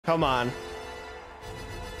Come on.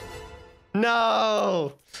 No.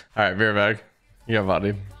 All right, beer bag. You got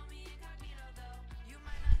body.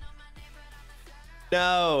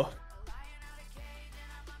 No.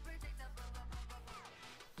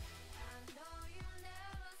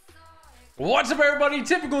 What's up, everybody?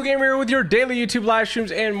 Typical Gamer here with your daily YouTube live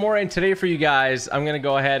streams and more. And today for you guys, I'm gonna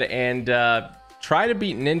go ahead and try to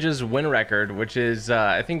beat Ninja's win record, which is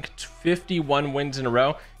I think 51 wins in a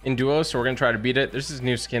row in duo. So we're gonna try to beat it. There's this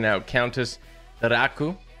new skin out, Countess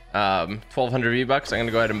Raku, 1200 V-bucks. I'm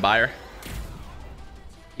gonna go ahead and buy her.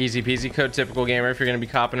 Easy peasy. Code Typical Gamer if you're gonna be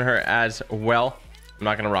copping her as well. I'm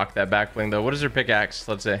not gonna rock that back bling though. What is her pickaxe?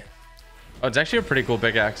 Let's see. Oh, it's actually a pretty cool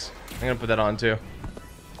pickaxe. I'm gonna put that on too.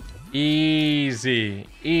 Easy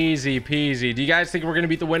peasy. Do you guys think we're gonna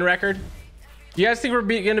beat the win record? Do you guys think we're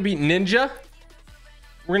gonna beat Ninja?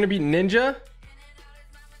 We're gonna beat Ninja?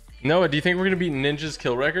 Noah, do you think we're gonna beat Ninja's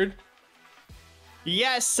kill record?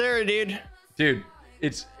 Yes, sir, dude. Dude,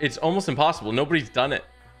 it's almost impossible. Nobody's done it.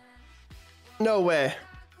 No way.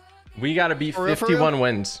 We gotta beat For real, 51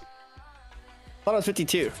 wins. I thought it was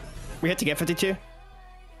 52. We had to get 52?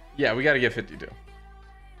 Yeah, we gotta get 52.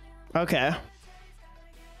 Okay.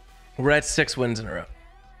 We're at 6 wins in a row.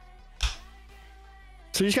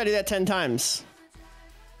 So you just gotta do that 10 times.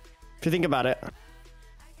 If you think about it.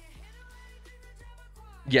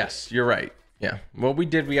 Yes, you're right. Yeah. What we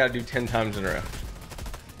did, we gotta do 10 times in a row.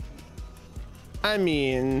 I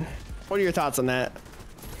mean, what are your thoughts on that?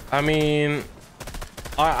 I mean,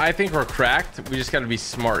 I think we're cracked. We just gotta be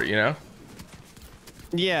smart, you know?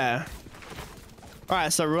 Yeah.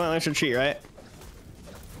 Alright, so relentless retreat, right?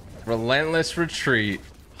 Relentless retreat.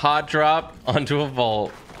 Hot drop onto a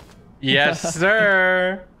vault. Yes,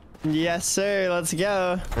 sir. Yes, sir. Let's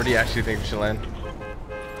go. Where do you actually think we should land?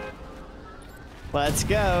 Let's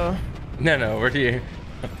go. No. Where do you?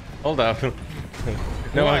 Hold up.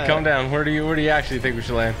 No, What? calm down. Where do you actually think we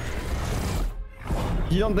should land?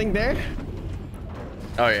 You don't think there?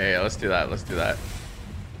 Oh yeah. Let's do that. Let's do that.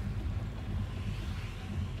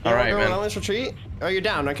 You All wanna right, go man. relentless retreat? Oh, you're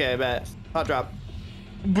down. Okay, I bet. Hot drop.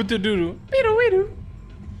 Doo-doo.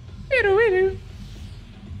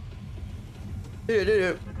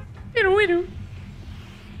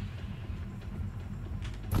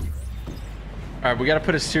 All right, we got to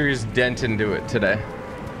put a serious dent into it today.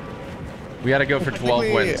 We got to go for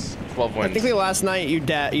 12 wins. 12 wins. I think last night you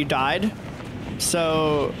died.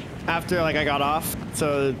 So after like I got off,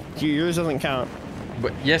 so yours doesn't count.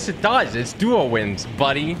 But yes, it does. It's duo wins,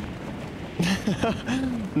 buddy.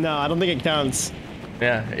 No, I don't think it counts.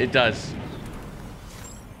 Yeah, it does.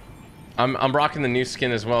 I'm rocking the new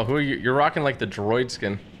skin as well. Who are you? You're rocking like the droid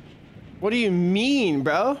skin. What do you mean,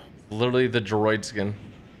 bro? Literally the droid skin.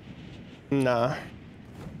 Nah.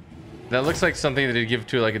 That looks like something that they'd give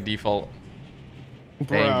to like a default.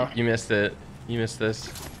 Bro. Dang, you missed it. You missed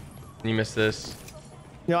this. You missed this.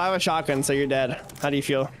 No, I have a shotgun, so you're dead. How do you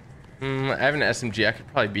feel? I have an SMG. I could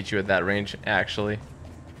probably beat you at that range, actually.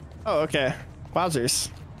 Oh, okay. Wowzers.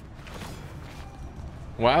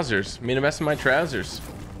 Wowzers. Made a mess of my trousers.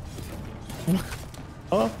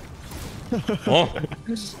 Oh. Oh.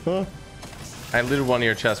 I looted one of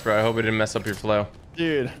your chests, bro. I hope it didn't mess up your flow.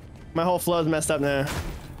 Dude, my whole flow's messed up now.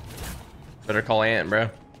 Better call Ant, bro.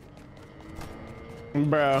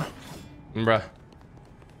 Bro. Bruh.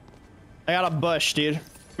 I got a bush, dude.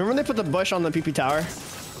 Remember when they put the bush on the PP tower?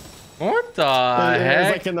 What the It was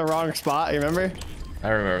heck? like in the wrong spot, you remember? I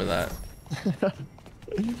remember that.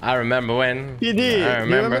 I remember when. You did. I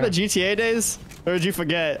You remember the GTA days? Or did you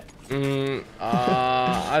forget?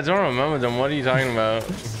 I don't remember them. What are you talking about?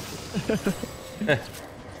 I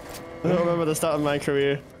don't remember the start of my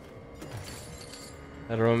career.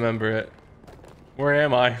 I don't remember it. Where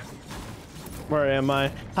am I? Where am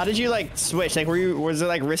I? How did you like switch? Like, was it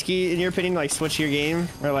like risky in your opinion, to, like switch your game,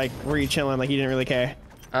 or like were you chilling, like you didn't really care?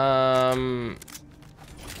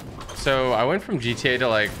 So I went from GTA to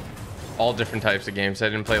like all different types of games. I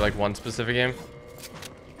didn't play like one specific game.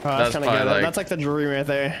 Oh, that's kind of good. Like, That's like the dream right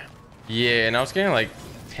there. Yeah, and I was getting like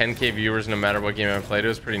 10K viewers no matter what game I played. It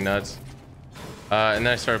was pretty nuts. And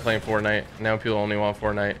then I started playing Fortnite. Now people only want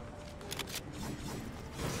Fortnite.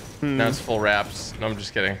 Now it's full wraps. No, I'm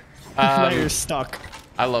just kidding. Now you're stuck.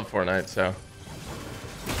 I love Fortnite, so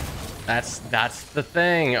that's the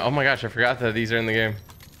thing. Oh my gosh, I forgot that these are in the game.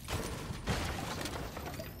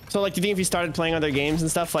 So like, do you think if you started playing other games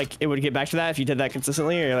and stuff, like it would get back to that if you did that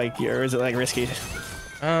consistently, or like, or is it like risky?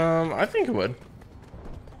 I think it would.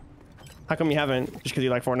 How come you haven't? Just because you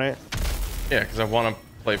like Fortnite? Yeah, because I want to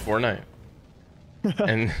play Fortnite.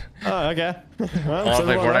 And Oh, okay. Well, I want to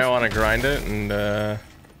play simple Fortnite. I enough. want to grind it, and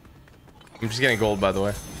I'm just getting gold, by the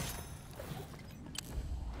way.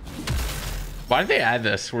 Why did they add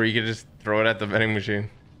this where you could just throw it at the vending machine?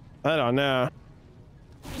 I don't know.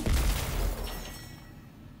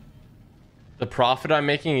 The profit I'm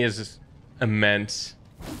making is immense.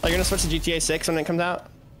 Are you gonna switch to GTA 6 when it comes out?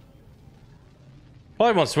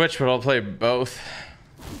 Probably won't switch, but I'll play both.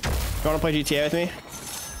 You wanna play GTA with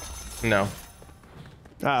me? No.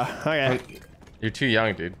 Ah, okay. You're too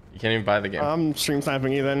young, dude. You can't even buy the game. I'm stream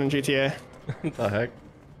sniping you then in GTA. What the heck?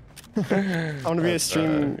 I want to be a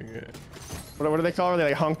stream. What do they call it? They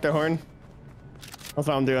like honk their horn. That's what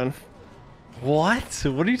I'm doing. What?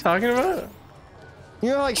 What are you talking about?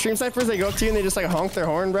 You know, like stream snipers, they go up to you and they just like honk their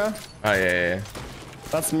horn, bro. Oh yeah.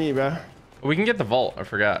 That's me, bro. We can get the vault. I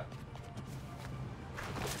forgot.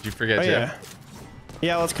 Did you forget? Oh yeah.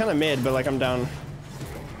 Yeah, well, it's kind of mid, but like I'm down.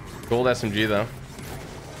 Gold SMG though.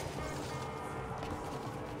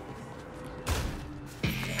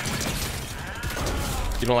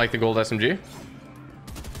 You don't like the gold SMG?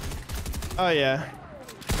 Oh yeah.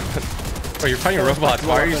 Oh, you're fighting robots.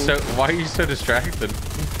 Why are you so distracted?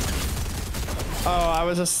 Oh, I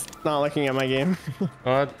was just not looking at my game.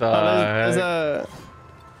 What the there's heck? a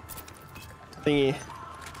thingy.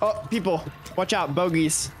 Oh, people, watch out,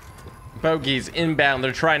 bogeys. Bogeys inbound.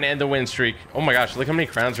 They're trying to end the win streak. Oh my gosh, look how many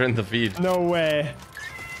crowns are in the feed. No way.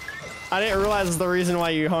 I didn't realize it's the reason why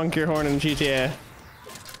you honk your horn in GTA.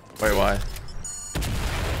 Wait, why?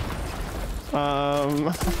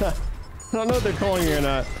 I don't know if they're calling you or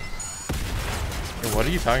not. What are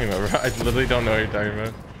you talking about, bro? I literally don't know what you're talking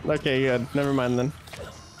about. Okay, good. Never mind then.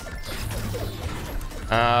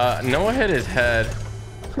 Noah hit his head.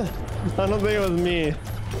 I don't think it was me.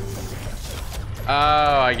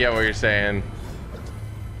 Oh, I get what you're saying.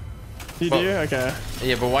 You do? Okay.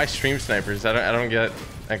 Yeah, but why stream snipers? I don't get.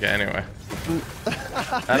 Okay, anyway.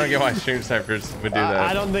 I don't get why stream snipers would do that.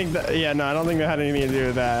 I don't think that. Yeah, no, I don't think that had anything to do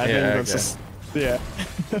with that. I think that's just. Yeah.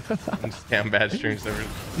 Just damn bad stream snipers.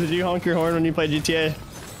 Did you honk your horn when you played GTA?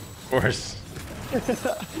 Of course.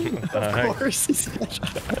 Of course.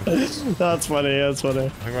 That's funny. That's funny. I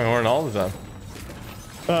honk my horn all the time.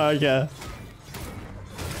 Oh, okay.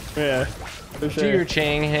 Yeah. For sure. Do your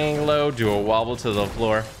chain hang low, do a wobble to the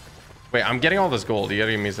floor. Wait, I'm getting all this gold. You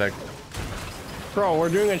gotta give me a sec. Bro, we're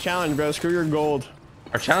doing a challenge, bro. Screw your gold.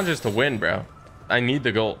 Our challenge is to win, bro. I need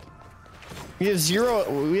the gold. We have zero.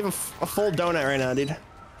 We have a full donut right now, dude.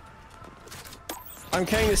 I'm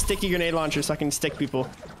carrying the sticky grenade launcher so I can stick people.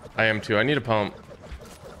 I am too. I need a pump.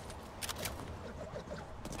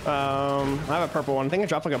 I have a purple one. I think I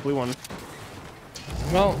dropped like a blue one.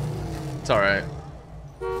 Well, it's all right.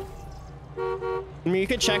 I mean, you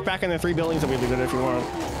could check back in the 3 buildings that we looted if you want.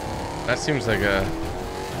 That seems like a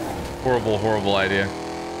horrible, horrible idea.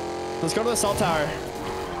 Let's go to the salt tower.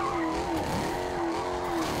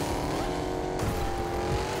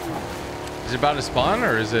 Is it about to spawn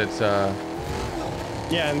or is it?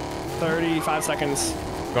 Yeah, in 35 seconds.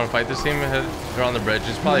 You want to fight this team ahead? They're on the bridge.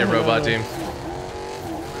 It's probably a robot team.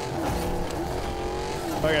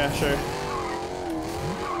 Okay, sure.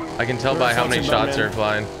 I can tell by how many shots are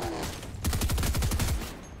flying.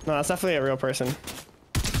 No, that's definitely a real person.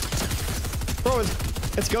 Bro,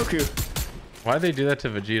 it's Goku. Why'd they do that to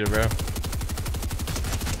Vegeta, bro?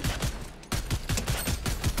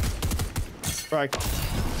 Right.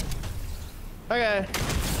 Okay.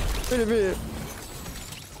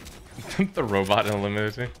 The robot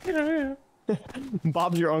eliminated me.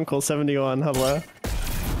 Bob's your uncle, 71. Hello. It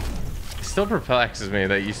still perplexes me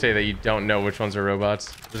that you say that you don't know which ones are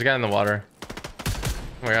robots. There's a guy in the water.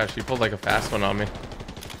 Oh my gosh, he pulled like a fast one on me.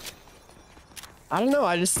 I don't know.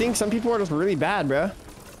 I just think some people are just really bad, bro.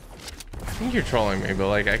 I think you're trolling me, but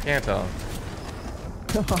like I can't tell.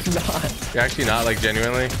 No, I'm not. You're actually not, like,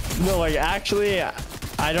 genuinely? No, like actually,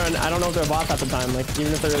 I don't know if they're bots at the time. Like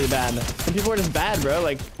even if they're really bad, some people are just bad, bro.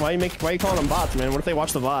 Like why are you calling them bots, man? What if they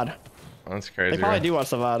watch the VOD? Oh, that's crazy. They probably do watch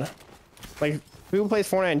the VOD. Like who plays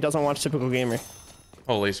Fortnite and doesn't watch Typical Gamer?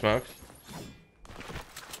 Holy smokes!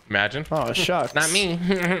 Imagine. Oh shucks. Not me.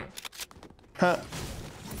 Huh.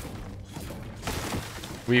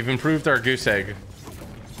 We've improved our goose egg.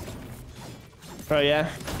 Oh yeah.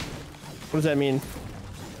 What does that mean?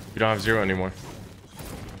 We don't have 0 anymore.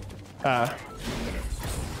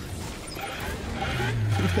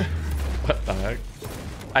 What the heck?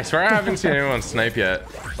 I swear I haven't seen anyone snipe yet.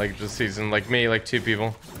 Like this season, like me, like 2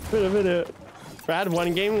 people. I had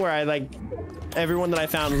one game where I like everyone that I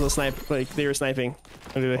found was a snipe. Like they were sniping.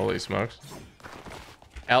 Holy smokes!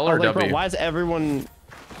 L or like, W? bro, why is everyone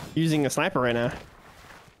using a sniper right now?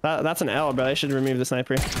 That's an L, but I should remove the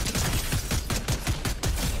sniper.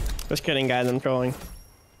 Just kidding, guys. I'm trolling.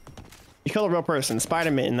 You killed a real person.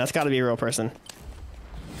 Spider-Man. That's got to be a real person.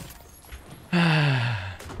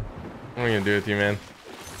 Well, What am I gonna do with you, man?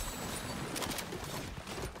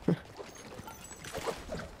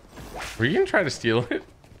 Were you gonna try to steal it?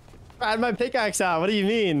 I had my pickaxe out. What do you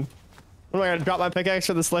mean? What am I gonna drop my pickaxe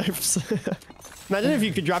for the slaves? Imagine if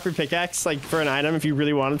you could drop your pickaxe like for an item if you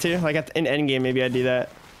really wanted to. Like in endgame, maybe I'd do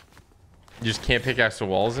that. You just can't pickaxe the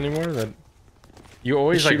walls anymore. That you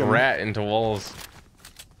always like rat into walls.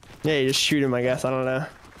 Yeah, you just shoot him. I guess I don't know.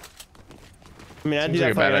 I mean, I'd do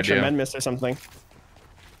that for like an extra med mist or something.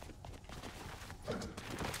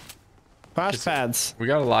 Flash pads. We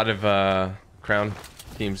got a lot of crown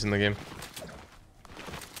teams in the game.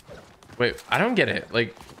 Wait, I don't get it.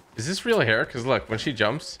 Like, is this real hair? Because look, when she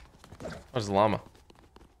jumps, what's the llama?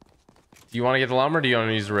 Do you want to get the llama or do you want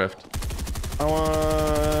to use the rift? I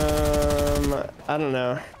don't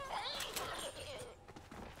know.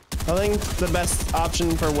 I think the best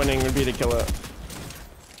option for winning would be to kill it.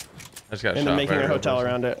 I just got and shot then making by a hotel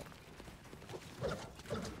around it.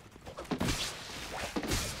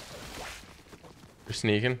 You're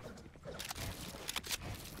sneaking.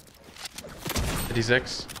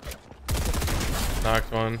 56.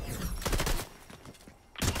 Knocked one.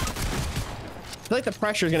 I feel like the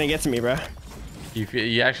pressure is gonna get to me, bro.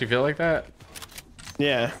 You actually feel like that?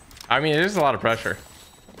 Yeah. I mean, it is a lot of pressure.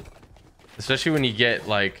 Especially when you get,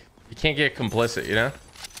 like, you can't get complicit, you know?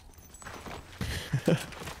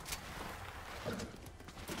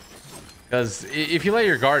 Because if you let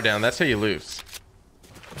your guard down, that's how you lose.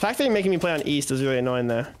 The fact that you're making me play on East is really annoying,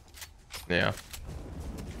 though. Yeah.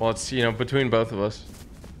 Well, it's, you know, between both of us.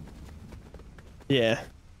 Yeah.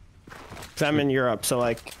 Because I'm in Europe, so,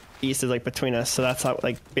 like, East is, like, between us. So that's how,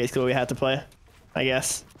 like, basically what we had to play, I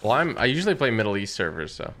guess. Well, I usually play Middle East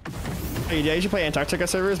servers, so. Oh, you do? I usually play Antarctica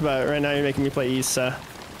servers, but right now you're making me play East, so.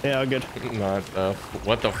 Yeah, all good. Not,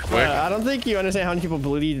 what the frick? I don't think you understand how many people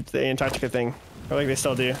believe the Antarctica thing. Or, like, they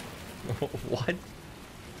still do. What?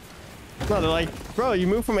 No, they're like, bro, you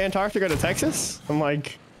moved from Antarctica to Texas? I'm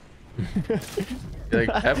like... You're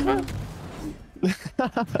like, Peppa?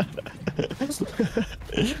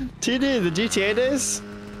 TD, the GTA days?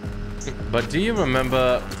 But do you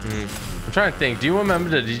remember... I'm trying to think. Do you remember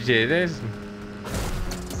the GTA days?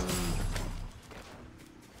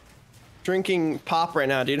 Drinking pop right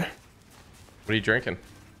now, dude. What are you drinking?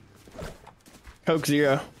 Coke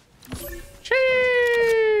Zero. Sheesh.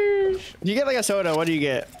 If you get like a soda, what do you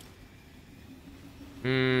get?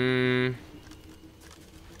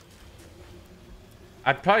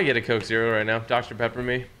 I'd probably get a Coke Zero right now. Dr. Pepper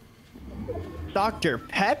me. Dr.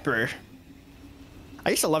 Pepper? I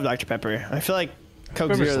used to love Dr. Pepper. I feel like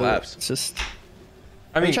Coke Zero slaps. It's just...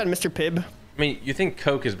 I mean, you tried Mr. Pibb? I mean, you think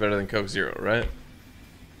Coke is better than Coke Zero, right?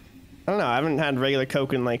 I don't know. I haven't had regular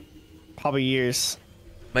Coke in like probably years.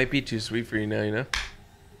 Might be too sweet for you now, you know?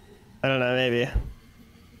 I don't know, maybe.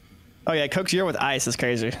 Oh yeah, Coke Zero with ice is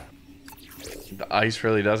crazy. The ice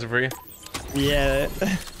really does it for you? Yeah.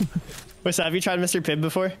 Wait, so have you tried Mr. Pibb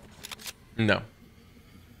before? No.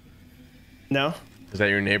 No? Is that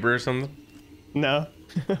your neighbor or something? No.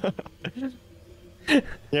 You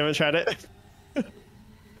haven't tried it?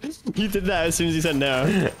 You did that as soon as you said no.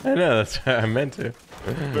 I know, that's what I meant to.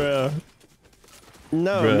 Bro.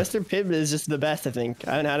 No, Bruh. Mr. Pibb is just the best, I think.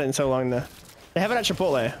 I haven't had it in so long, though. They have it at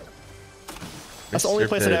Chipotle. That's the only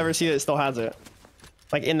place I'd ever see that still has it.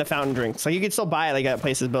 Like, in the fountain drinks. Like, you could still buy it, like, at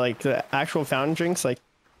places, but, like, the actual fountain drinks, like...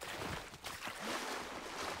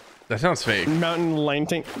 That sounds fake. Mountain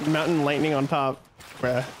lightning on top.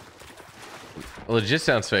 Bruh. Legit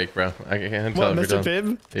sounds fake, bro. I can't tell What, if you're Mr.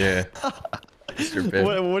 dumb. Pibb? Yeah. Mr.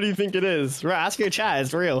 Pibb. What do you think it is? Bro, ask your chat,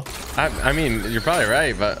 it's real. I mean, you're probably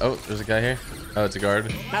right, but... Oh, there's a guy here. Oh, it's a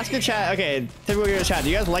guard. Ask your chat. Okay, typical your chat. Do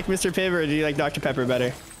you guys like Mr. Pibb or do you like Dr. Pepper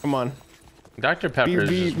better? Come on. Dr. Pepper is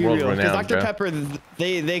just be world real. Because renowned, Dr. bro. Pepper,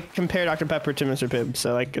 they compare Dr. Pepper to Mr. Pibb,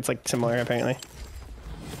 so like it's like similar apparently.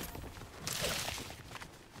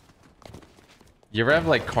 You ever have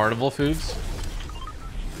like carnival foods?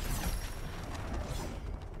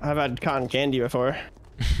 I've had cotton candy before.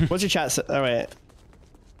 What's your chat? Oh wait.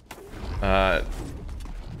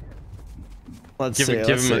 Let's see.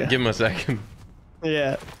 Give him a second.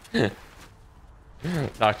 Yeah.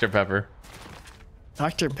 Dr. Pepper.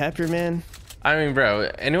 Dr. Pepper, man. I mean,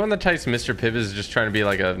 bro, anyone that types Mr. Pibb is just trying to be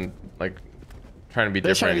like trying to be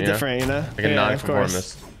They're different. trying to be different, you know? Like a Yeah,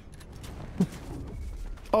 non-conformist.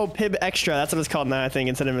 Oh, Pibb Extra. That's what it's called now, I think,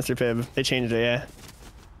 instead of Mr. Pibb. They changed it, yeah.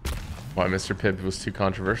 Why, Mr. Pibb was too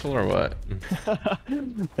controversial or what?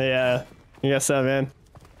 Yeah. I guess so, man.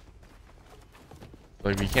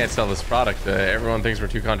 Like, we can't sell this product. Everyone thinks we're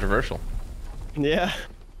too controversial. Yeah.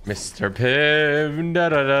 Mr. Pibb, da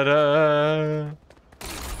da da da.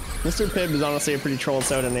 Mr. Pibb is honestly a pretty trolled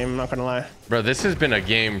soda name, I'm not gonna lie. Bro, this has been a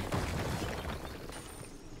game.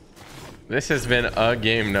 This has been a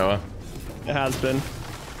game, Noah. It has been.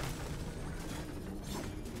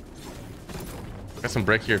 Got some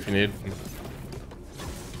brick here if you need.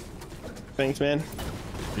 Thanks, man.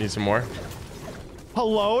 You need some more?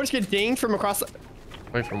 Hello? Just get dinged from across the...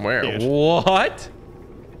 Wait, from where? Dude. What?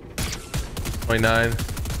 29.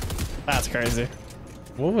 That's crazy.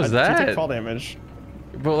 What was I that? took fall damage.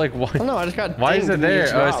 But like, why? Oh no, I just got Why is dinged it and he there?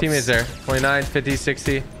 just Oh, his drops. teammate's there. 29, 50,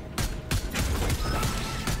 60.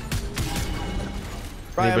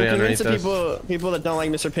 Right, I'm Anybody convinced that underneath people that don't like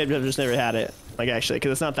Mr. Pibb have just never had it. Like, actually,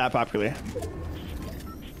 because it's not that popular.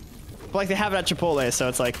 But like, they have it at Chipotle, so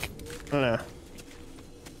it's like, I don't know.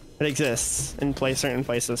 It exists in certain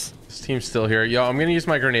places. This team's still here. Yo, I'm gonna use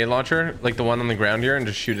my grenade launcher, like the one on the ground here, and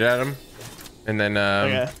just shoot it at him. And then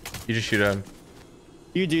Okay. you just shoot at him.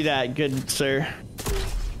 You do that, good sir.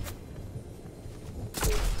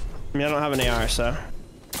 I mean, I don't have an AR, so.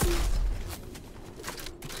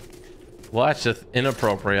 Well, that's just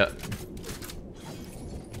inappropriate.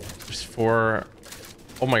 Just for...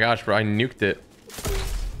 Oh my gosh, bro, I nuked it.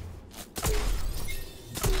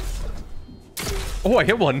 Oh, I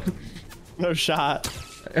hit one. No shot.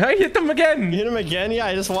 I hit them again. You hit him again? Yeah,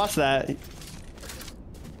 I just watched that.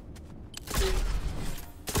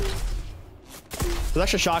 There's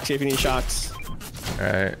extra shocks here if you need shocks. All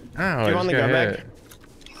right. Oh, Do you want the go bag?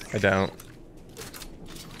 I don't.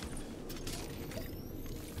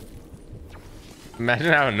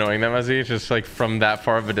 Imagine how annoying that must be, just like from that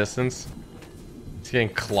far of a distance. It's getting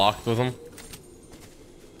clocked with them.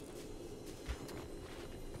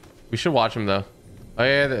 We should watch them though. Oh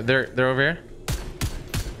yeah, they're over here.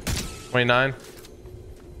 29.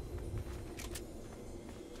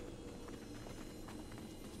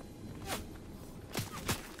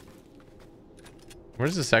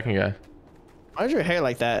 Where's the second guy? Why is your hair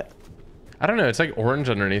like that? I don't know. It's like orange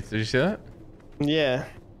underneath. Did you see that? Yeah.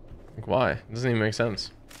 Like, why? It doesn't even make sense.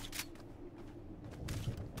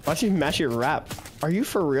 Why'd you match your wrap? Are you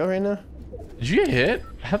for real right now? Did you get hit?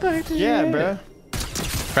 How the heck did you Yeah, get bro. hit?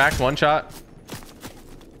 Cracked one shot.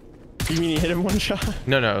 You mean you hit him one shot?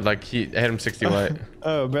 No, like he hit him 60 white.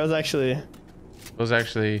 Oh, bro's actually... Was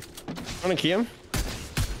actually... Wanna key him?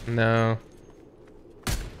 No.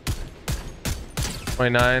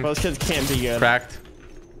 29. Well, those kids can't be good. Cracked.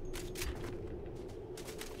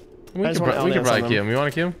 We could probably key him. You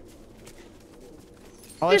want to key him?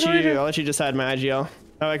 I'll let you decide my IGL.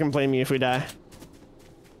 Oh, I can blame you if we die.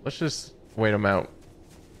 Let's just wait him out.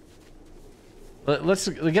 Let's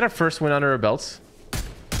get our first win under our belts.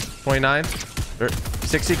 29.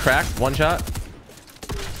 60 cracked. One shot.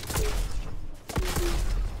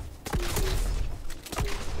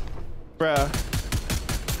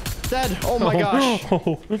 Bruh. Dead. Oh my gosh.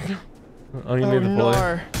 Oh, you Oh made the play. no.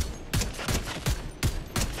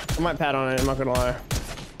 I might pat on it, I'm not gonna lie.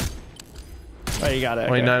 Oh, you got it.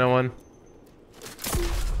 2901.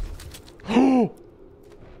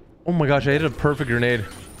 Oh my gosh, I hit a perfect grenade.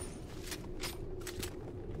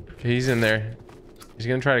 Okay, he's in there. He's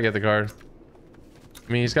gonna try to get the card.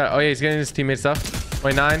 I mean, he's got... Oh yeah, he's getting his teammate stuff.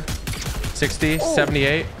 29. 60.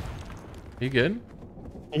 78. You good?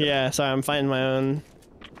 Yeah, sorry, I'm fighting my own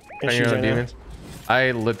Fighting issues your own right now. demons.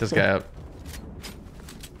 I lit this guy up.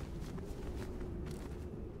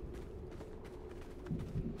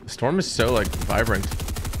 The storm is so like vibrant.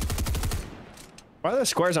 Why are there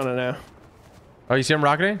squares on it now? Oh, you see him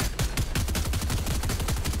rocketing?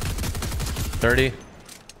 30.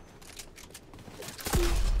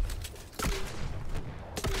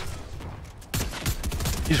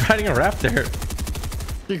 He's riding a raptor.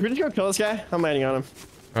 Dude, can we just go kill this guy? I'm landing on him.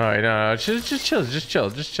 All right, no, just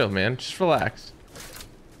chill, man. Just relax.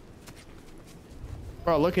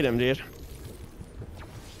 Bro, look at him, dude.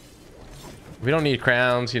 We don't need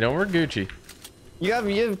crowns, you know. We're Gucci. You have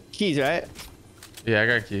keys, right? Yeah, I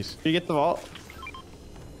got keys. Did you get the vault?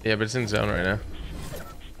 Yeah, but it's in zone right now.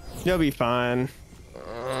 You'll be fine.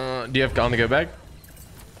 Do you have on the go bag?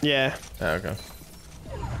 Yeah, Oh, okay.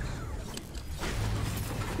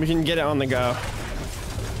 we can get it on the go.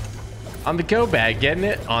 On the go bag, getting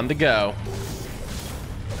it on the go.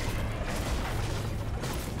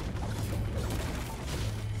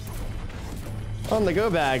 On the go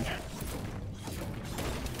bag.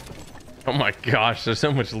 Oh my gosh, there's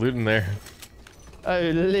so much loot in there.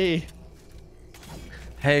 Holy.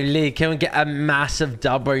 Hey Lee, can we get a massive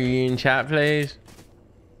W in chat, please?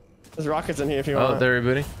 There's rockets in here if you Oh, want. they're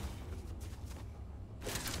rebooting.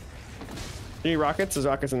 Do you need rockets? There's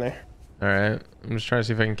rockets in there. All right, I'm just trying to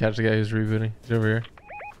see if I can catch the guy who's rebooting. He's over here.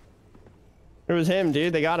 It was him,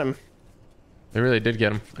 dude. They got him. They really did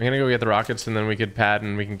get him. I'm gonna go get the rockets and then we could pad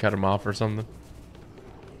and we can cut him off or something.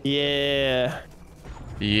 Yeah.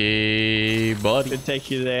 Yeah, buddy. Could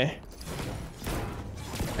take you there.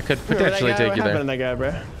 I could potentially take you there. What happened to that guy,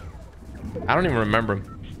 bro? I don't even remember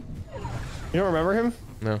him. You don't remember him?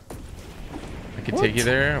 No. I could take you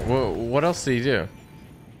there. What else did he do?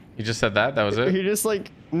 He just said that? That was it? He just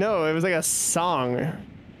like, no, it was like a song. I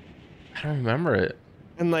don't remember it.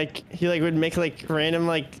 And like, he like would make like random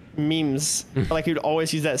like memes. Like he would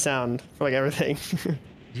always use that sound for like everything.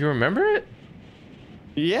 You remember it?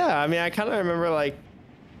 Yeah, I mean, I kind of remember like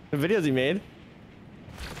the videos he made.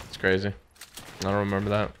 It's crazy. I don't remember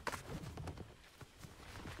that.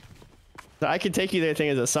 The I Could Take You There thing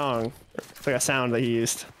is a song. It's like a sound that he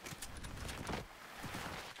used.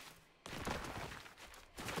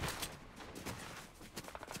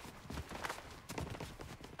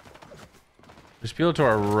 There's people to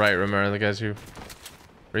our right, remember the guys who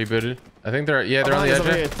rebooted? I think they're, yeah, they're on the edge.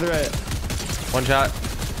 Over here, to the right. One shot.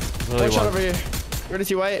 Literally One shot over here. Where does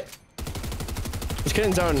he white? He's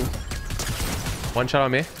getting zone. One shot on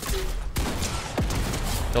me.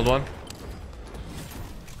 Killed one.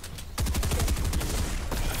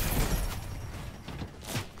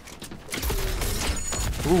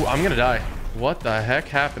 Ooh, I'm gonna die. What the heck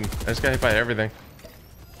happened? I just got hit by everything.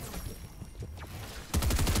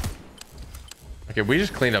 Okay, we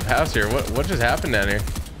just cleaned up house here. What just happened down here?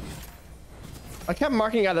 I kept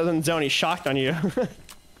marking out that was in zone. He's shocked on you.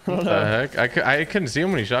 What the heck? I couldn't see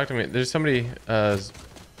him when he shocked me. There's somebody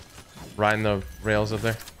riding the rails up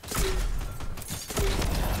there.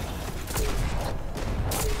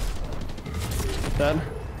 Dead.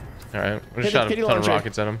 Alright, I just shot a ton of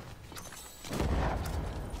rockets at him.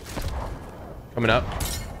 Coming up.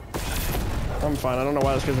 I'm fine. I don't know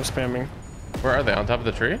why those kids are spamming. Where are they? On top of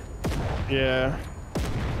the tree? Yeah.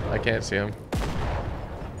 I can't see them.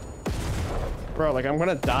 Bro, like I'm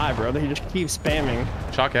gonna die, bro. He just keeps spamming.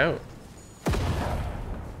 Chalk out.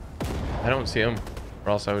 I don't see him,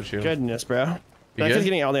 or else I would shoot him. Goodness, bro. You That good? kid's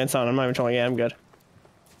getting all the sound. I'm not even trolling. Yeah, I'm good.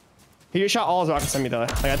 He just shot all his rockets at me though.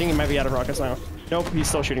 Like I think he might be out of rockets now. Nope, he's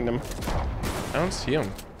still shooting them. I don't see him.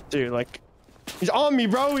 Dude, like, he's on me,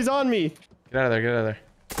 bro. He's on me. Get out of there, get out of there.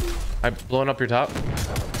 I'm blowing up your top.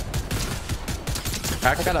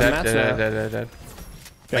 Pack, I got a dead, mats dead, now. dead.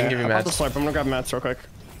 I can give you I'm about mats. to slurp. I'm gonna grab mats real quick.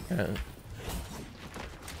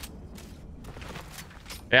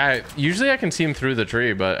 Yeah, usually I can see him through the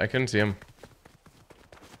tree, but I couldn't see him.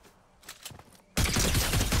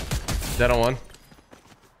 Dead on one.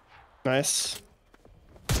 Nice.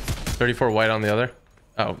 34 white on the other.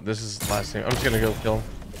 Oh, this is the last team. I'm just gonna go kill him.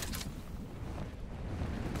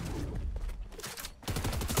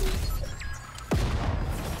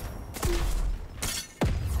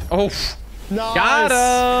 Oh, Nice. got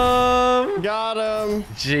him! Got him.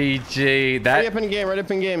 GG. Right up in game. Right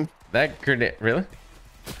up in game. That grenade, really?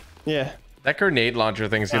 Yeah. That grenade launcher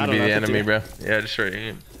thing's gonna be the enemy, bro. Yeah, just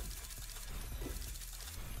right.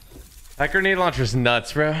 That grenade launcher's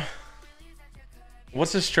nuts, bro.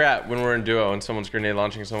 What's the strat when we're in duo and someone's grenade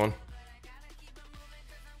launching someone?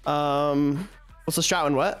 What's the strat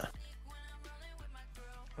when what?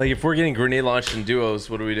 Like if we're getting grenade launched in duos,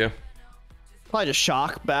 what do we do? Probably just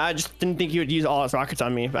shock, but I just didn't think he would use all his rockets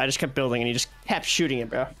on me. But I just kept building and he just kept shooting it,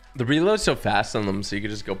 bro. The reload's so fast on them, so you could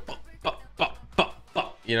just go pop, pop, pop, pop,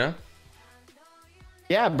 pop, you know?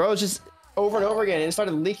 Yeah, bro, it's just over and over again. It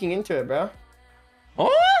started leaking into it, bro.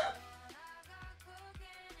 What?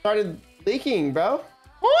 Started leaking, bro.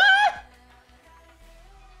 What?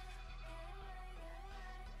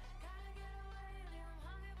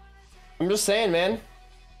 I'm just saying, man.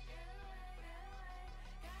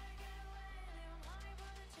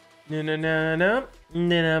 No, no, no, no,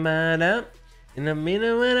 no, no, no.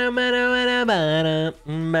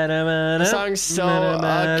 The song's so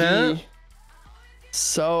ucky.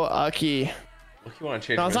 So ucky. Look, you want to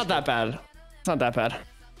change? No, it's not that bad. It's not that bad.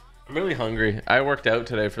 I'm really hungry. I worked out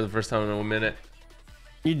today for the first time in a minute.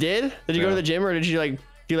 You did? Did you go to the gym or did you like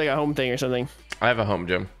do like a home thing or something? I have a home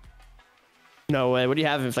gym. No way. What do you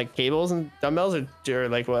have? It's like cables and dumbbells or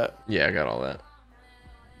like what? Yeah, I got all that.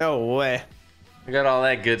 No way. I got all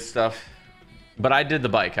that good stuff. But I did the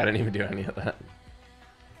bike. I didn't even do any of that.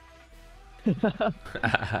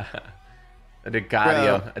 I did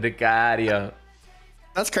cardio. Bro. I did cardio.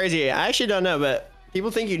 That's crazy. I actually don't know, but people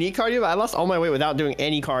think you need cardio, but I lost all my weight without doing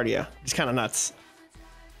any cardio. It's kind of nuts.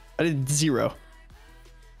 I did 0.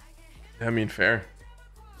 I mean, fair.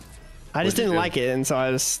 I just didn't like it, and so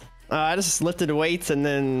I just lifted weights and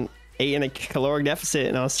then ate in a caloric deficit,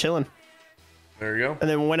 and I was chilling. There you go. And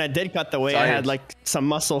then when I did cut the weight, I had like some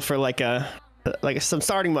muscle for like some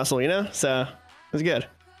starting muscle, you know? So it was good.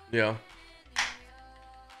 Yeah.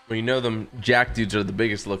 Well, you know them jack dudes are the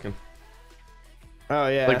biggest looking. Oh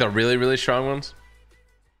yeah. Like the really, really strong ones.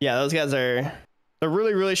 Yeah, those guys are the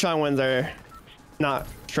really, really strong ones are not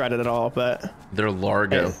shredded at all, but they're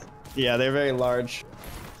Largo. Yeah, they're very large.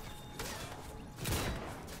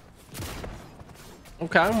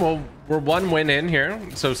 Okay, well, we're 1 win in here,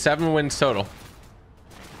 so 7 wins total.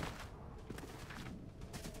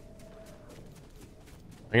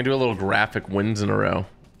 I can do a little graphic wins in a row.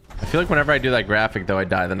 I feel like whenever I do that graphic, though, I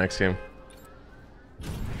die the next game.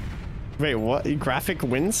 Wait, what? Graphic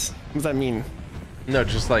wins? What does that mean? No,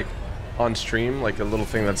 just like on stream, like a little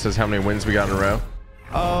thing that says how many wins we got in a row.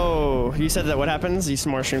 Oh, you said that what happens? You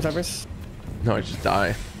some more stream typers? No, I just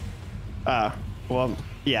die. Well,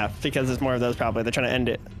 yeah, because there's more of those probably. They're trying to end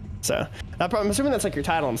it. So, I'm assuming that's like your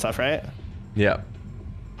title and stuff, right? Yeah.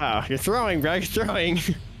 Oh, you're throwing, bro. You're throwing.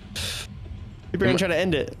 People are gonna try to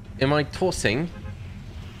end it. Am I tossing?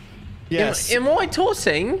 Yes. Am I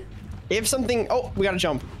tossing? If something... Oh, we gotta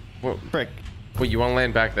jump. What? Frick. Wait, you want to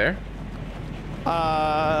land back there?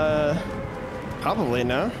 Probably,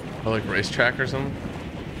 no. Or like racetrack or something?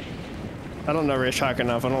 I don't know racetrack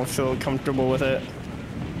enough. I don't feel comfortable with it.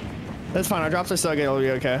 That's fine. Our drops are still gonna be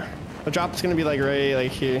okay. The drop's gonna be like right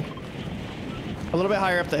like here. A little bit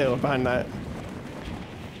higher up the hill behind that.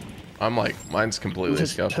 I'm like, mine's completely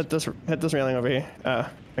Just scuffed. hit this railing over here.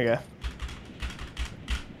 Okay.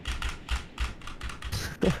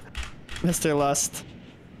 Mr. Lust.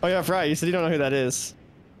 Oh yeah, right. You said you don't know who that is.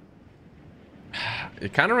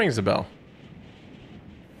 It kind of rings a bell.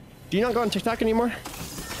 Do you not go on TikTok anymore?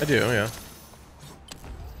 I do, yeah.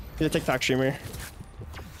 You're a TikTok streamer.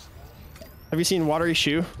 Have you seen Watery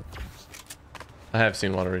Shoe? I have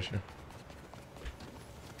seen Watery Shoe.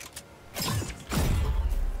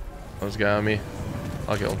 Those guy on me.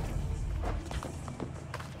 I'll kill him.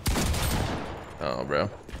 Oh, bro.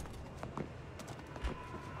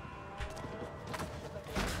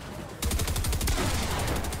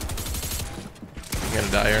 I'm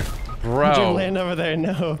gonna die here. Bro. Did you land over there?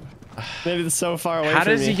 No. Maybe it's so far away How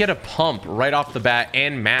from does me. he get a pump right off the bat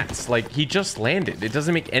and mats? Like, he just landed. It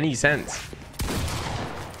doesn't make any sense.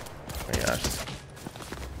 Oh my gosh.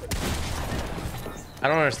 I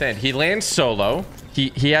don't understand. He lands solo.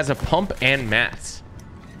 He has a pump and mats.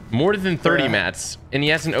 More than 30 mats. And he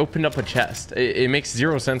hasn't opened up a chest. It makes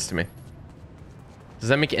zero sense to me. Does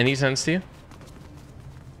that make any sense to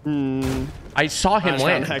you? I saw him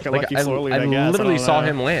land. Like, I literally saw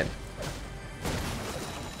him land.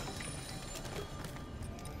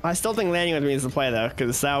 I still think landing with me is the play though,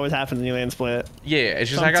 because that always happens when you land split. Yeah, it's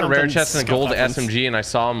just I got a rare chest and a gold SMG, and I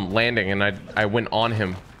saw him landing, and I went on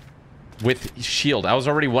him with shield. I was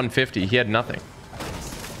already 150. He had nothing.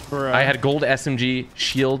 Bruh. I had gold SMG,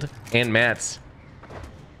 shield, and mats.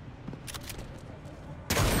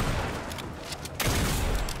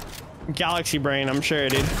 Galaxy brain, I'm sure,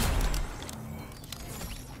 dude.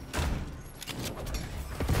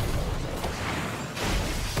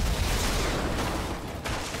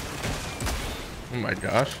 Oh my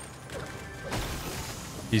gosh.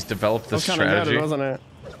 He's developed this That was kinda strategy. good, wasn't it?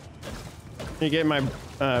 You get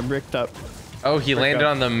my bricked up. Oh, he landed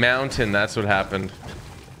on the mountain. That's what happened.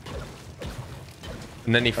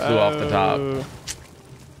 And then he flew off the top.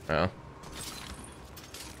 Oh.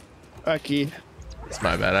 Lucky. It's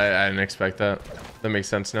my bad. I didn't expect that. That makes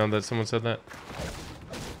sense now that someone said that.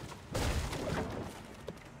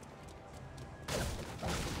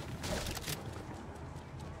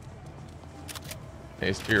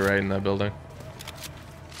 Hey, to your right in that building.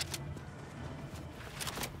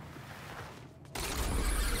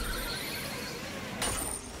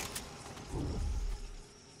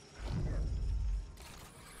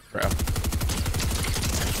 Bro.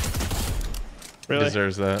 Really? He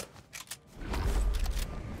deserves that.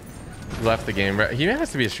 He left the game, right? He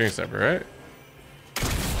has to be a stream sniper, right?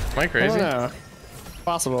 Am I crazy? I don't know.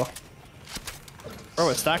 Possible. Bro,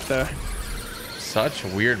 it's stacked though. Such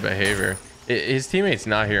weird behavior. His teammate's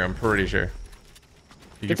not here, I'm pretty sure.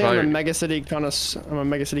 You Good thing I'm a mega city connoisseur. I'm a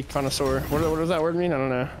mega city connoisseur. What does that word mean? I don't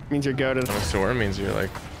know. It means you're goated. Connoisseur means you're like,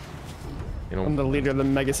 you know, I'm the leader of the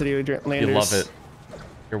mega city landers. you love it.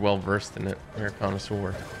 You're well versed in it. You're a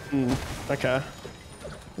connoisseur. Okay.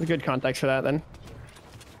 There's good context for that then.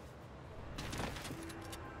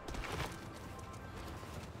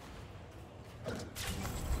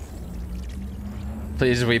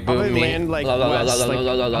 Please reboot me. Land like west, like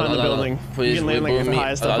on the building. Please you can land like the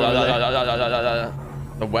highest up over there.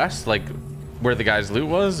 The west, like where the guy's loot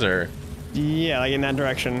was, or Yeah, like in that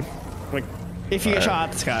direction. Like if you get shot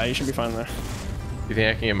at the sky, you should be fine there. you think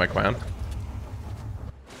I can get my crown?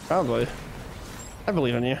 Probably. I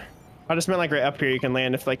believe in you. I just meant like right up here you can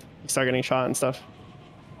land if like you start getting shot and stuff.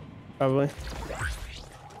 Probably.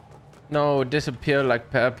 No, disappear like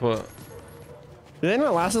pepper. Do they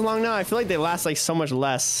not last as long now? I feel like they last like so much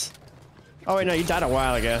less. Oh wait, no, you died a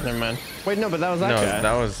while ago. Never mind. Wait, no, but that was that guy. No,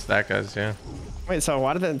 that was that guy's, yeah. Wait, so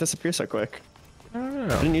why did that disappear so quick? I don't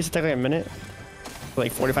know. Didn't it used to take like a minute?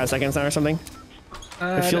 Like 45 seconds now or something?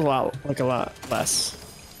 It feels a lot less.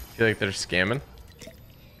 Feel like they're scamming? I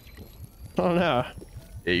don't know.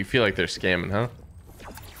 Yeah, you feel like they're scamming, huh?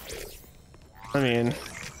 I mean,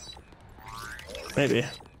 maybe.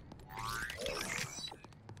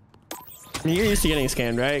 I mean, you're used to getting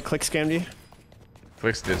scammed, right? Click scammed you?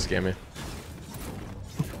 Clicks did scam me.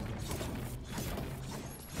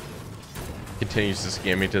 Continues to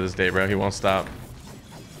scam me to this day, bro. He won't stop.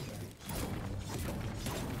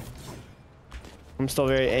 I'm still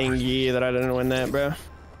very angry that I didn't win that, bro.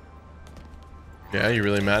 Yeah, you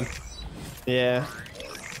really mad? Yeah.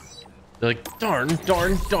 You're like, darn,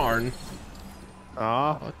 darn, darn.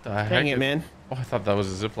 Aw. What the heck? Dang it, man. Oh, I thought that was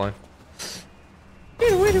a zip line.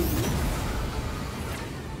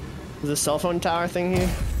 Is a cell phone tower thing here?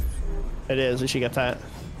 It is. We should get that.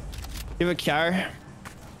 You have a car?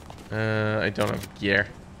 I don't have gear.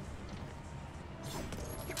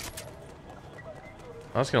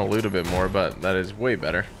 I was gonna loot a bit more, but that is way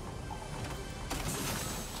better.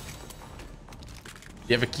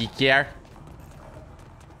 You have a key card?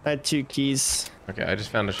 I had 2 keys. Okay, I just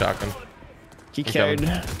found a shotgun. Key card.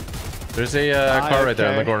 There's a car right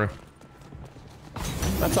there in the corner.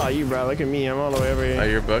 That's all you, bro. Look at me. I'm all the way over here. Oh,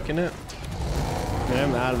 you're booking it? Yeah,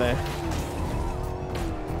 I'm out of there.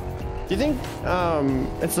 Do you think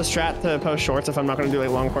it's the strat to post shorts if I'm not going to do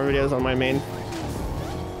like long form videos on my main?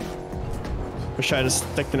 Or should I just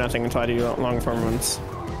stick to nothing until I do long form ones?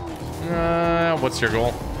 What's your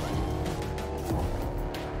goal?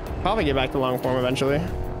 Probably get back to long form eventually.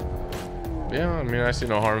 Yeah, I mean, I see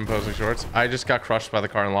no harm in posting shorts. I just got crushed by the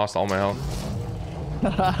car and lost all my health.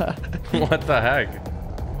 What the heck?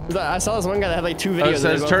 I saw this one guy that had like 2 videos. Oh, it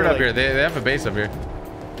says turn up here. They have a base up here.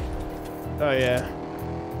 Oh yeah.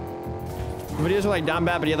 The videos were like down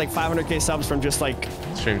bad, but he had like 500k subs from just like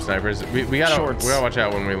stream snipers. We gotta watch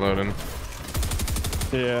out when we load in.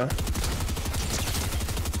 Yeah.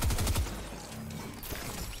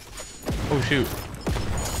 Oh shoot.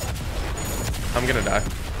 I'm gonna die.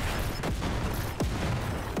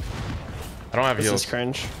 I don't have heals. This is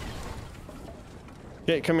cringe.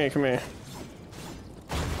 Okay, come here, come here.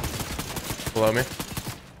 Below me.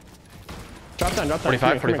 Drop down, drop down.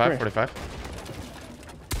 45, 45, 45.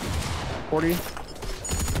 40.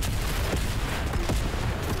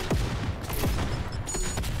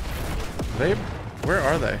 Where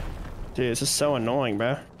are they? Dude, this is so annoying, bro.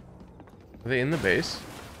 Are they in the base?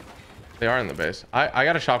 They are in the base. I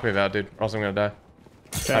got a shockwave out, dude, or else I'm gonna die.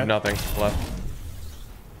 Okay. I have nothing left.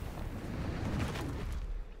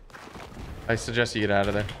 I suggest you get out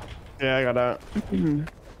of there. Yeah, I got out.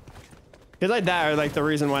 Because like that, or like the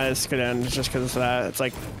reason why this could end is just because of that. It's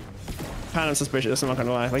like kind of suspicious, I'm not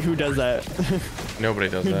gonna lie. Like, who does that? Nobody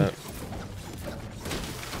does that.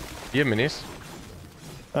 Do you have minis?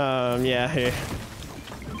 Yeah, here.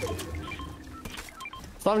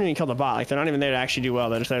 It's not even kill the bot. Like, they're not even there to actually do well.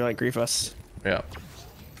 They're just there to like grief us. Yeah.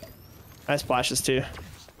 I have splashes too.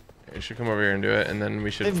 You should come over here and do it, and then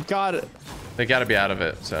we should. They've got it. They gotta be out of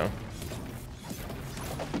it, so.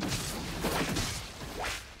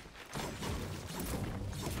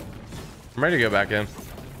 I'm ready to go back in.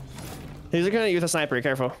 He's looking at you with a sniper.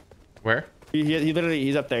 Careful. Where? He literally,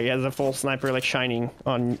 he's up there. He has a full sniper like shining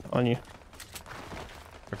on you.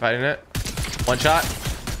 We're fighting it. One shot.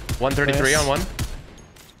 133 on one.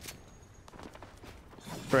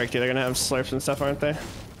 Correct. They're gonna have slurps and stuff, aren't they?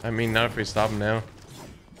 I mean, not if we stop them now.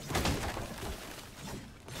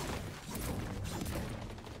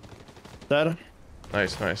 Dead.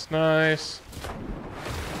 Nice, nice, nice.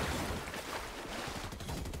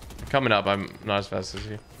 Coming up, I'm not as fast as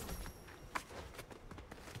you.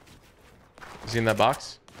 Is he in that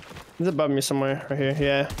box? He's above me somewhere. Right here.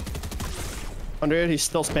 Yeah. Under it, he's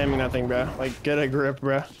still spamming that thing, bro. Like, get a grip,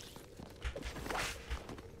 bro.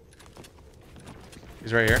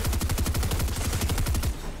 He's right here.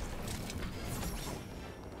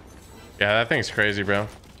 Yeah, that thing's crazy, bro.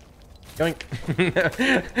 Yoink.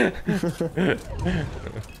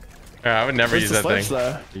 Yeah, I would never use that thing.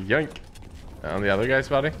 Though? Yoink. On the other guy's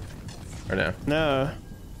body? Or no? No.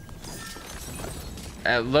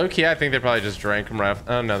 Low key, I think they probably just drank him right.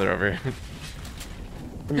 Oh no, they're over here.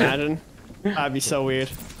 Imagine. That'd be so weird.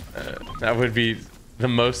 That would be the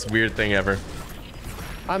most weird thing ever.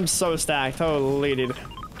 I'm so stacked. Holy dude.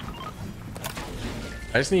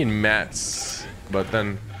 I just need mats, but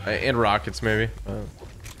then and rockets maybe.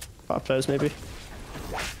 Pop those maybe.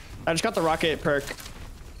 I just got the rocket perk.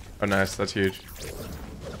 Oh nice, that's huge.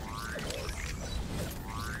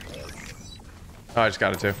 Oh, I just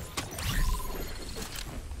got it too.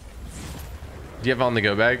 Do you have on the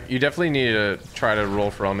go bag? You definitely need to try to roll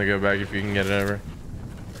for on the go bag if you can get it ever.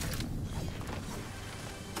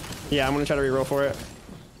 Yeah, I'm gonna try to reroll for it.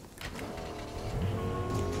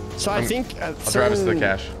 So I think I'll drive us to the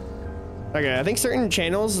cache. Okay, I think certain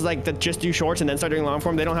channels like that just do shorts and then start doing long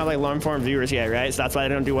form, they don't have like long form viewers yet, right? So that's why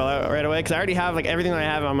they don't do well right away. Because I already have like everything that I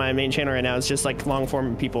have on my main channel right now is just like long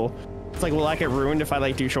form people. It's like, will that get ruined if I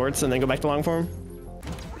like do shorts and then go back to long form?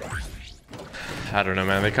 I don't know,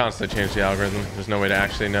 man. They constantly change the algorithm. There's no way to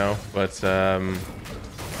actually know, but I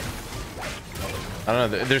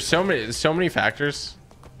don't know. There's so many factors.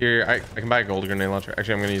 Here, I can buy a gold grenade launcher.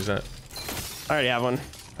 Actually, I'm gonna use that. I already have one.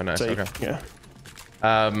 Oh, nice. So Okay. Yeah.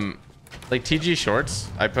 Like TG Shorts,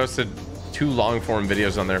 I posted 2 long form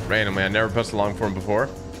videos on there randomly. I never posted long form before,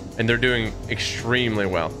 and they're doing extremely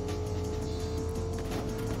well.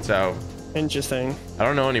 So Interesting. I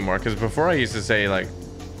don't know anymore, because before I used to say like,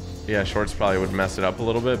 yeah, shorts probably would mess it up a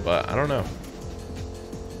little bit, but I don't know.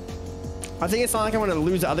 I think it's not like I want to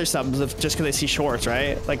lose other subs just because I see shorts,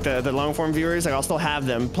 right? Like the long form viewers, like I'll still have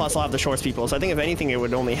them. Plus I'll have the shorts people. So I think if anything, it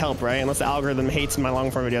would only help, right? Unless the algorithm hates my long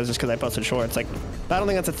form videos just because I posted shorts. Like I don't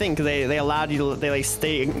think that's a thing because they allowed you to,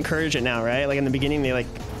 they encourage it now, right? Like in the beginning, they like.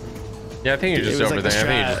 Yeah, I think you're just over there. I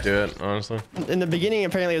think you just do it, honestly. In the beginning,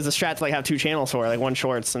 apparently it was a strat to like have 2 channels for, like one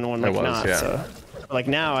shorts and one like not. Yeah. So like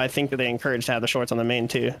now I think that they encourage to have the shorts on the main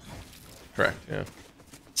too. Correct. Yeah.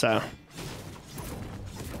 So.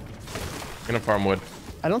 Gonna farm wood.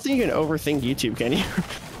 I don't think you can overthink YouTube, can you?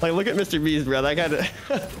 Like, look at Mr. Beast, bro. That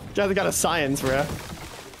guy's got a science, bro.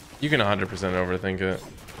 You can 100% overthink it.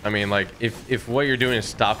 I mean, like, if what you're doing is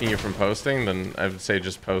stopping you from posting, then I would say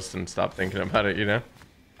just post and stop thinking about it, you know?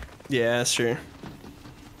 Yeah, that's true.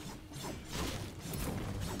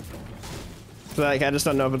 So, like, I just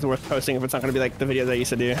don't know if it's worth posting if it's not going to be, like, the videos I used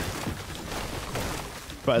to do.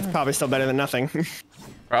 But it's probably still better than nothing.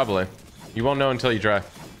 Probably. You won't know until you try.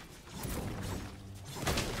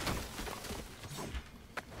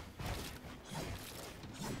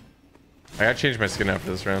 I gotta change my skin after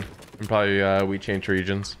this round. And probably we change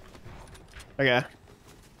regions. Okay.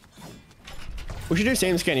 We should do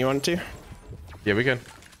same skin. You want to? Yeah, we could.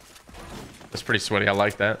 That's pretty sweaty. I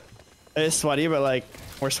like that. It is sweaty, but like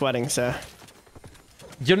we're sweating, so.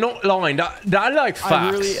 You're not lying. That like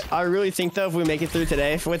facts. I really think though, if we make it through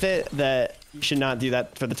today with it, that you should not do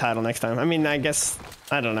that for the title next time. I mean, I guess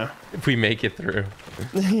I don't know. If we make it through.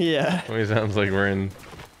 Yeah. It sounds like we're in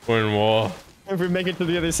war. If we make it to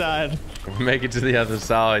the other side. If we make it to the other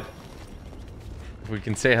side. If we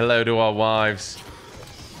can say hello to our wives.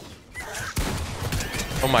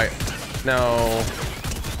 Oh my. No.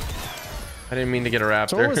 I didn't mean to get a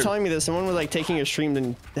raptor. Someone was telling me this. Someone was like taking a stream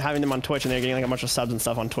and having them on Twitch, and they're getting like a bunch of subs and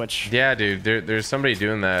stuff on Twitch. Yeah, dude. There's somebody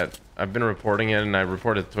doing that. I've been reporting it, and I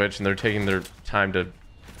reported Twitch, and they're taking their time to...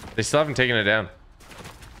 They still haven't taken it down.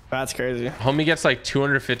 That's crazy. Homie gets like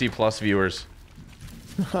 250 plus viewers.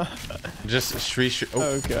 Just street.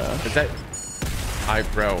 Oh god. Is that?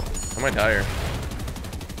 Bro. I might die here.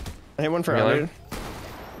 I hit one for 100.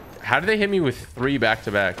 How did they hit me with 3 back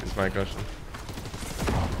to back? Is my question.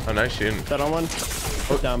 Oh, nice shooting. Is that on one?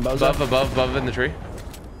 Oh, down, bozo. Above in the tree.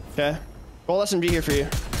 Okay. Roll SMG here for you.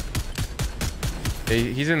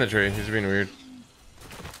 He's in the tree. He's being weird.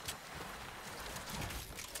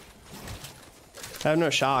 I have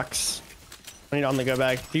no shocks. I need on the go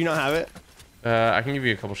bag. Do you not have it? I can give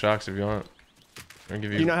you a couple shocks if you want. I'll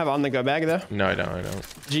give you. Do you not have on the go bag though? No, I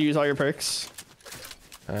don't. Did you use all your perks?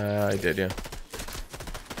 I did, yeah.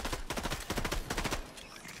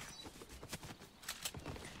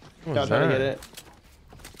 I'll try to get it.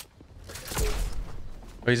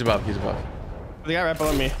 Oh, he's above. He's above. The guy right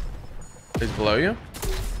below me. He's below you?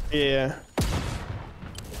 Yeah.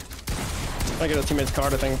 I get a teammate's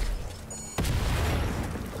card, I think.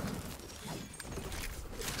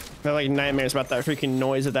 I have like nightmares about that freaking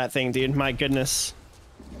noise of that thing, dude. My goodness.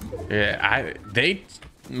 Yeah, they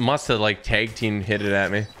must have like tag team hit it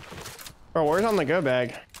at me. Bro, where's on the go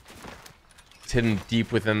bag? It's hidden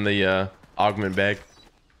deep within the augment bag.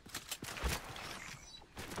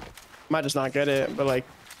 Might just not get it, but like.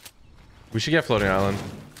 We should get floating island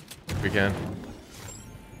if we can.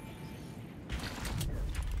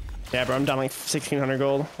 Yeah, bro, I'm down like 1,600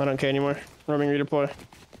 gold. I don't care anymore. Roaming redeploy.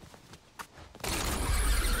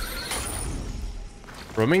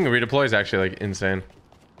 Roaming redeploy is actually like insane.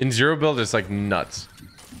 In zero build, it's like nuts.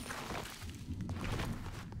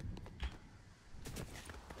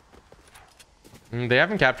 They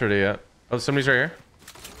haven't captured it yet. Oh, somebody's right here.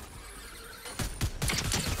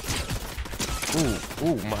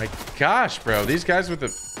 Ooh, my gosh, bro. These guys with the...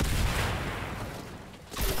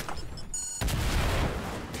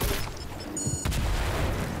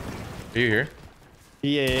 Are you here?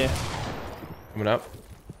 Yeah. Coming up.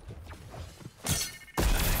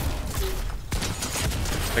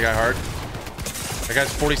 That guy hard. That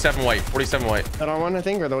guy's 47 white. 47 white. That on one, I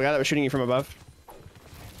think, or the guy that was shooting you from above.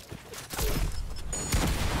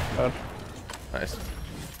 Oh. Nice.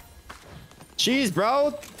 Jeez,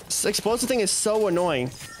 bro. This explosive thing is so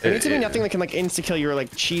annoying. There needs to be nothing that can like insta kill you or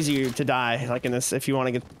like cheese you to die like in this if you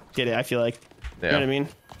want to get it. I feel like. Yeah. You know what I mean?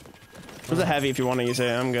 There's a heavy if you want to use it.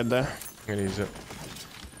 I'm good though. I'm gonna use it.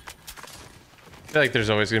 I feel like there's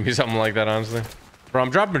always gonna be something like that, honestly. Bro, I'm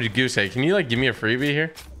dropping a goose egg. Can you like give me a freebie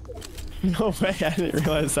here? No way, I didn't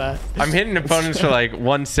realize that. I'm hitting opponents for like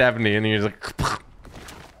 170 and he's like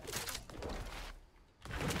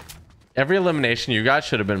every elimination you got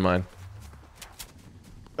should have been mine.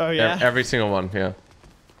 Oh yeah? Every single one, yeah.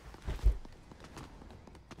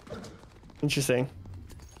 Interesting.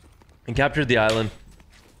 And captured the island.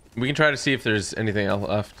 We can try to see if there's anything else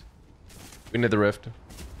left. We need the rift.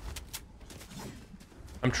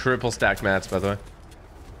 I'm triple stacked mats, by the way.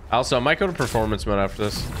 Also, I might go to performance mode after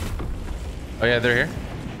this. Oh yeah, they're here.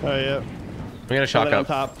 Oh yeah. I'm gonna shock up. On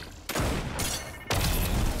top.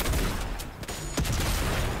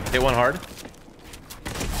 Hit one hard.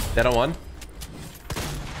 Dead on one.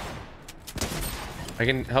 I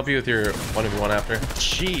can help you with your one if you want after.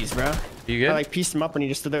 Jeez, bro. You good? I like pieced him up when he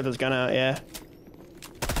just stood there with his gun out. Yeah.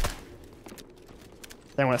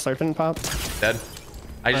 Then when I slurp and pop. Dead.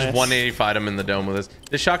 I just 185'd him in the dome with this.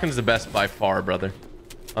 This shotgun's the best by far, brother.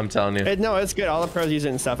 I'm telling you. No, it's good. All the pros use it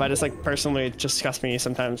and stuff. I just like personally it just disgusts me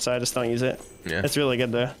sometimes, so I just don't use it. Yeah. It's really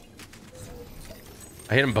good though.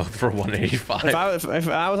 I hit them both for 185. If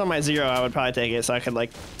I was on my 0, I would probably take it so I could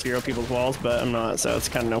like 0 people's walls, but I'm not, so it's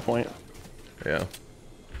kind of no point. Yeah.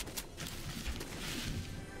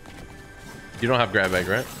 You don't have grab bag,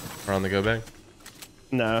 right? Or on the go bag?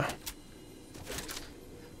 No.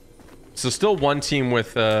 So still one team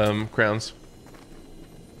with crowns.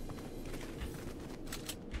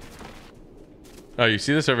 Oh, you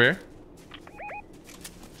see this over here?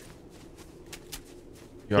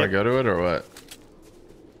 You want to go to it or what?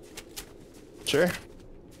 Sure.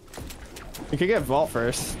 You could get vault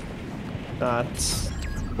first. It's...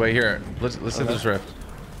 Wait here. Let's hit this rift.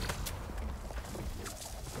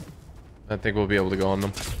 I think we'll be able to go on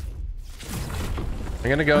them. I'm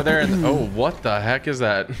gonna go there and oh, what the heck is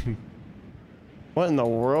that? What in the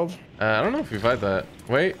world? I don't know if we fight that.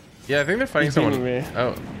 Wait, yeah, I think they're fighting someone. Me.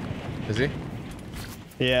 Oh, is he?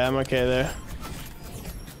 Yeah, I'm okay there.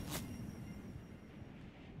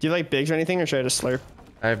 Do you like bigs or anything, or should I just slurp?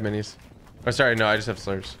 I have minis. Oh, sorry, no, I just have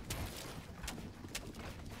slurs.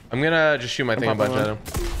 I'm gonna just shoot my thing a bunch at him.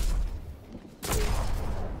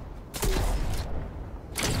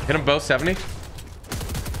 Hit them both 70.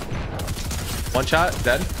 One shot,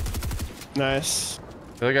 dead. Nice.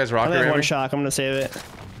 The other guy's rocket. I have one shot. I'm gonna save it.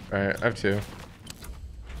 All right, I have two.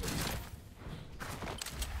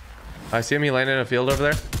 I see him. He landed in a field over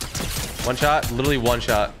there. One shot, literally one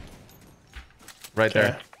shot. Right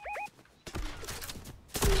there.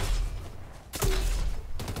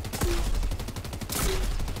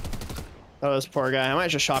 Oh, this poor guy. I might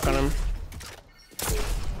just shotgun him.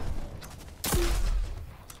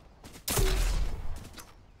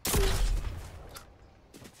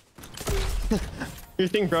 Your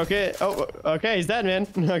thing broke it? Oh, okay. He's dead, man.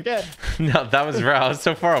 Okay. No, that was bro. I was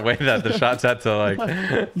so far away that the shots had to like.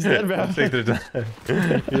 He's dead, bro. I think they're done.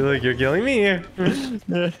 You're like, you're killing me.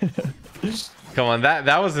 Come on,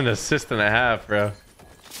 that was an assist and a half, bro.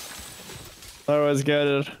 That was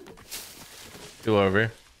good. Go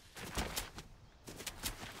over.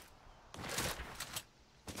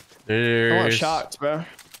 I want shots, bro. I think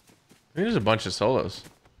there's a bunch of solos.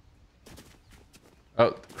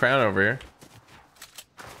 Oh, crown over here.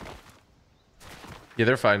 Yeah,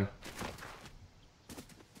 they're fine.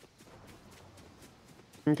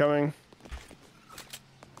 I'm coming.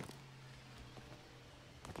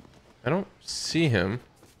 I don't see him.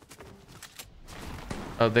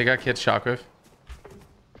 Oh, they got kids shockwave.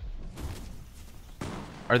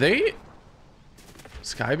 Are they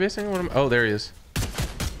sky basing? What am, oh, there he is.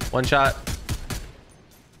 One shot.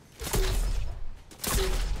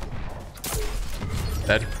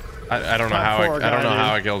 Dead. I don't know how I don't know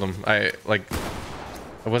how I killed him.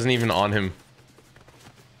 I wasn't even on him.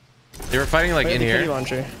 They were fighting like in here.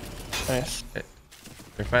 Launcher. Nice.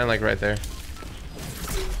 They're fighting like right there.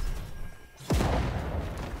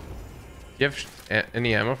 Do you have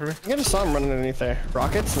any ammo for me? I just saw him running underneath there.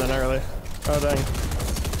 Rockets? No, not really. Oh, dang.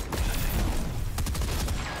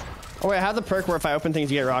 Oh, wait, I have the perk where if I open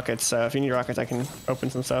things, you get rockets. So if you need rockets, I can open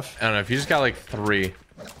some stuff. I don't know. If you just got like 3,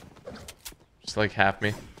 just like half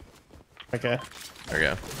me. Okay. There we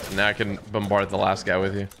go. Now I can bombard the last guy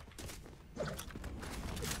with you.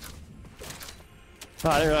 Oh,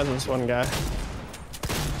 I didn't realize there was one guy.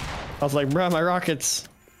 I was like, bro, my rockets.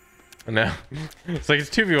 No. It's like it's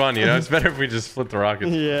 2v1, you know? It's better if we just flip the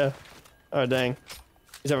rockets. Yeah. Oh, dang.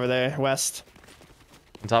 He's over there, west.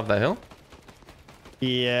 On top of that hill?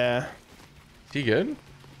 Yeah. Is he good?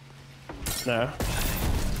 No.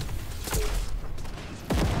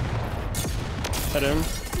 Hit him.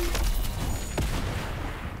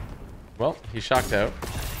 Well, he's shocked out.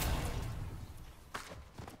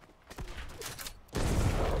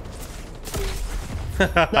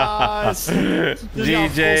 Nice.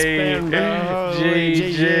 GJ.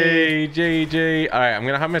 GJ. All right, I'm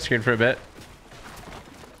going to hide my screen for a bit.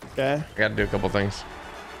 Okay. I got to do a couple things.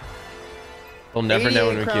 We'll never know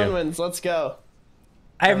when we queue. Wins. Let's go.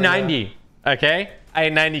 I have 90. Okay? I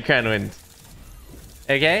had 90 crown wins.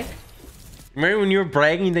 Okay? Remember when you were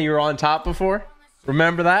bragging that you were on top before?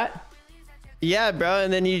 Remember that? Yeah, bro.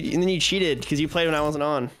 And then you cheated because you played when I wasn't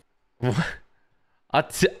on. What?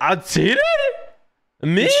 I cheated?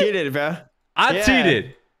 Me? You cheated, bro. I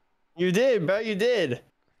cheated. You did, bro. You did.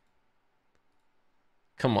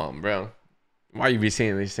 Come on, bro. Why you be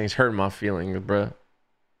saying these things? Hurting my feelings, bro.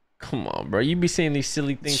 Come on, bro. You be saying these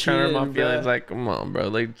silly things trying to hurt my feelings. Like, come on, bro.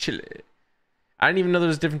 Like, chill it. I didn't even know there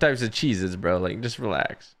was different types of cheeses, bro. Like, just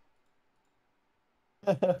relax.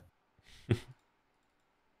 How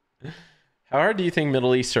hard do you think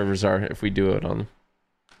Middle East servers are if we do it on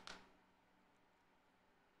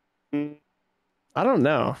them? I don't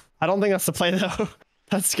know. I don't think that's the play though.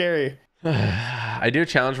 That's scary. I do a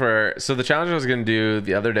challenge where, so the challenge I was going to do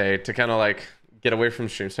the other day to kind of like get away from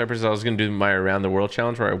stream snipers, I was going to do my around the world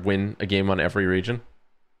challenge where I win a game on every region.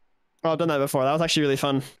 Oh, I've done that before. That was actually really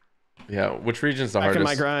fun. Yeah. Which region's the Back hardest? in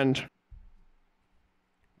my grind.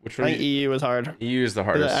 Which I think EU was hard. EU is the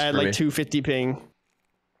hardest. I had like me. 250 ping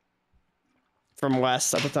from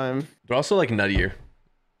West at the time. They're also like nuttier.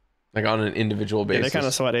 Like on an individual basis. Yeah, they're kind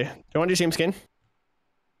of sweaty. Do you want to do team skin?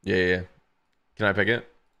 Yeah. Can I pick it?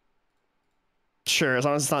 Sure, as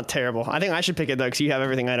long as it's not terrible. I think I should pick it though, because you have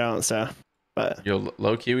everything I don't. So, but yo,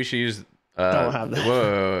 low key, we should use. Don't have that.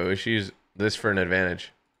 Whoa, we should use this for an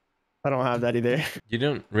advantage. I don't have that either. You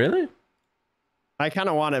don't really? I kind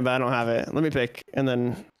of want it, but I don't have it. Let me pick, and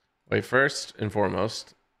then. Wait, first and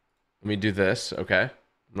foremost, let me do this. Okay, I'm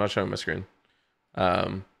not showing my screen.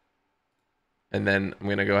 And then I'm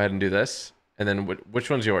gonna go ahead and do this. And then which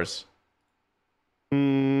one's yours?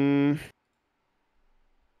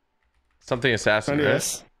 Something assassin, right?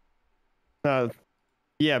 Yes.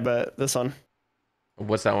 Yeah, but this one.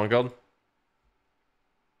 What's that one called?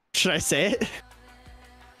 Should I say it?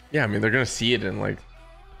 Yeah, I mean they're gonna see it in like.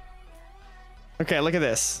 Okay, look at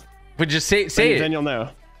this. But just say it. Then you'll know.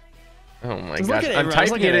 Oh my Just gosh! I'm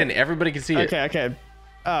typing it in. Everybody can see it. Okay.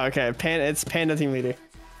 Oh, okay. It's Panda Team Leader.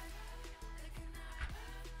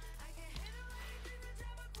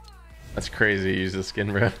 That's crazy. Use the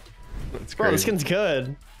skin, bro. That's crazy. Bro, the skin's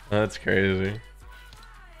good. That's crazy.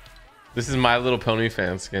 This is My Little Pony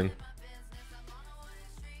fan skin.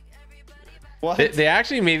 What? They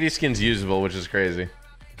actually made these skins usable, which is crazy.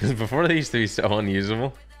 Because before they used to be so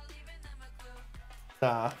unusable.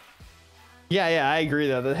 Yeah, I agree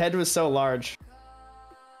though. The head was so large.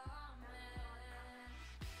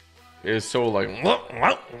 It was so like,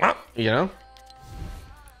 you know?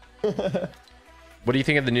 What do you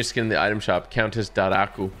think of the new skin in the item shop, Countess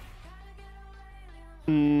Daraku?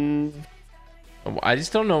 I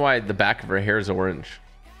just don't know why the back of her hair is orange.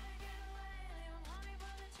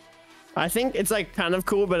 I think it's like kind of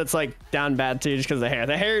cool, but it's like down bad too, just because of the hair.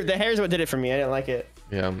 The hair is what did it for me. I didn't like it.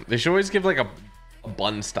 Yeah, they should always give like a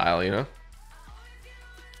bun style, you know?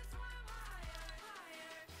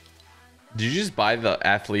 Did you just buy the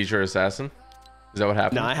athleisure assassin? Is that what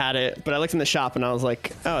happened? No, I had it, but I looked in the shop and I was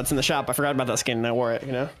like, oh, it's in the shop. I forgot about that skin and I wore it,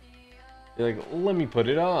 you know? You're like, let me put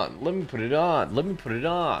it on. Let me put it on. Let me put it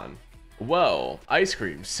on. Whoa, ice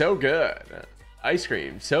cream, so good. Ice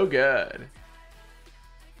cream, so good.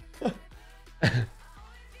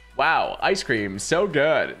 Wow, ice cream, so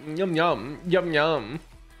good. Yum, yum, yum, yum.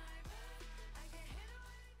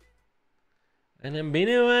 And I'm being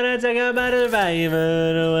wanna talk about a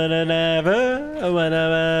survivor, wanna never,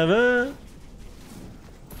 wanna ever.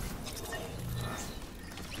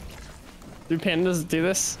 Do pandas do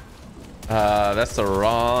this? That's the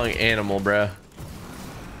wrong animal, bro.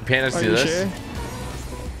 Pandas do this.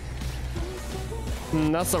 Sure?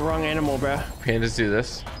 That's the wrong animal, bro. Pandas do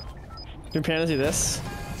this. Do pandas do this?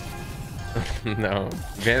 No,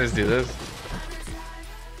 pandas do this.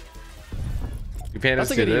 Do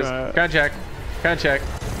pandas do this? Contact.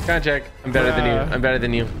 Con check. I'm better than you. I'm better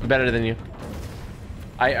than you. I'm better than you.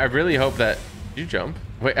 I really hope that... Did you jump?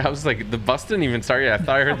 Wait, I was like, the bus didn't even start yet. I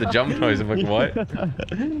thought I heard the jump noise. I'm like, what?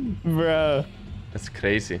 Bro. That's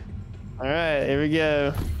crazy. All right, here we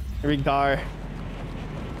go. Here we go.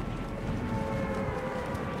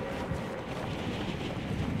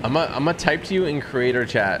 I'm gonna type to you in creator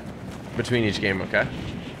chat between each game, okay?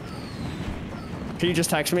 Can you just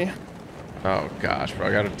text me? Oh gosh, bro,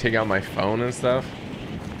 I gotta take out my phone and stuff.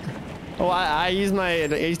 Well, I use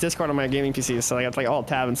Discord on my gaming PC, so I got like alt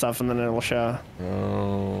tab and stuff, and then it will show.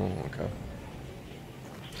 Oh, okay.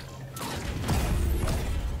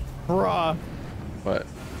 Bruh. What?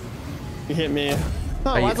 You hit me.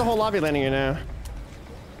 Oh, why's the whole lobby landing here now?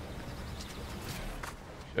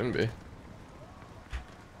 Shouldn't be.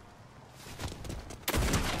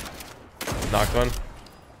 Knocked one.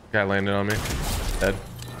 Guy landed on me. Dead.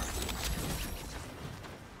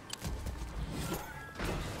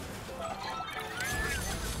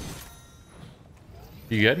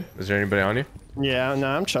 You good? Is there anybody on you? Yeah, no,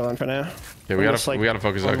 I'm chilling for now. Okay, we gotta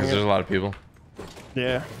focus on because there's a lot of people.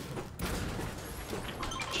 Yeah.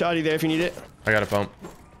 Shotty there if you need it. I got a pump.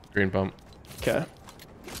 Green pump. Okay.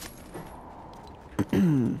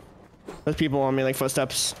 There's people on me like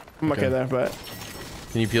footsteps. I'm okay there, but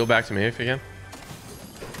can you peel back to me if you can?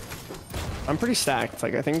 I'm pretty stacked.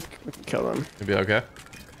 Like I think we can kill them. You'll be okay.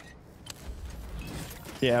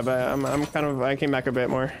 Yeah, but I'm kind of I came back a bit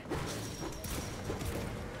more.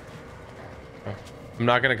 I'm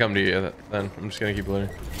not gonna come to you then. I'm just gonna keep looting.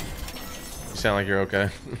 You sound like you're okay.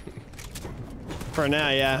 For now,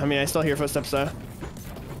 yeah. I mean, I still hear footsteps though.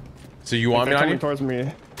 So you want me on you? Towards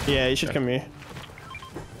me. Yeah, you should come here.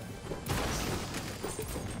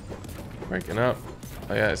 Breaking up.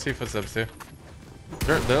 Oh yeah, I see footsteps too.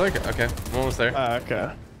 They're like, okay, I'm almost there.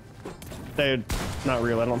 Okay. They're not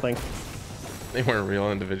real, I don't think. They weren't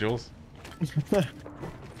real individuals.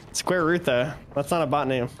 Square root though. That's not a bot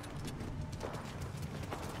name.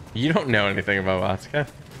 You don't know anything about bots, okay?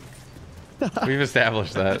 We've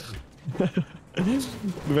established that.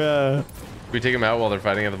 We take them out while they're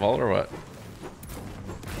fighting at the vault or what?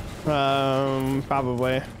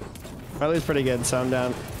 Probably. Riley's pretty good, so I'm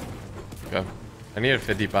down. Okay. I need a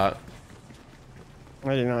 50 bot.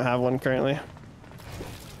 I do not have one currently.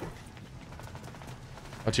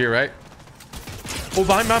 Oh, to your right. Oh,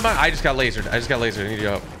 behind. I just got lasered. I need you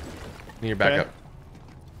up. I need your backup. Okay.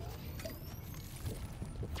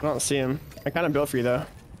 I don't see him. I kind of built for you though.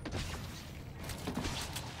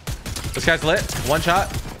 This guy's lit. One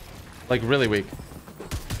shot. Like really weak.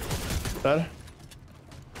 Dead.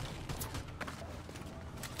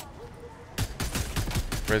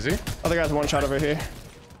 Where is he? Other guy's one shot over here.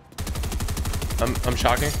 I'm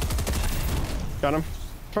shocking. Got him.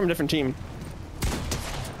 From a different team.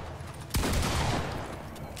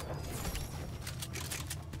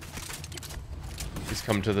 He's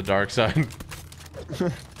come to the dark side.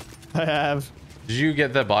 I have. Did you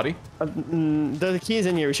get that body? The key is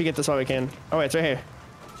in here. We should get this while we can. Oh wait, it's right here.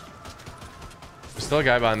 There's still a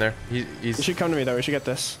guy behind there. He should come to me though. We should get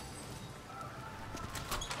this.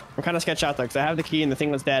 I'm kind of sketched out though, because I have the key and the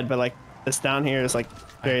thing was dead, but like this down here is like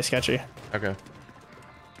very sketchy. Okay.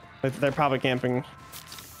 Like, they're probably camping.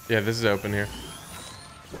 Yeah, this is open here.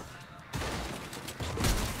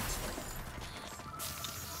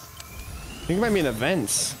 I think it might be in the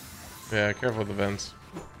vents. Yeah, careful with the vents.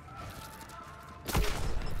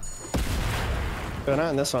 They're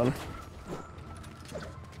not in this one.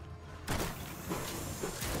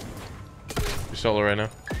 You're solo right now.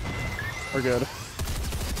 We're good.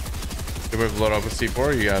 Did we load up with C4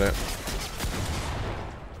 or you got it?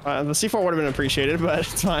 The C4 would have been appreciated, but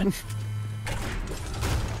it's fine.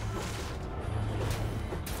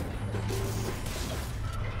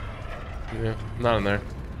 Yeah, not in there.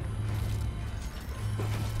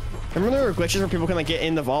 Remember there were glitches where people can like get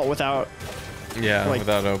in the vault without like,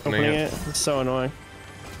 without opening it. It's so annoying.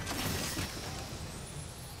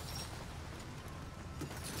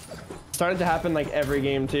 Started to happen like every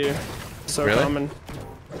game too. So really? common.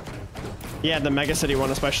 Yeah, the Mega City one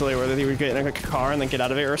especially, where they would get in like a car and then get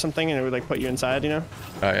out of it or something, and it would like put you inside, you know?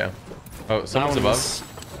 Oh yeah. Oh, someone's above.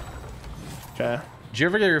 Okay. Did you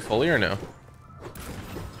ever get your fully or no?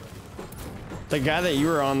 The guy that you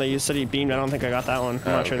were on that you said he beamed, I don't think I got that one.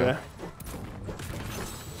 I'm not sure okay. though.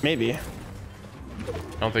 Maybe. I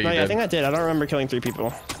don't think you yeah, did. I think I did. I don't remember killing 3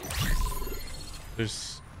 people.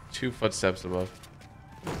 There's 2 footsteps above.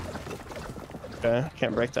 Okay,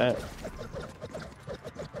 can't break that.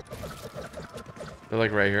 They're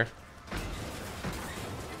like right here.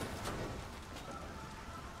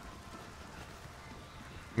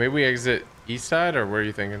 Maybe we exit east side, or where are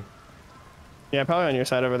you thinking? Yeah, probably on your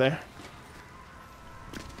side over there.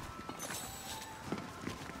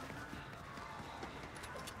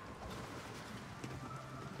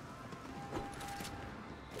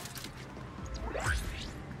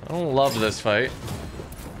 I don't love this fight.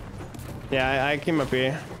 Yeah, I came up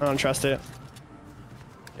here. I don't trust it.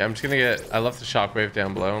 Yeah, I'm just gonna get. I left the shockwave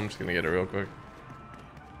down below. I'm just gonna get it real quick.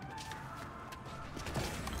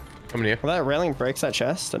 Coming here. Well, that railing breaks that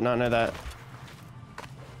chest. Did not know that.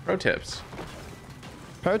 Pro tips.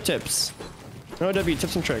 Pro tips. OW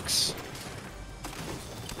tips and tricks.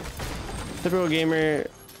 Typical gamer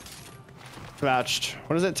vouched.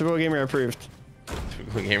 What is it? Typical gamer approved.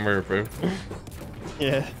 Typical gamer approved.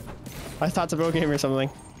 Yeah. I thought typical gamer or something.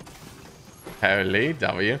 Holy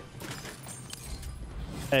W.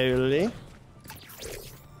 Holy.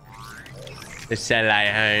 They said like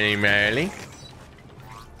holy moly.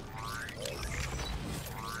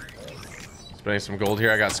 Spending some gold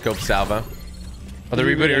here. I got scope salvo. Oh, they're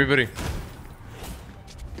rebooting.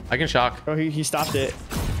 I can shock. Oh, he stopped it.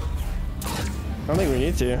 I don't think we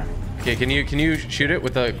need to. Okay, can you shoot it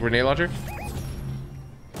with a grenade launcher?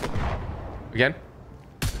 Again.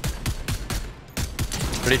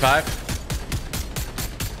 35.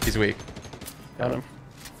 He's weak. Got him.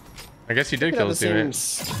 I guess you did kill his teammate.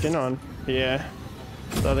 Skin on. Yeah.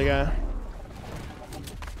 The other guy.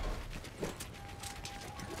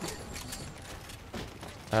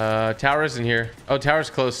 Tower's in here. Oh, tower's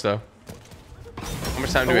close though. How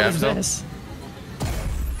much time do we have still? This?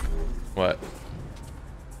 What?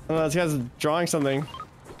 Oh, this guy's drawing something.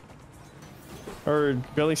 Or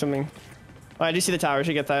building something. Oh, I do see the tower. I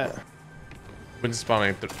should get that. When's it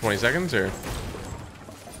spawning? 20 seconds or?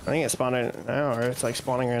 I think it's spawning now, or it's like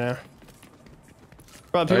spawning right now.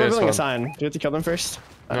 Bro, people yeah, are building a spawned. sign. Do you have to kill them first?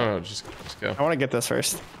 No, just go. I want to get this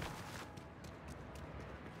first.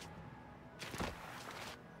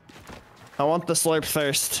 I want the slurp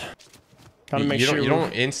first. Gotta make sure you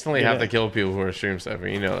don't instantly have to kill people who are stream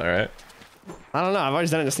stuffing. You know that, right? I don't know. I've always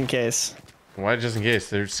done it just in case. Why just in case?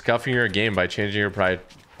 They're scuffing your game by changing your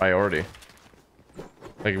priority.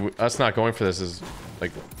 Like, us not going for this is,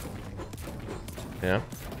 like... Yeah?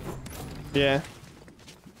 Yeah.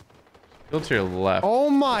 Go to your left. Oh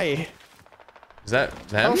my! Is that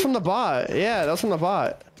them? That was from the bot. Yeah, that was from the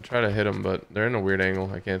bot. Try to hit them, but they're in a weird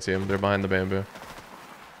angle. I can't see them. They're behind the bamboo.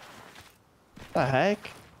 The heck?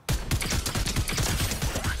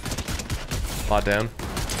 Bot down.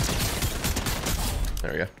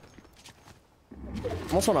 There we go. I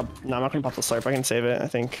almost want to... No, I'm not going to pop the slurp. I can save it, I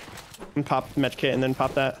think. And pop medkit and then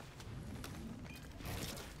pop that.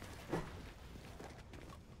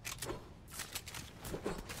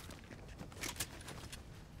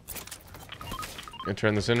 Gonna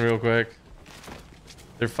turn this in real quick.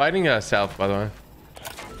 They're fighting south, by the way.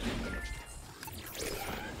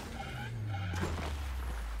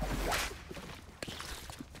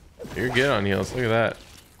 You're good on heals. Look at that.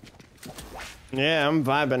 Yeah, I'm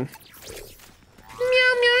vibing.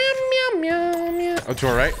 Meow, meow, meow, meow, meow. Oh, to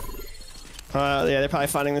our right. Yeah, they're probably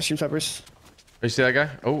fighting the stream peppers. You see that guy?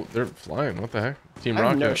 Oh, they're flying. What the heck? Team I have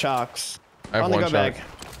Rocket. no shocks. I have On the one go shock. bag.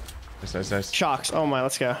 Nice, nice, nice. Shocks. Oh my,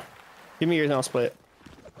 let's go. Give me yours and I'll split.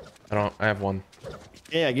 I have one.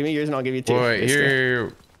 Yeah, give me yours and I'll give you two. Wait,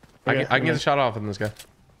 here. I can get a shot off on this guy.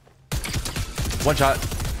 One shot.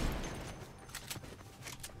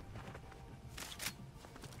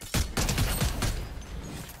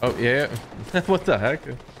 Oh, yeah. What the heck?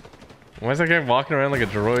 Why is that guy walking around like a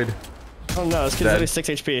droid? Oh no, this kid's Dead. only 6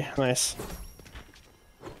 HP. Nice.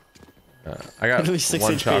 I got Literally 6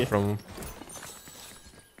 one HP. shot from him.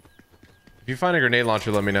 If you find a grenade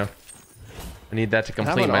launcher, let me know. I need that to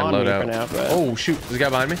complete my loadout. Now, but... Oh, shoot. There's a guy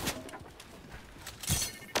behind me.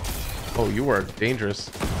 Oh, you are dangerous.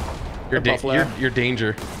 You're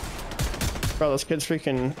danger. Bro, this kid's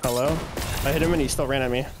freaking... Hello? I hit him and he still ran at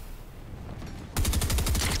me.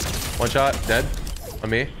 One shot. Dead. On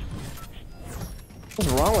me. What's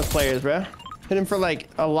wrong with players, bro? Hit him for like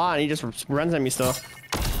a lot and he just runs at me still.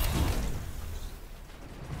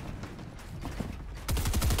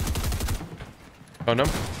 Oh, no.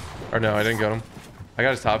 Or no, I didn't get him. I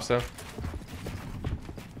got his tops though.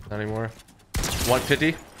 Not anymore.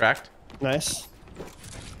 150. Cracked. Nice.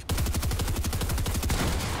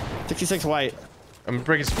 66 white. I'm gonna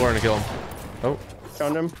break his floor and kill him. Oh.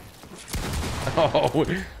 Found him. Oh.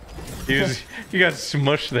 You got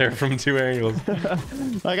smushed there from 2 angles.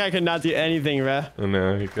 That guy could not do anything, bro. Oh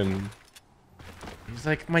no, he couldn't. He's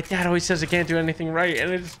like, my dad always says I can't do anything right,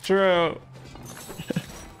 and it's true.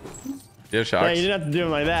 You have shocks? Yeah, you didn't have to do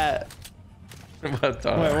him like that. What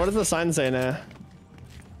the Wait, what does the sign say now?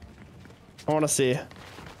 I want to see.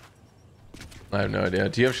 I have no idea.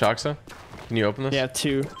 Do you have shocks though? Can you open this? Yeah,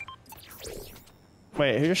 2.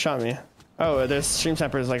 Wait, who just shot me? Oh, there's stream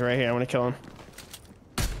snipers like right here. I want to kill him.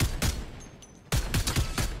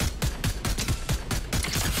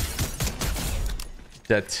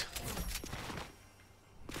 Debt.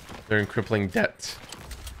 They're in crippling debt.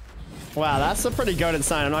 Wow, that's a pretty goated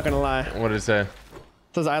sign. I'm not gonna lie. What does it say? It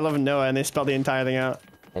says I love Noah, and they spelled the entire thing out.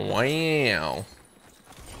 Wow.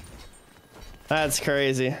 That's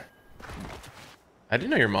crazy. I didn't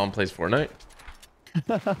know your mom plays Fortnite.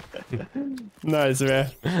 Nice, man.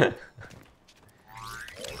 Can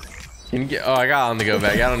you get? Oh, I got on the go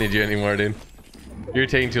bag. I don't need you anymore, dude. You're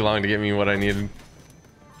taking too long to get me what I needed.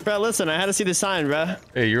 Bro, listen, I had to see the sign, bro.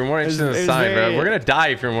 Hey, you're more interested in the sign, bro. We're gonna die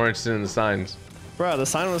if you're more interested in the signs. Bro, the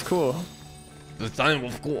sign was cool. The sign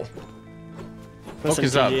was cool. Listen,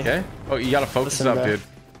 Focus up, TG. okay? Oh, you gotta focus Listen, up, bro. dude.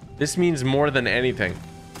 This means more than anything.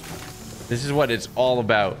 This is what it's all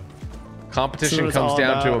about. Competition it's comes all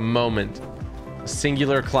down to about. a moment. A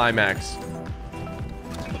singular climax.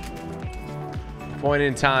 Point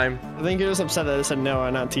in time. I think you're just upset that I said Noah,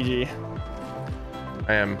 not TG.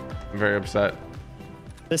 I am very upset.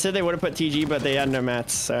 They said they would have put TG, but they had no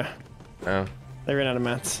mats, so Oh. they ran out of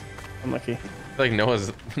mats. Unlucky. I feel like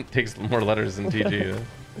Noah's takes more letters than TG.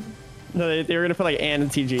 No, they were gonna put like and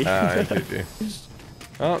TG. Ah, TG.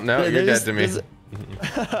 Oh, no, you're dead to me.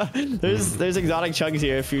 There's exotic chugs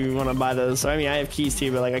here if you want to buy those. I mean, I have keys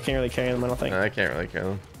too, but like I can't really carry them. I don't think. No, I can't really carry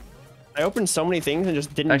them. I opened so many things and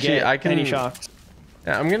just didn't Actually, get any shocks.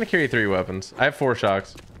 Yeah, I'm gonna carry 3 weapons. I have 4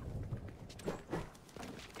 shocks.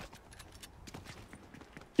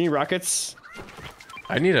 Any rockets?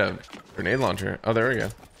 I need a grenade launcher. Oh, there we go.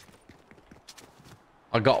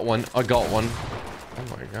 I got one. I got one.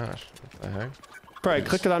 Oh my gosh. What the heck? Bro, it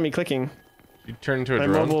clicked without me clicking. You turned into a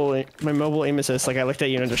drone? My mobile aim assist, like I looked at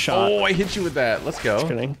you and just shot. Oh, I hit you with that. Let's go. Just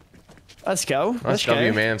kidding. Let's go. That's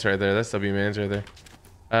W Mans right there. That's W Mans right there.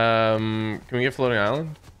 Can we get floating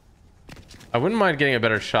island? I wouldn't mind getting a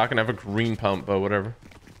better shotgun. I have a green pump, but whatever.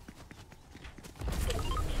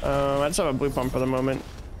 I just have a blue pump for the moment.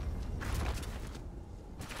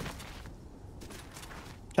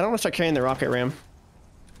 I don't want to start carrying the rocket ram.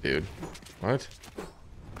 Dude, what?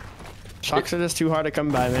 Shocks are just too hard to come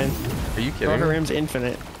by, man. Are you kidding Rocket me? ram's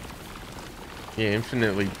infinite. Yeah,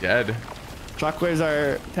 infinitely dead. Shockwaves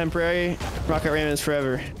are temporary. Rocket ram is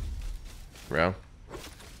forever. Bro.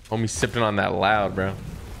 Homie sipping on that loud, bro.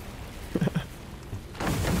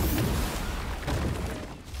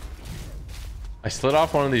 I slid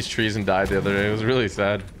off one of these trees and died the other day. It was really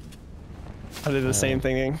sad. I did the same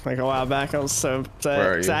thing like a while back. I was so sad.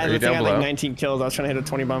 Where are you? I Are you think I down had like below? 19 kills. I was trying to hit a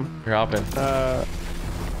 20 bomb. You're hopping.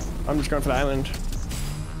 I'm just going for the island.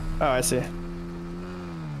 Oh, I see.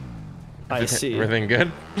 I see. Everything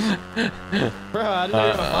good? Bro, I didn't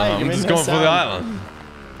even fight. You I'm made just no going for the sound. island.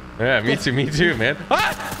 Yeah, me too, man.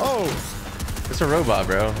 Ah! Oh, It's a robot,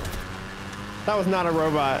 bro. that was not a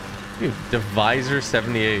robot. Dude, Divisor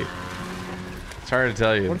 78. It's hard to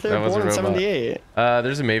tell you. What if they That were was a born in robot. 78?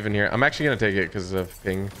 There's a Maven here. I'm actually gonna take it because of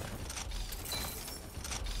ping.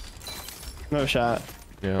 No shot.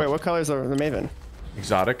 Yeah. Wait, what color is the Maven?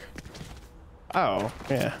 Exotic. Oh,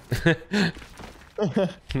 yeah.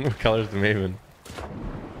 What color's the Maven?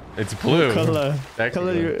 It's blue. Color.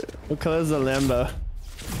 Technically. What color is the Lambo?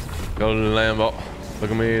 Go to the Lambo. Look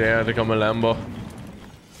at me there to come a Lambo.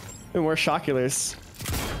 And we're Shockulars.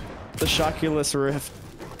 The Shockulus Rift.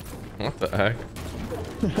 What the heck?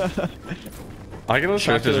 I get those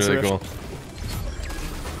Rift is Shockulus really Rift. cool.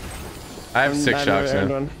 I have 6 I've shocks never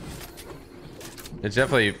now. owned one. It's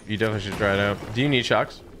definitely, you definitely should try it out. Do you need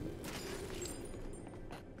shocks?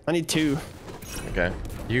 I need 2. Okay.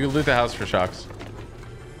 You can loot the house for shocks.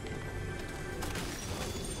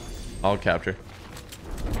 I'll capture.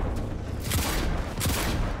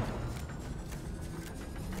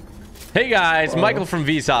 Hey guys, Michael from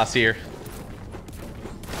Vsauce here.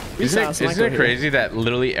 Isn't it crazy that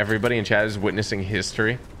literally everybody in chat is witnessing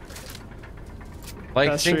history? Like,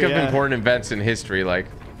 That's think true, of yeah. important events in history, like,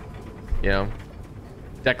 you know,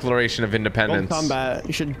 Declaration of Gold Independence. Combat.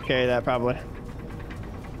 You should carry that probably.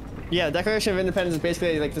 Yeah, Declaration of Independence is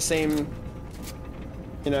basically like the same,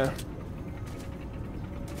 you know.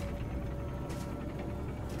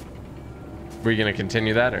 Were you gonna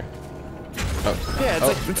continue that, or? Oh, Yeah, it's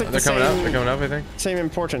like they're the coming up. same- They're coming up, I think. Same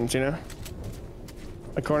importance, you know.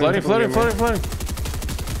 According Floating, to floating, floating, floating.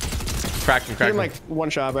 Cracked him, Give cracked him him. like 1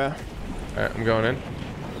 shot, bro. Alright, I'm going in.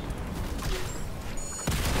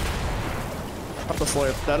 Up the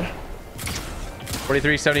slope, dead.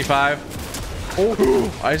 4375.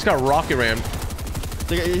 Oh, I just got rocket rammed.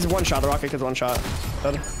 He's 1 shot. The rocket gets 1 shot.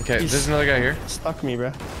 Dead. Okay, He's there's another guy here. stuck me,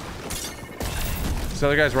 bro. This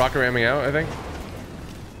other guy's rocket ramming out, I think.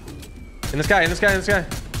 In this guy, in this guy, in this guy.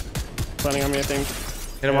 Running on me, I think.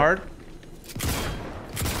 Hit him hard.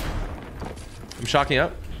 I'm shocking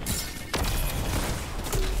up.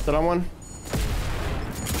 Is on one?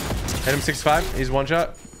 Hit him 65. He's one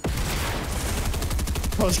shot.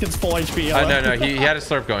 Oh, this kid's full HP. No, he had a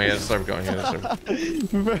slurp going. He had a slurp going.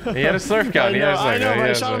 He had a slurp going. I know, but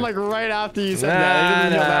I shot him like right after you said that. He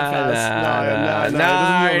didn't go that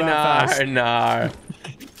fast. No.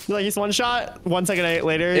 Like he's one shot. 1 second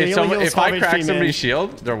later. If I crack somebody's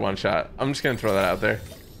shield, they're one shot. I'm just gonna throw that out there.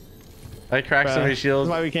 I crack somebody's shield.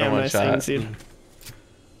 That's why we can't miss things, dude.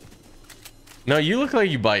 No, you look like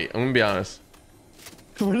you bite. I'm gonna be honest.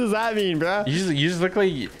 What does that mean, bro? You just look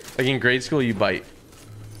like in grade school you bite.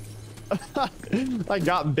 I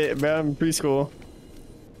got bit, bro. I'm preschool.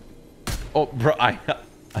 Oh, bro, I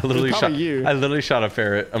literally shot. You. I literally shot a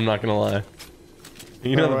ferret. I'm not gonna lie.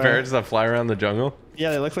 You know the ferrets that fly around the jungle?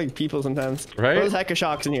 Yeah, they look like people sometimes. Right? There's heck of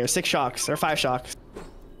shocks in here. 6 shocks or 5 shocks.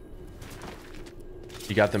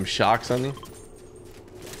 You got them shocks on you?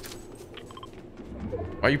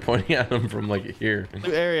 Why are you pointing at them from like here?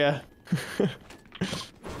 Loot area.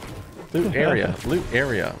 Loot area. Loot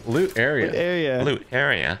area. Loot area. Loot area. Loot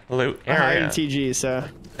area. Loot I hired area. TG, so.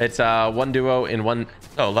 It's 1 duo and 1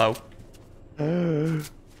 solo. There's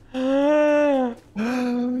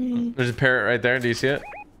a parrot right there. Do you see it?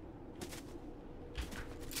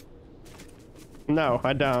 No,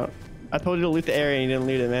 I don't. I told you to loot the area and you didn't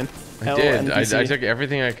loot it, man. I did. I took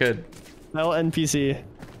everything I could. NPC.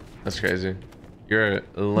 That's crazy. You're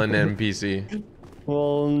a Lin NPC.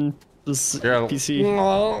 Well, just You're a PC.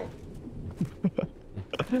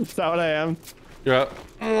 Is that what I am? You're up.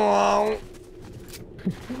 How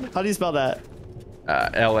do you spell that?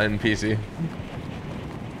 LNPC.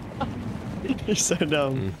 You're so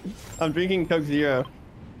dumb. I'm drinking Coke Zero.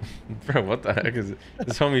 Bro, what the heck is it?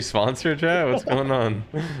 Is homie sponsor chat? What's going on?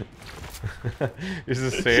 You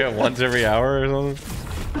just say it once every hour or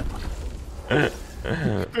something?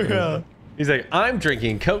 Yeah. He's like, I'm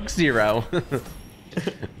drinking Coke Zero.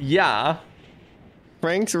 Yeah.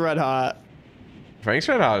 Frank's Red Hot. Frank's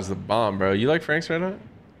Red Hot is the bomb, bro. You like Frank's Red Hot?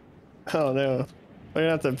 Oh no. You're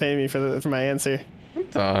gonna have to pay me for my answer. What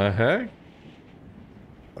the heck?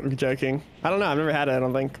 I'm joking. I don't know. I've never had it, I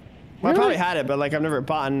don't think. Well, Really? I probably had it, but like I've never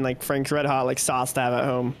bought like Frank's Red Hot like sauce to have at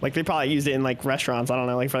home. Like they probably used it in like restaurants. I don't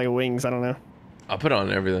know, like for like wings. I don't know. I'll put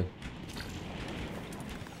on everything.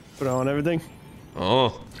 Put on everything.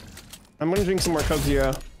 Oh. I'm gonna drink some more Coke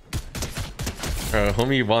Zero. Bro,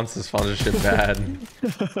 homie wants the sponsorship bad.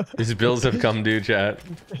 His bills have come due, chat.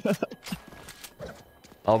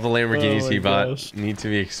 All the Lamborghinis he bought need to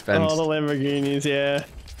be expensed. All the Lamborghinis, yeah.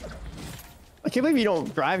 I can't believe you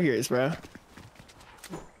don't drive yours, bro.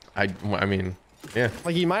 I mean, yeah.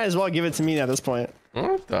 Like you might as well give it to me at this point.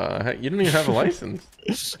 What the heck? You don't even have a license.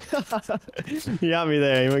 You got me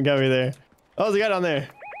there. You got me there. Oh, there's a guy down there.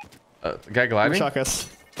 The guy gliding? Shock us.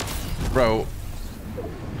 Bro.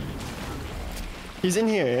 He's in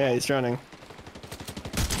here. Yeah, he's drowning.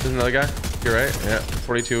 There's another guy. You're right. Yeah.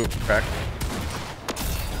 42 crack.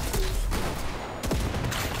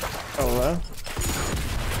 Oh, hello.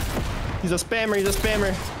 He's a spammer. He's a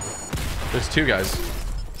spammer. There's 2 guys.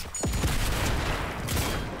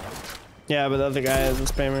 Yeah, but the other guy is a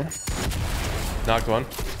spammer. Knocked 1.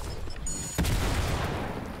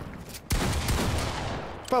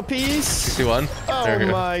 Oh, peace. 61. Oh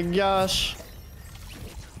my gosh.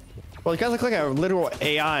 Well, you guys look like a literal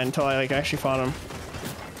AI until I like actually fought him.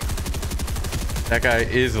 That guy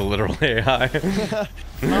is a literal AI.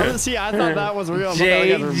 See, I thought that was real.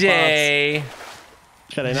 JJ.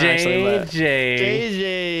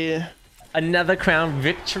 JJ. Another crown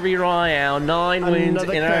victory royale. 9 wins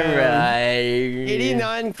in a row.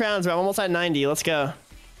 89 crowns, bro. I'm almost at 90. Let's go.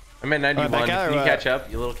 I'm at 91. Can you catch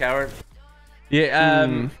up, you little coward? Yeah,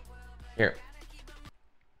 here.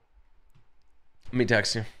 Let me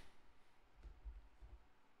text you. I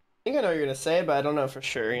think I know what you're gonna say, but I don't know for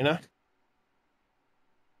sure, you know?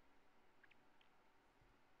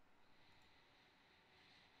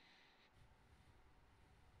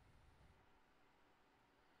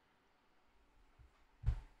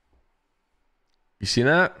 You see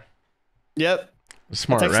that? Yep.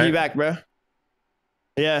 Smart, I'll text right? you back, bro.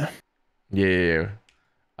 Yeah. Yeah.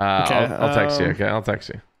 Okay, I'll text you. Okay, I'll text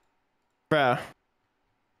you. Bro.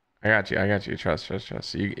 I got you. Trust.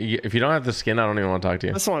 If you don't have the skin, I don't even want to talk to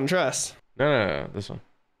you. This one, trust. No. This one.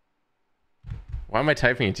 Why am I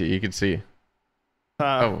typing it to you? You can see.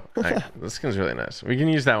 Oh, this skin's really nice. We can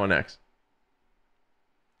use that one next.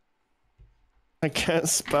 I can't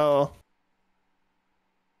spell.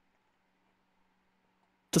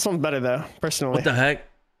 This one's better though, personally. What the heck?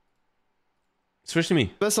 Switch to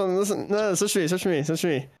me. This one, listen, no, switch to me, switch to me, switch to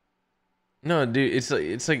me. No, dude,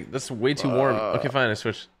 it's like that's way too warm. Okay, fine, I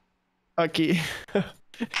switch. Okay.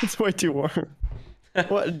 It's way too warm.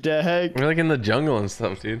 What the heck? We're like in the jungle and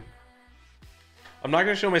stuff, dude. I'm not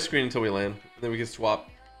gonna show my screen until we land. And then we can swap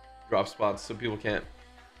drop spots so people can't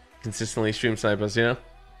consistently stream snipe us, you know?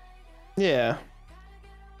 Yeah.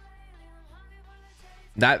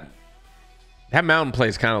 That mountain play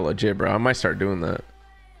is kind of legit, bro. I might start doing that.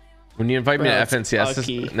 When you invite me to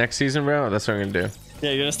FNCS next season, bro, that's what I'm gonna do.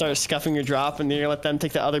 Yeah, you're gonna start scuffing your drop, and you're gonna let them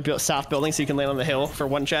take the other south building so you can land on the hill for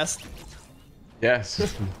one chest.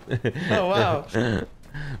 Yes. Oh wow.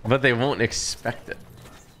 But they won't expect it.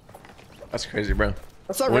 That's crazy, bro.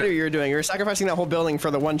 That's not what you were doing. You were sacrificing that whole building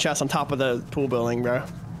for the one chest on top of the pool building, bro.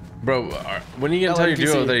 Bro, when are you gonna tell your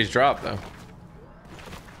duo that he's dropped, though?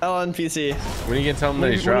 LNPC. When are you gonna tell him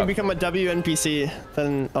that he's dropped? When you become a WNPC,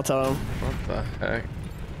 then I'll tell him. What the heck?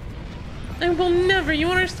 I will never. You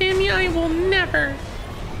understand me? I will never.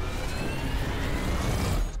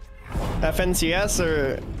 FNCS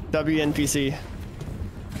or WNPC?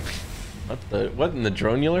 What in the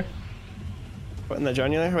dronular? What in the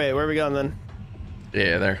dronular? Wait, where are we going then?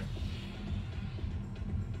 Yeah, there.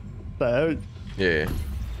 So, Yeah.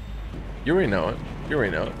 You already know it. You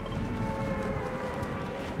already know it.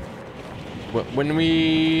 When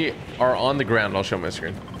we are on the ground, I'll show my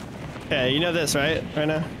screen. yeah, you know this, right? Right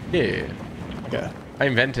now? Yeah. Okay. I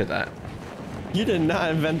invented that. You did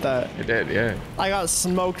not invent that. I did, yeah. I got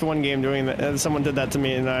smoked one game doing that, and someone did that to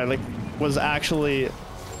me, and I like was actually. It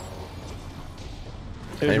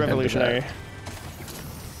was revolutionary.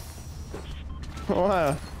 Oh,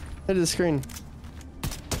 wow. Hit the screen.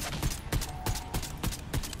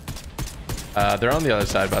 They're on the other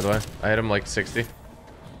side, by the way. I hit them like 60.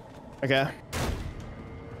 Okay.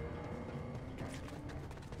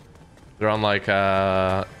 They're on like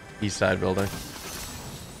east side building.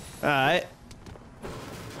 Alright.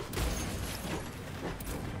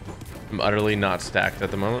 I'm utterly not stacked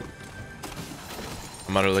at the moment.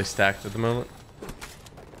 I'm utterly stacked at the moment.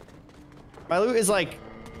 My loot is like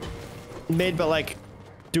made but like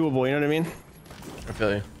doable, you know what I mean? I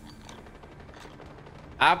feel you.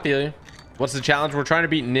 I feel you. What's the challenge? We're trying to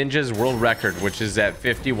beat Ninja's world record, which is at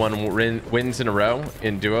 51 wins in a row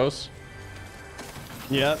in duos.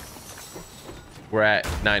 Yep. We're at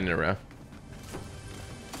 9 in a row.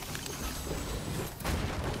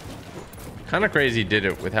 Kind of crazy did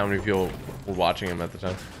it with how many people were watching him at the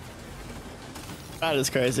time. That is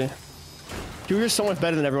crazy. You were so much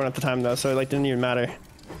better than everyone at the time though, so it like didn't even matter.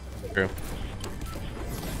 True.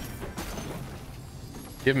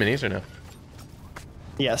 Do you have minis or no?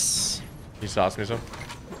 Yes. You sauce me some?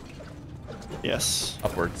 Yes.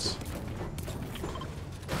 Upwards.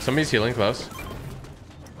 Somebody's healing close.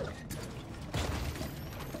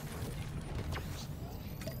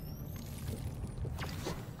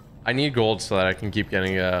 I need gold so that I can keep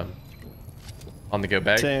getting on the go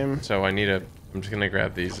bag. Same. So I need a. I'm just gonna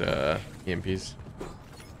grab these EMPs.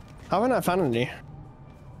 How have I not found any?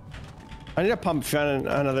 I need a pump. Found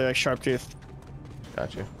another like, sharp tooth.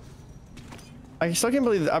 Got you. I still can't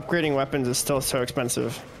believe that upgrading weapons is still so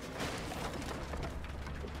expensive.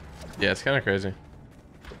 Yeah, it's kind of crazy.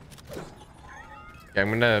 Yeah,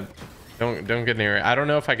 I'm gonna. Don't get near. I don't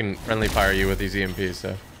know if I can friendly fire you with these EMPs.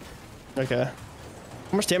 So. Okay.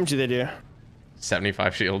 How much damage do they do?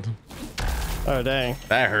 75 shield. Oh dang.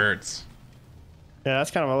 That hurts. Yeah,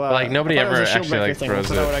 that's kind of a lot. Like nobody I thought it ever was a shield actually breaker like thing. throws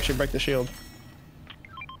So it. that would actually break the shield.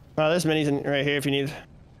 Oh, there's minis in right here if you need.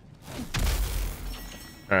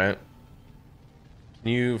 All right.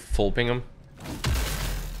 Can you full ping them?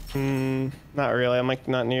 Not really. I'm like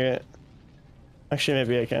not near it. Actually,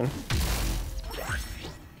 maybe I can.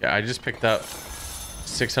 Yeah, I just picked up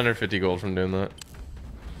 650 gold from doing that.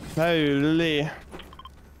 Holy.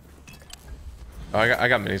 Oh, I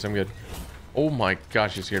got minis. I'm good. Oh my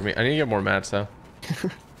gosh, you scared me. I need to get more mats though.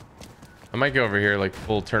 I might go over here like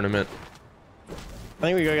full tournament. I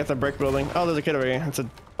think we go get the brick building. Oh, there's a kid over here. It's a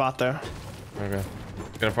bot there. Okay.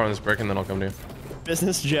 Gonna farm this brick and then I'll come to you.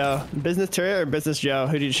 Business Joe. Business Turret or Business Joe?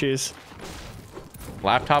 Who do you choose?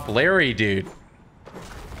 Laptop Larry, dude.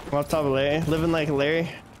 Laptop Larry. Living like Larry.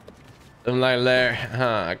 I'm like Larry.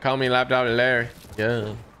 Huh. Call me Laptop Larry.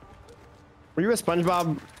 Yeah. Were you a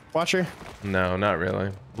SpongeBob watcher? No, not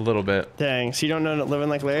really. A little bit. Dang. So you don't know Living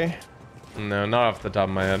like Larry? No, not off the top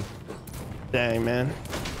of my head. Dang, man.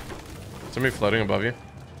 Somebody floating above you?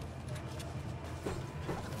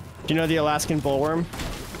 Do you know the Alaskan bullworm?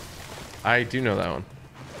 I do know that one.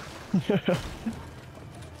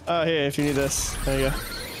 Oh, here, if you need this. There you go.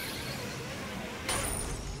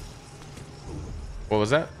 What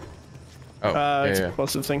was that? Oh, yeah.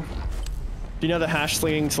 Explosive thing. Do you know the hash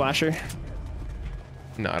slinging slasher?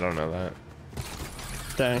 No, I don't know that.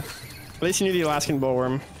 Dang. At least you knew the Alaskan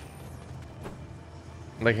bullworm.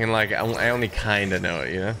 I only kind of know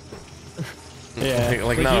it, you know? Yeah.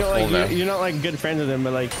 like not a full no. You're not like good friends with him,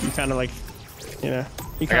 but like you kind of like, you know,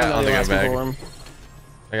 you kind of know the Alaskan bullworm.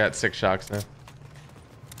 I got 6 shocks now.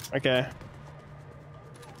 Okay.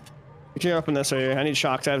 You can open this right here. I need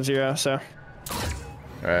shocks. I have 0, so.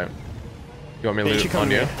 Alright. You want me to loot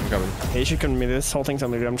on you? I'm coming. Yeah, you should come to me. This whole thing's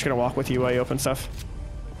unlooted. I'm just gonna walk with you while you open stuff.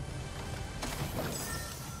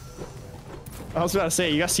 I was about to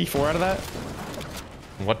say, you got C4 out of that?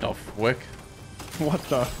 What the frick? What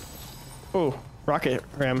the? Oh, rocket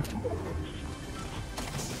ram.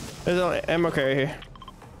 There's an ammo carrier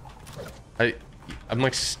here. I'm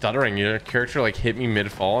like stuttering. Your character like hit me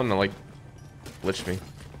mid-fall and like glitched me.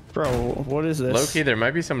 Bro, what is this? Low-key, there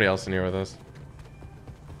might be somebody else in here with us.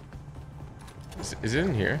 Is it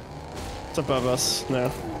in here? It's above us. No.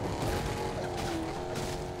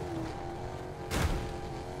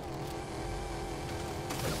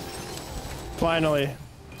 Finally.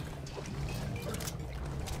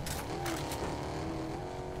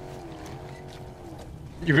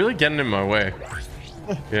 You're really getting in my way.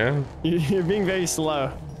 Yeah? You're being very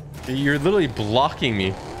slow. You're literally blocking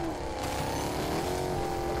me.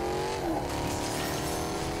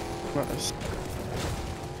 Nice.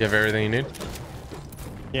 You have everything you need?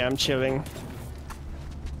 Yeah, I'm chilling.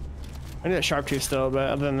 I need a sharp tooth still,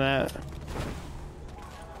 but other than that.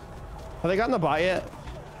 Have they gotten the bot yet?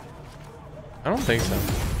 I don't think so.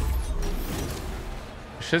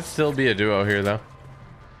 Should still be a duo here though.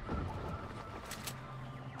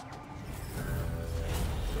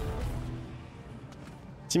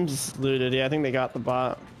 Seems looted. Yeah, I think they got the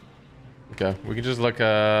bot. Okay, we can just look.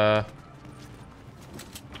 I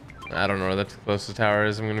don't know where the closest tower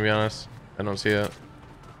is. I'm gonna be honest. I don't see it.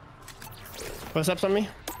 What's up on me?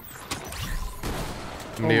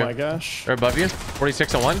 Oh my gosh. They're above you.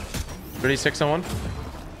 46 on 1. 36 on 1.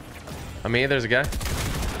 On me, there's a guy.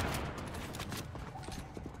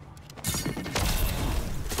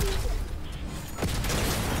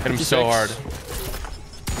 Hit him so hard.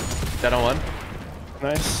 Dead on 1.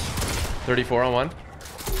 Nice. 34 on 1. Hit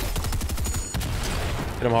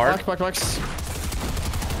him hard. Box.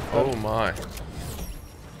 Oh my.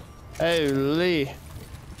 Holy.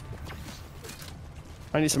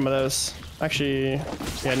 I need some of those. Actually,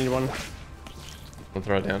 yeah, I need one. I'll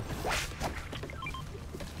throw it down.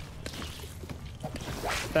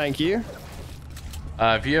 Thank you.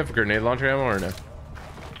 If you have grenade launcher ammo or no?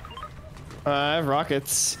 I have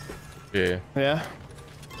rockets. Yeah. Yeah.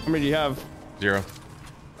 How many do you have? 0.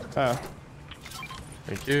 Oh.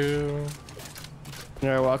 Thank you.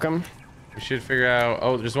 You're welcome. We should figure out.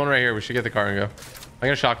 Oh, there's one right here. We should get the car and go. I'm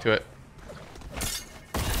gonna shock to it.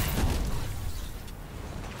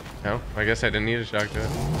 No, I guess I didn't need a shock to it.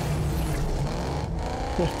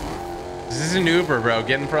 This is an Uber, bro.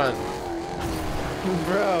 Get in front.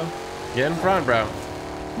 Bro. Get in front, bro.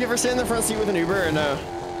 You ever sit in the front seat with an Uber or no?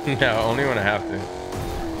 No, only when I have to.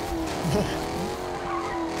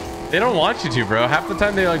 They don't want you to, bro. Half the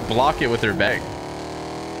time they like block it with their bag.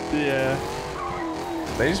 Yeah.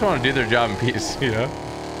 They just want to do their job in peace, you know?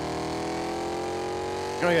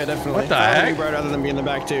 Oh yeah, definitely. What the heck? Uber rather than be in the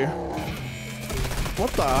back too.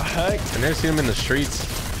 What the heck? I've never seen them in the streets.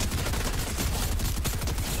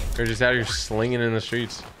 They're just out here slinging in the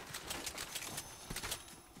streets.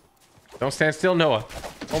 Don't stand still, Noah.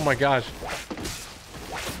 Oh my gosh.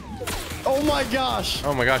 Oh my gosh.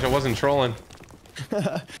 Oh my gosh, I wasn't trolling.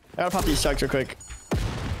 I gotta pop these chucks real quick.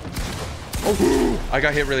 Oh, I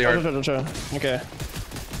got hit really hard. Okay.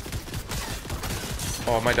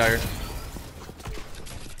 Oh, I might die here.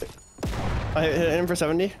 I hit him for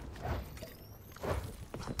 70.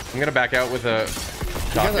 I'm gonna back out with a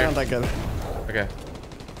You guys are not that good. Okay.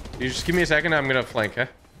 You just give me a second. I'm gonna flank, huh?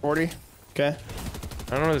 40. Okay. I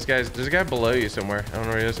don't know this guy's. There's a guy below you somewhere. I don't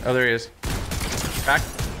know where he is. Oh, there he is. Back.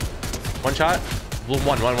 One shot.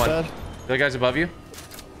 One. Dead. The other guy's above you.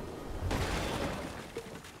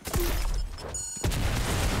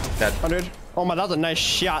 Dead. 100. Oh my, that was a nice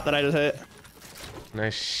shot that I just hit.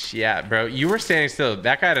 Nice shot, bro. You were standing still.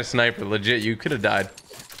 That guy had a sniper. Legit, you could have died.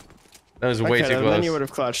 That was way too close. Then you would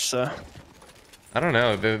have clutched, so. I don't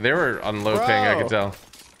know. They were on low ping, I could tell.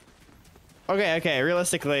 Okay.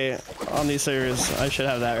 Realistically, on these servers, I should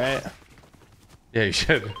have that, right? Yeah, you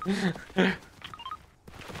should.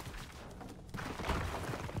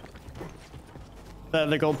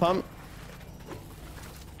 The gold pump?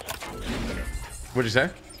 What'd you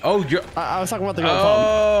say? Oh, I was talking about the gold pump.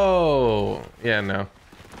 Oh, yeah, no.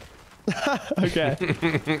 Okay.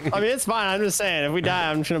 I mean, it's fine. I'm just saying, if we die,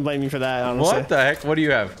 I'm just gonna blame you for that. Honestly. What the heck? What do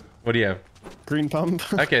you have? What do you have? Green pump.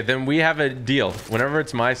 Okay, then we have a deal. Whenever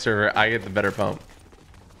it's my server, I get the better pump.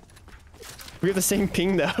 We have the same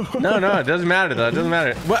ping though. No, it doesn't matter though. It doesn't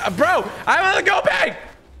matter. What, bro? I'm on the go bag.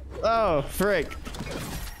 Oh, frick.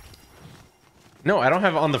 No, I don't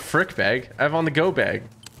have on the frick bag. I have on the go bag.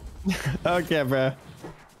 Okay, bro.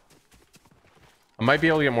 I might be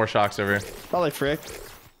able to get more shocks over here. Probably frick.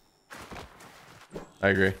 I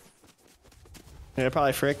agree. Yeah,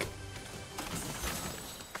 probably frick.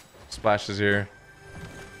 Splash is here.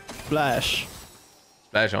 Splash.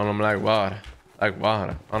 Splash on them like water. Like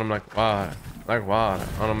water. On them like water. Like water.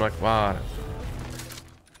 On them like water.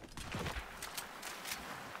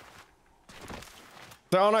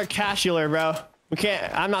 They're on our cashular, bro. We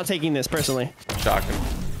can't. I'm not taking this personally. Shock him.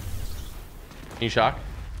 Can you shock?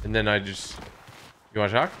 And then I just... You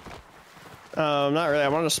want to shock? Not really. I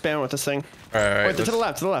want to spam with this thing. All right. Wait, to the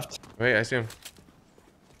left. To the left. Wait, I see him.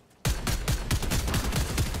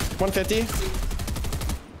 150.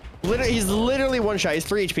 Literally, he's literally one shot. He's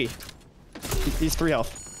 3 HP. He's 3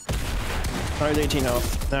 health. Now he's 18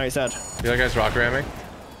 health. Now he's dead. The other guy's rock ramming.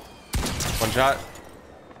 One shot.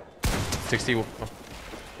 60. Oh.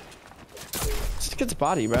 Just gets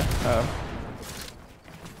body, bro. Oh.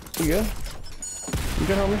 You good? You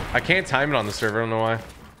good, homie? I can't time it on the server. I don't know why.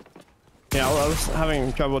 Yeah, I was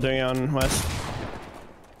having trouble doing it on west.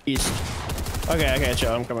 East. Okay,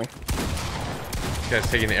 chill. I'm coming. This guy's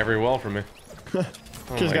taking every wall from me. Oh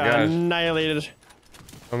Just my got gosh. annihilated.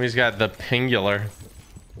 Homie's got the pingular.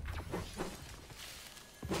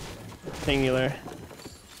 Singular.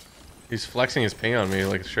 He's flexing his ping on me,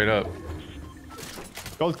 like straight up.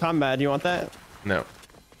 Gold combat. Do you want that? No. Do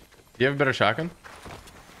you have a better shotgun?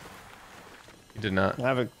 You did not. I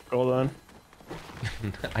have a gold one.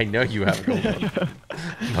 I know you have a gold one.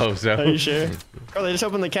 Bozo. Are you sure? Bro, they just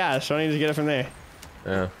opened the cache. So I need to get it from there.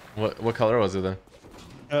 Yeah. What color was it then?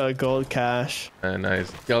 Gold cash.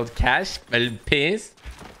 Nice. Gold cash? Piss?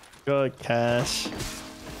 Gold cash.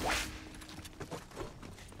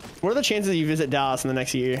 What are the chances you visit Dallas in the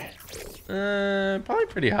next year? Probably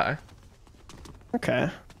pretty high. Okay.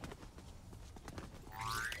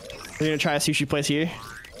 Are you gonna try a sushi place here?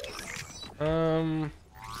 I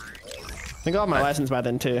think I'll have my license by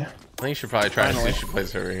then too. I think you should probably try Finally. a sushi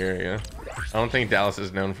place over here, yeah. I don't think Dallas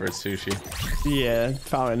is known for its sushi. Yeah,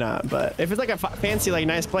 probably not. But if it's like a fancy, like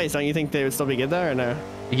nice place, don't you think they would still be good there or no?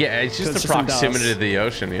 Yeah, it's just It's the just in proximity Dallas. to the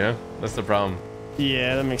ocean, you know? That's the problem.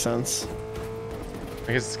 Yeah, that makes sense.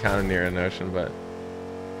 I guess it's kind of near an ocean, but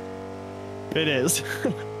It is.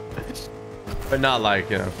 not like,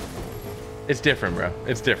 you know. It's different, bro.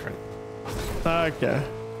 It's different. Okay.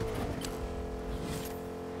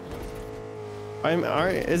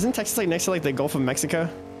 Isn't Texas like next to like the Gulf of Mexico?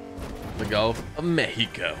 The Gulf of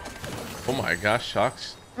Mexico. Oh my gosh,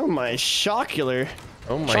 shocks. Oh my shocular.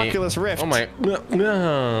 Oh my. Shoculus rift. Oh my.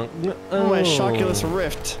 Oh my shoculus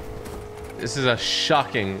rift. This is a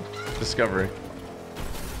shocking discovery.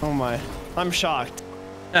 Oh my. I'm shocked.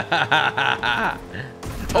 Oh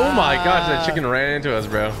my gosh, that chicken ran into us,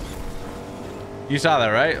 bro. You saw that,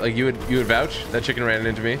 right? Like you would vouch that chicken ran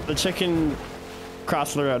into me. The chicken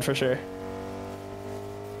crossed the road for sure.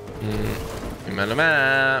 Country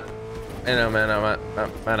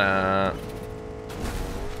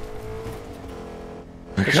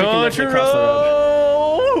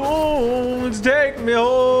roads take me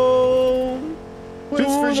home West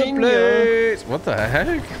to Virginia. the place. What the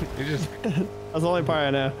heck? You just That's the only part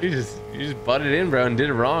I know. you just butted in, bro, and did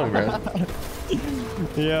it wrong, bro.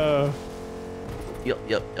 Yo. Yup.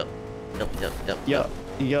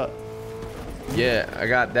 Yo. Yeah, I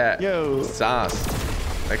got that. Yo. Sauce.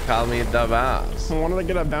 They call me the boss. I wanted to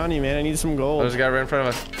get a bounty, man. I need some gold. There's a guy right in front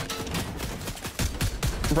of us.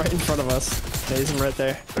 Right in front of us. Yeah, he's right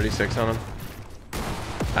there. 36 on him.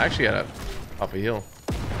 I actually got off a heal.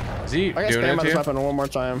 Is he I got doing spammed it by to this you? weapon one more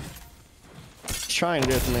time. He's trying to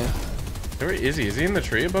do it to me. Where is he? Is he in the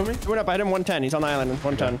tree above me? He went up. I hit him 110. He's on the island.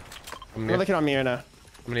 110. I'm They're looking on me right now.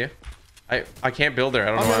 near. I can't build there. I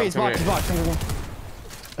don't know Oh, why. no, he's blocked. He's blocked. Come.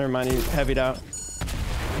 Never mind. He heavied out.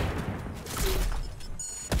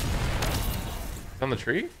 On the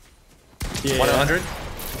tree? Yeah. 100.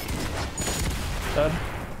 Dead.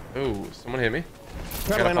 Oh, someone hit me.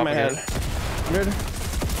 Got Gotta land on pop my head. again. 100.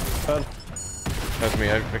 Dead. That's me.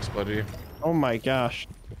 I exploded you. Oh my gosh.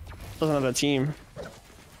 Doesn't have a team.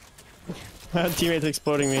 I had teammates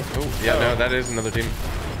exploding me. Oh, yeah, no, that is another team.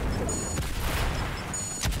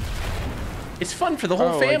 It's fun for the whole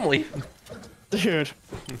Oh, family. Dude.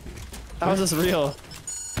 How is this real?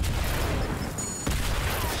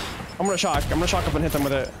 I'm gonna shock up and hit them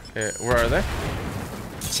with it. Okay, where are they?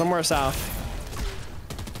 Somewhere south.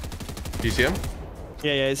 Do you see him?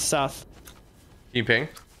 Yeah, he's south. Can you ping?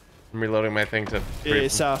 I'm reloading my thing to. Yeah,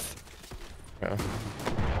 he's south. Oh.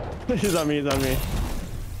 He's on me. He's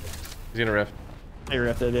gonna rift. He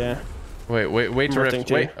rifted, yeah. Wait to rift.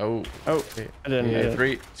 Wait. Oh. Oh, I didn't. Yeah,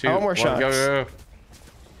 3, 2, I want more 1, shots. go.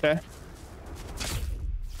 Okay.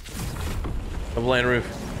 Double land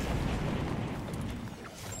roof.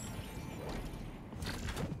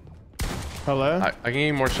 Hello? I can give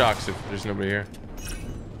you more shocks if there's nobody here.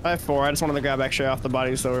 I have 4. I just wanted to grab extra off the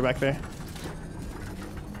bodies that were back there.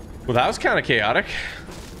 Well, that was kind of chaotic.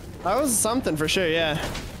 That was something for sure, yeah.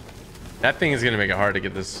 That thing is gonna make it hard to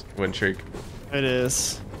get this win streak. It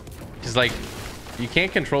is. Cause like, you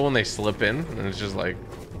can't control when they slip in, and it's just like,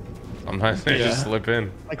 sometimes they just slip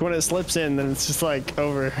in. Like when it slips in, then it's just like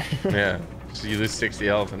over. Yeah. So you lose 60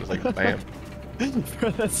 health, and it's like, bam.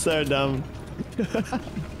 That's so dumb.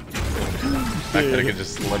 I could have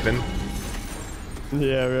just slip in.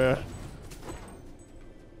 Yeah.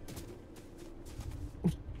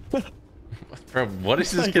 Bro, what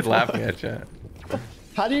is this kid laughing at, chat?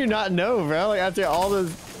 How do you not know, bro? Like after all the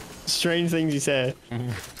strange things you say.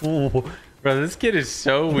 Bro, this kid is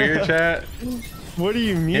so weird, chat. What do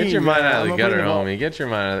you mean? Get your mind out of the gutter, the homie. Get your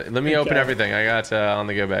mind out of Let me open everything. I got on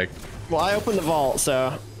the go bag. Well, I opened the vault,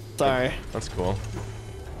 so sorry. That's cool.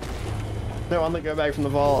 No, on the go bag from the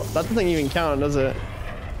vault. That doesn't even count, does it?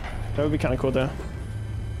 That would be kind of cool, though.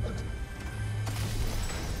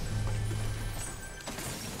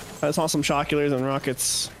 I just want some shoculars and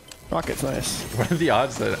rockets. Rockets, nice. What are the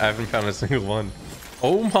odds that I haven't found a single one?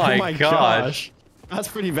 Oh my gosh. That's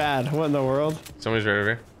pretty bad. What in the world? Somebody's right over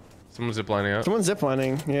here. Someone's ziplining up. Someone's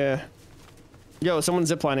ziplining, yeah. Yo,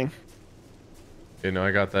 someone's ziplining. Okay, no,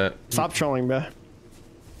 I got that. Stop trolling, bro.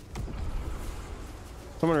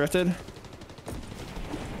 Someone rifted.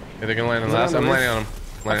 Yeah, they can land on the last. I'm landing on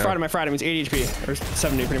him. I fried him. He's 80 HP. Or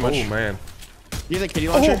 70 pretty much. Oh, man. You have the kitty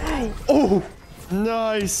launcher? Oh!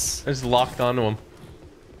 Nice. I just locked onto him.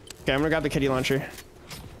 Okay, I'm gonna grab the kitty launcher.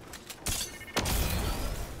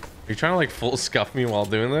 Are you trying to like full scuff me while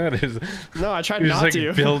doing that? No, I tried You're not just to.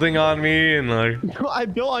 like building on me and like. I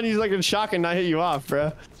built on you like a shock and not hit you off,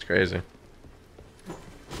 bro. It's crazy.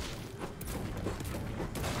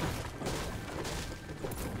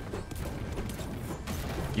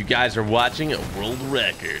 You guys are watching a world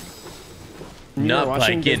record. Not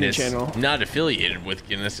by Guinness. Not affiliated with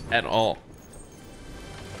Guinness at all.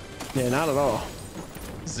 Yeah, not at all.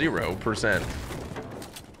 0%.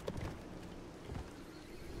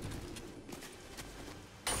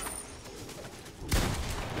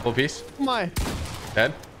 Full piece. Oh my.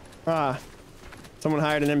 Dead. Someone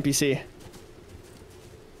hired an NPC.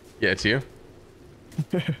 Yeah, it's you.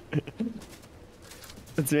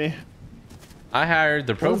 It's me. I hired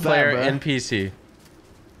the pro player NPC.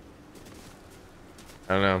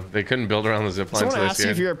 I don't know. They couldn't build around the zip line. Someone asked you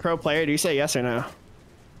if you're a pro player. Do you say yes or no?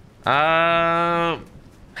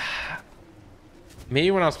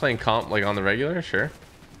 Maybe when I was playing comp, like on the regular, sure,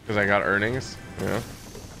 because I got earnings. You know.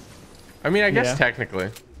 I mean, I guess technically.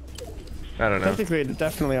 I don't know. Technically, they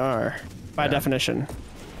definitely are, by definition.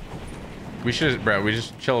 We should, bro. We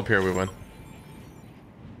just chill up here. We win.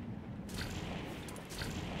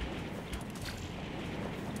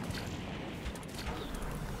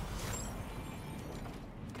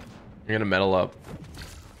 You're gonna metal up.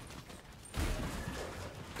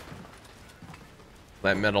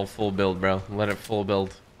 Let metal full build, bro. Let it full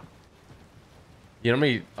build. You know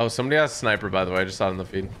me. Oh, somebody has a sniper, by the way. I just saw it in the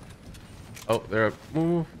feed. Oh, they're up.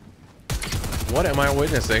 Ooh. What am I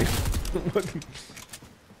witnessing?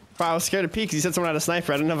 Wow, I was scared to peek because you said someone had a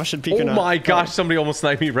sniper. I didn't know if I should peek or Oh not. my gosh, somebody almost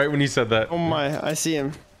sniped me right when you said that. Oh my, I see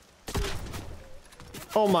him.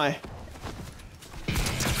 Oh my.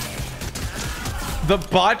 The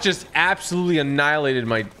bot just absolutely annihilated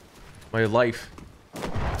my life.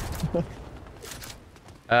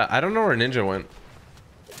 I don't know where Ninja went.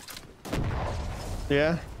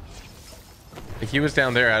 Yeah. Like he was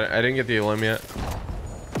down there. I didn't get the limb yet.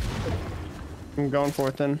 I'm going for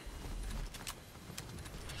it then.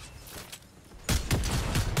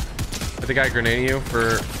 I think I grenaded you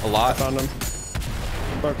for a lot. I found him.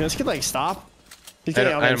 Bro, can this kid like stop? I hit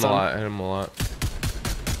him a lot. I hit him a lot.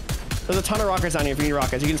 There's a ton of rockets down here if you need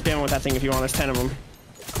rockets. You can spam them with that thing if you want. There's 10 of them.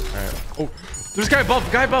 Alright. Oh, there's a guy above.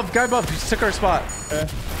 Guy above. Guy above. He just took our spot. Okay.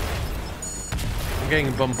 I'm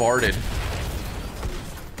getting bombarded.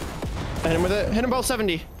 Hit him with it. Hit him both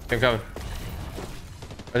 70. I'm coming.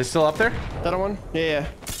 Are they still up there? That one? Yeah.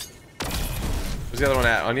 Where's the other one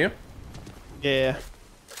at? On you? Yeah.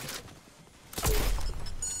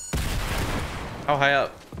 How high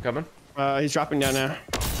up? Coming. He's dropping down now.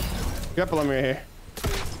 Drop below me right here.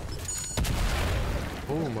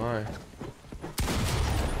 Oh my.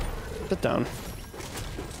 Sit down.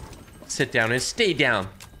 Sit down and stay down.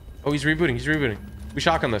 Oh, he's rebooting. He's rebooting. We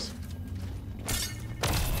shotgun this.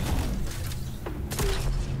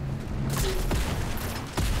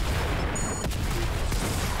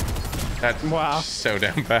 That's wow. So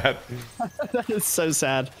damn bad. That is so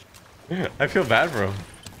sad. I feel bad for him.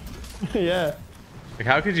 Yeah. Like,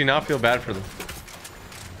 how could you not feel bad for them?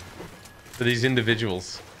 For these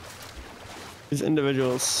individuals. These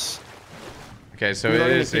individuals. Okay, so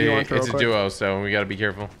it's a duo, so we gotta be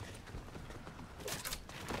careful.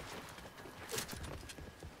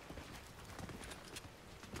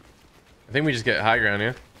 I think we just get high ground,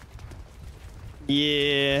 yeah?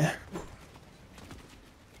 Yeah.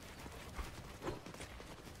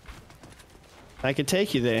 I could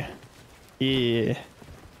take you there. Yeah.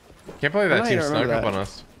 Can't believe that team snuck up on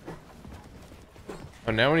us.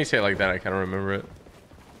 Oh, now when you say it like that, I kind of remember it.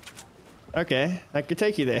 Okay, I could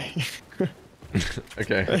take you there.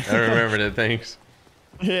 Okay, I remembered it, thanks.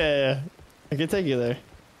 Yeah, I could take you there.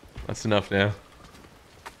 That's enough now.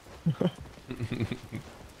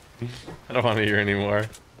 I don't want to hear anymore.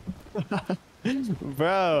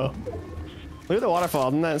 Bro, look at the waterfall.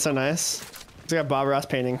 Isn't that so nice? It's got Bob Ross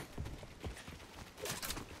painting.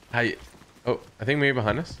 Hi. Oh, I think maybe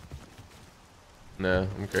behind us. No,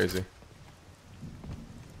 I'm crazy.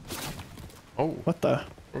 Oh, What the?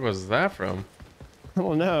 where was that from?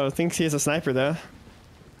 Oh no, thinks he's a sniper though.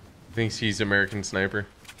 Thinks he's American Sniper.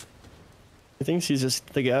 He thinks he's just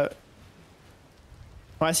the goat.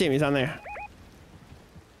 Oh, I see him. He's on there.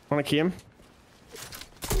 Want to key him?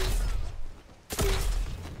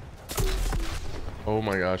 Oh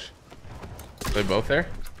my gosh. Are they both there?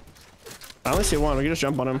 I only see one. We can just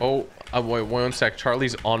jump on him. Oh, wait, 1 sec.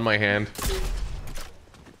 Charlie's on my hand.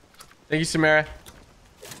 Thank you, Samara.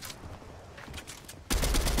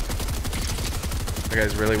 That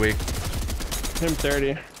guy's really weak. Him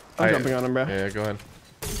 30. I'm jumping on him, bro. Yeah, go ahead.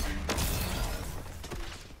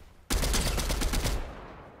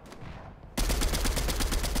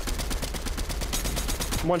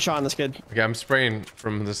 One shot on this kid. Okay, I'm spraying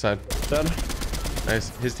from this side. Dead.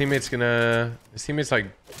 Nice. His teammate's like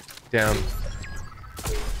down.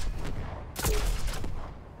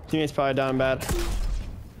 Teammate's probably down bad.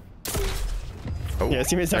 Oh, Yeah, his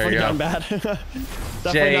teammate's definitely down bad.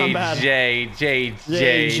 Definitely down bad. J.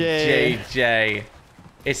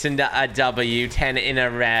 It's a W, 10 in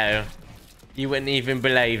a row. You wouldn't even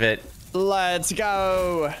believe it. Let's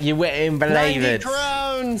go. You wouldn't believe 90 it.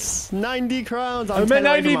 crowns. 90 crowns. I'm at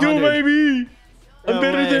 92, baby.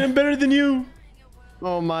 I'm better than you.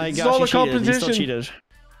 Oh my This gosh, is all he a cheated. He still competition. cheated.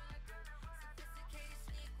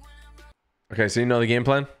 Okay, so you know the game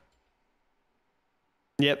plan?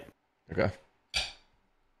 Yep. Okay.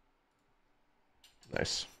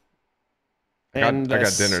 Nice. I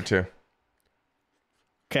got dinner too.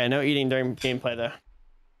 Okay, no eating during gameplay though.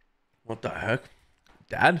 What the heck?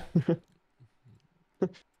 Dad?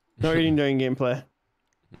 No eating during gameplay.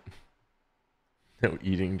 No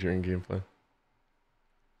eating during gameplay.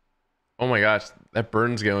 Oh my gosh, that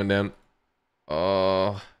burn's going down.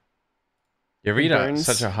 Oh. You ever eat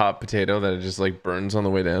such a hot potato that it just like burns on the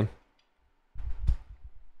way down?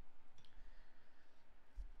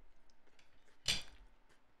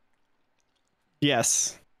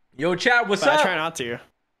 Yes. Yo, chat, what's But up? I try not to.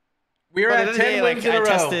 We're But at the other 10 day, wins in a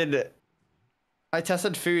row. I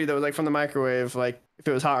tested food that was like from the microwave, like if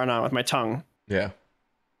it was hot or not with my tongue. Yeah.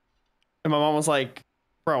 And my mom was like,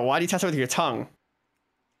 bro, why do you test it with your tongue?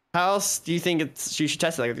 How else do you think you should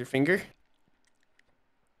test it, like with your finger?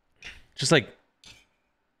 Just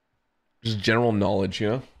general knowledge, you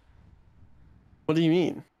know? What do you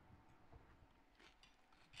mean?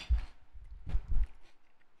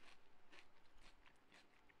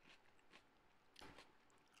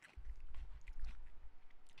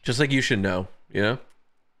 Just like you should know, you know?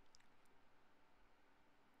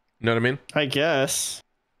 You know what I mean? I guess.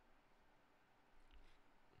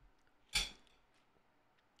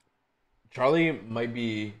 Charlie might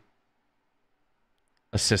be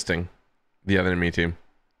assisting the other enemy team.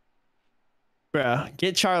 Bro,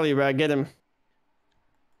 get Charlie, bro. Get him.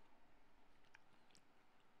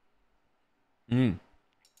 I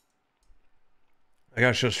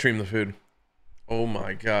gotta show stream the food. Oh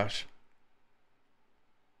my gosh.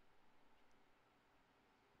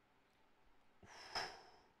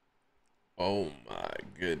 Oh my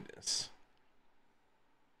goodness.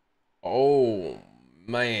 Oh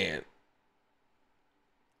man.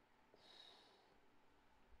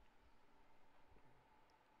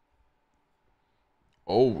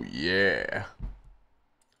 Oh yeah.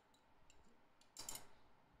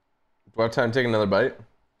 About time to take another bite.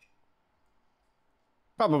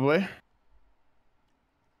 Probably.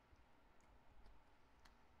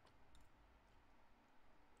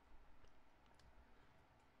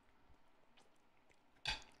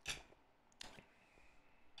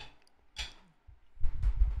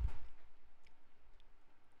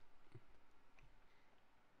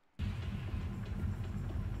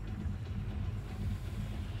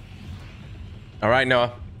 All right,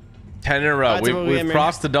 Noah. 10 in a row. That's what we We've mean.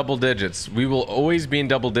 crossed the double digits. We will always be in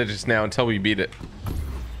double digits now until we beat it.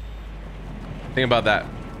 Think about that.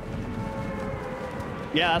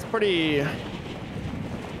 Yeah, that's pretty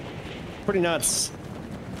nuts.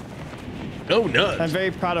 Oh, nuts. I'm very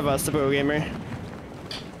proud of us, the Boo Gamer.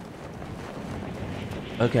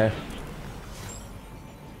 Okay.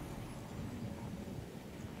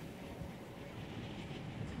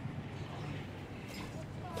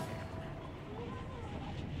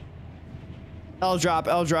 L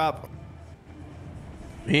drop.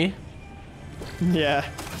 Me? Yeah.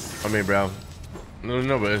 I mean, bro.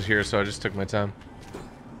 Nobody's here, so I just took my time.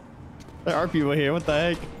 There are people here. What the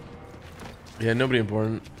heck? Yeah, nobody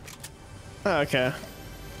important. Oh, okay.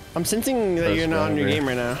 I'm sensing that That's you're not on your right, game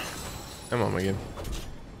right now. I'm on my game.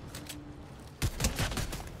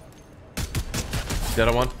 Dead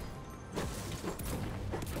on one.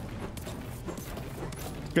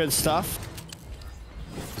 Good stuff.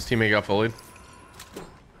 His teammate got fullied.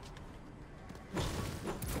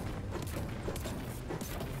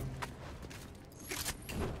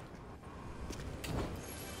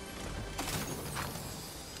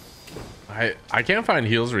 I can't find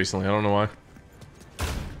heals recently. I don't know why.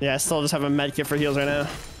 Yeah, I still just have a med kit for heals right now.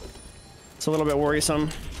 It's a little bit worrisome,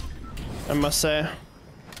 I must say.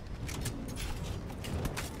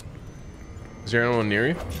 Is there anyone near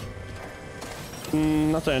you?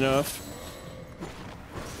 Not that I know of.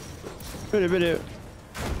 Bit.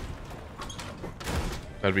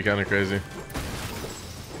 That'd be kind of crazy.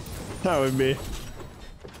 That would be.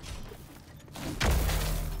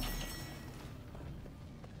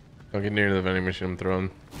 Don't get near the vending machine I'm throwing.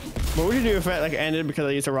 What would you do if it like ended because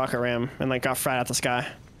I used a rocket ram and like got fried out the sky?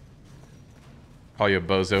 Call you a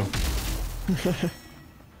bozo.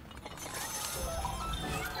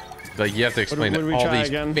 Like, you have to explain would we to all try these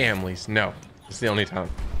again? families. No, it's the only time.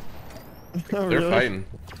 Oh, They're really? fighting.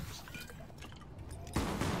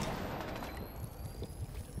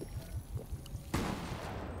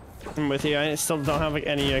 I'm with you. I still don't have like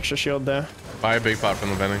any extra shield there. Buy a big pot from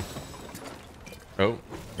the vending. Oh,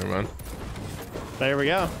 never mind. There we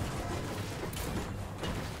go.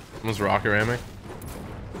 Someone's rocket ramming.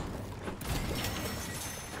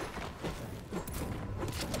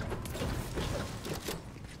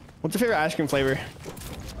 What's your favorite ice cream flavor?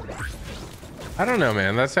 I don't know,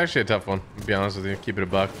 man. That's actually a tough one. To be honest with you, keep it a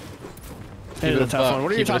buck. It is a tough one.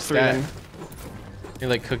 What are your Keep it a top three stack. then? You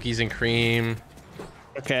like cookies and cream.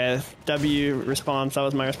 Okay, W response. That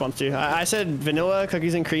was my response too. I said vanilla,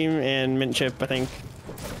 cookies and cream, and mint chip, I think.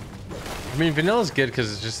 I mean, vanilla's good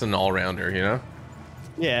because it's just an all-rounder, you know?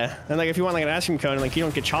 Yeah, and like if you want like an ice cream cone, like you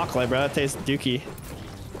don't get chocolate, bro. That tastes dookie.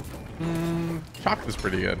 Chocolate's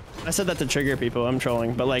pretty good. I said that to trigger people. I'm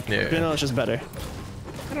trolling, but like Yeah. vanilla's just better.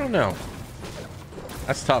 I don't know.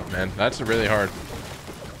 That's tough, man. That's really hard.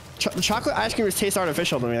 The chocolate ice cream just tastes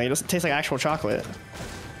artificial to me. Like, it doesn't taste like actual chocolate.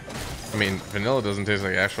 I mean, vanilla doesn't taste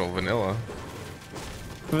like actual vanilla.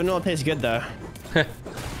 Vanilla tastes good though.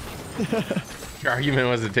 Your argument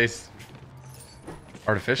was it tastes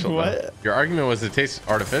artificial. What? Though. Your argument was it tastes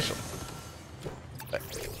artificial.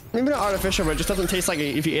 Maybe not artificial, but it just doesn't taste like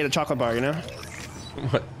if you ate a chocolate bar, you know?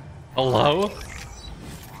 What? Hello?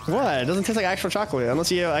 What? It doesn't taste like actual chocolate.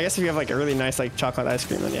 Unless you, I guess if you have like a really nice like chocolate ice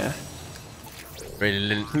cream, then yeah.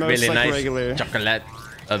 Really, Most, really like, nice regular. chocolate.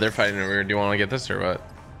 Oh, they're fighting over here. Do you want to get this or what?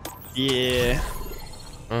 Yeah.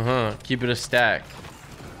 Keep it a stack.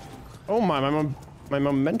 Oh my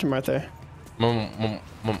momentum right there. Mama.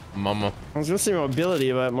 I was gonna say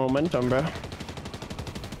mobility, but momentum, bro.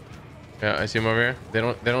 Yeah, I see him over here. They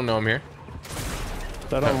don't know I'm here.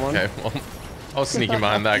 That on one. Okay, well, I was sneaking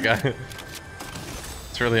behind that guy.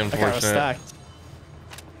 It's really That guy was unfortunate. stacked.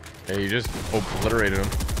 Yeah, you just obliterated him.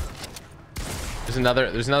 There's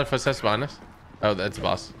another footsteps behind us. Oh, that's the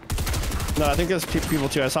boss. No, I think there's people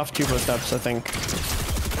too. I saw 2 footsteps, I think.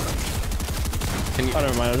 Can you, Oh,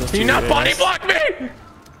 never mind. it was just can you 2 not body guys. block me?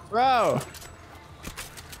 Bro!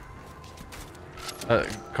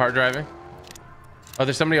 Car driving. Oh,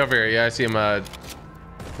 there's somebody over here. Yeah, I see him.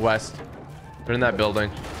 West. They're in that building.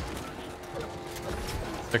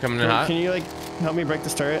 They're coming in hot. Can you like help me break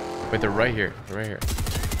this turret? Wait, they're right here. They're right here.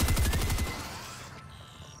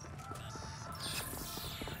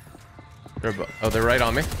 They're right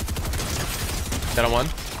on me. That on one.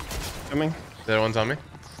 Coming. The other one's on me.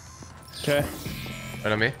 Okay.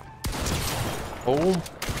 Right on me. Oh.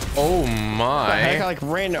 Oh my. The heck, I like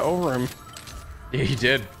ran over him. Yeah, he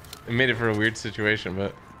did. It made it for a weird situation,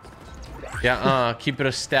 but yeah, keep it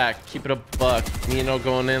a stack, keep it a buck. Nino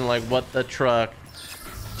going in like what the truck.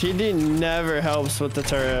 TD never helps with the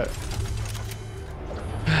turret.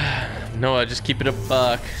 Noah, just keep it a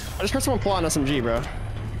buck. I just heard someone pull out an SMG, bro.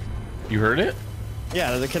 You heard it?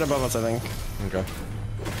 Yeah, there's a kid above us, I think. Okay.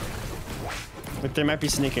 Like they might be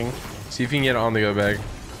sneaking. See if you can get it on the go bag.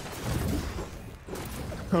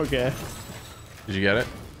 Okay. Did you get it?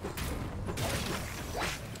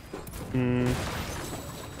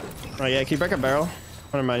 Oh yeah, can you break a barrel?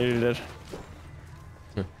 Never mind, you did.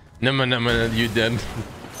 No, you did.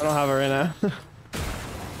 I don't have it right now.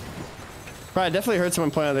 Bro, I definitely heard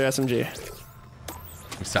someone point out their SMG.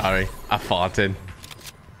 I'm sorry. I farted.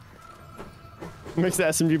 Makes the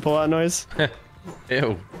SMG pull out noise.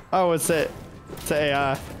 Ew. Oh, it's it. It's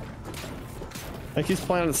AI. Like he's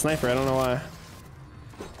playing on the sniper. I don't know why.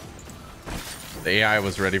 The AI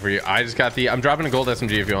was ready for you. I just got the... I'm dropping a gold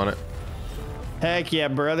SMG if you want it. Heck yeah,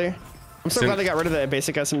 brother. I'm so glad they got rid of that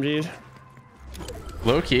basic SMG.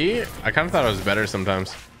 Low key, I kind of thought it was better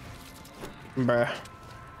sometimes. Bruh.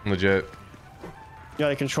 Legit. You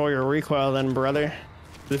gotta control your recoil then, brother.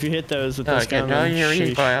 If you hit those with this gun, control your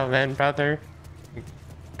recoil then, brother.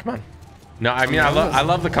 Come on. No, I mean, I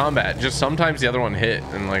love the combat. Just sometimes the other one hit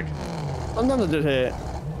and like... Sometimes it did hit.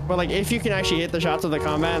 But like, if you can actually hit the shots of the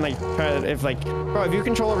combat and like, try to, if like, bro, if you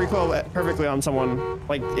control a recoil perfectly on someone,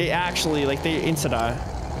 like, it actually, like, they insta-die.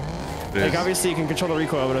 Like, obviously you can control the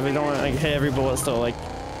recoil, but if they don't like hit every bullet still, like,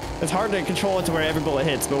 it's hard to control it to where every bullet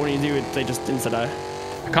hits, but when you do it, they just insta-die.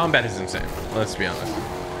 The combat is insane. Let's be honest.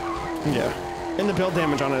 Yeah. And the build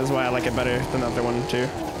damage on it is why I like it better than the other one, too.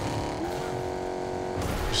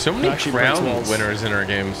 So many crown winners in our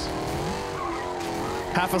games.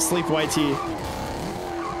 Half asleep YT.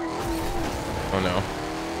 Oh no.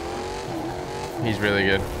 He's really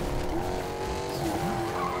good.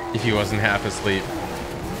 If he wasn't half asleep.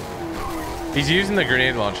 He's using the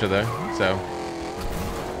grenade launcher though, so.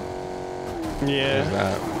 Yeah. There's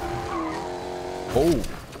that. Oh.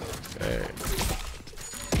 Okay.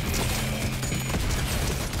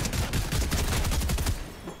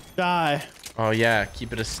 Die. Oh yeah,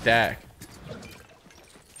 keep it a stack.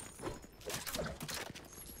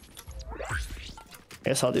 I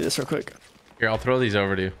guess I'll do this real quick. Here, I'll throw these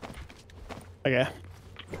over to you. Okay.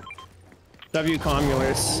 W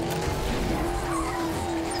Comulars.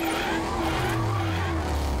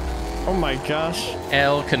 Oh my gosh.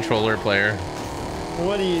 L controller player.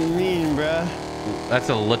 What do you mean, bruh? That's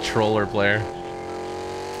a Latroller player.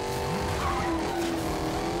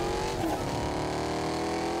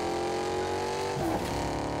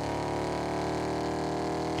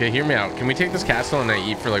 Okay, hear me out. Can we take this castle and I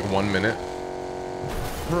eat for like 1 minute?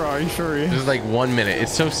 Bro, are you sure? This is like 1 minute.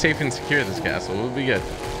 It's so safe and secure, this castle. We'll be good.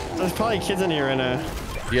 There's probably kids in here right now.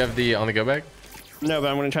 Do you have the on the go bag? No, but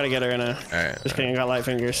I'm gonna try to get her right now. Alright. Just kidding, I got light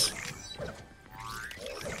fingers.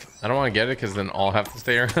 I don't want to get it because then I'll have to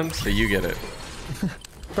stay around, so you get it.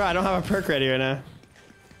 Bro, I don't have a perk ready right now.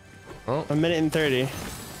 Oh. 1 minute and 30.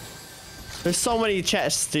 There's so many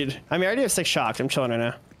chests, dude. I mean, I already have 6 shocks. I'm chilling right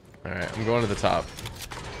now. Alright, I'm going to the top.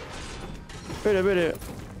 If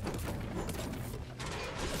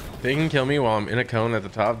They can kill me while I'm in a cone at the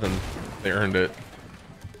top, then they earned it.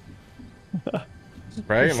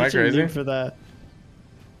 Right? Am I crazy? For that.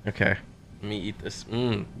 Okay. Let me eat this.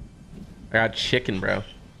 I got chicken, bro.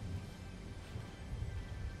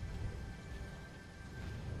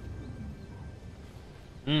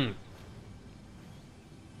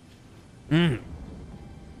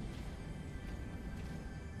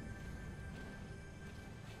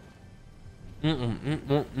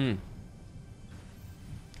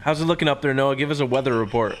 How's it looking up there, Noah? Give us a weather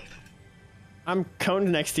report. I'm coned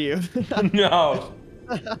next to you. No.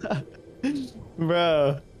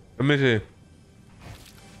 Bro. Let me see.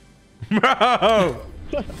 Bro.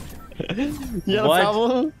 You got What? a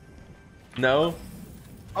problem? No.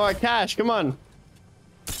 Oh, Cash, come on.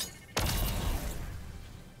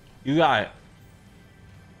 You got it.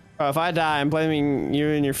 Bro, if I die, I'm blaming you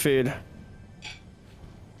and your food.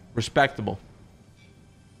 Respectable.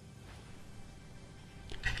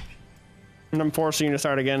 And I'm forcing you to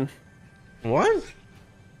start again. What?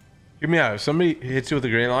 Hear me out. If somebody hits you with a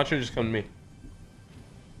grenade launcher, just come to me.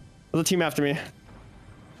 There's a team after me.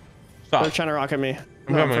 Stop. They're trying to rocket me.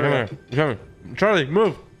 I'm coming, I'm coming. Charlie,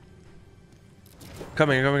 move.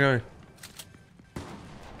 Coming.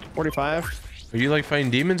 45. Are you like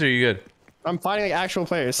fighting demons or are you good? I'm fighting like actual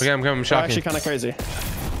players. Okay, I'm coming. I'm They're shocking. actually kind of crazy.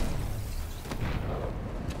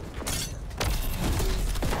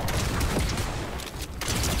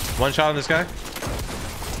 One shot on this guy.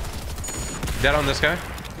 Dead on this guy.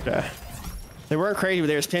 Yeah. They weren't crazy, but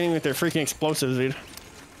they were standing with their freaking explosives, dude.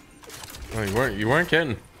 Oh, you weren't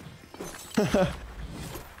kidding.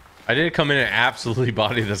 I did come in and absolutely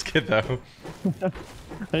body this kid though.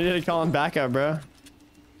 I need to call him back up, bro.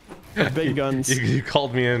 The big guns. You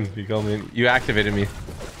called me in. You called me in. You activated me.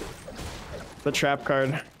 The trap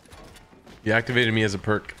card. You activated me as a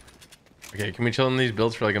perk. Okay, can we chill on these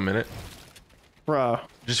builds for like a minute? Bro.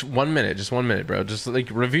 Just 1 minute. Just 1 minute, bro. Just like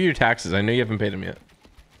review your taxes. I know you haven't paid them yet.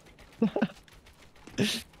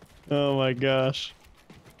 Oh my gosh.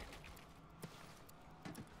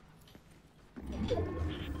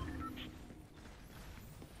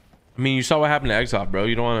 I mean, you saw what happened to Exop, bro.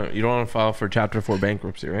 You don't want to file for Chapter 4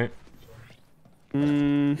 bankruptcy, right?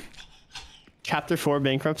 Chapter 4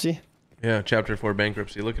 bankruptcy? Yeah, Chapter 4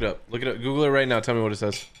 bankruptcy. Look it up. Look it up. Google it right now. Tell me what it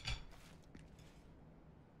says.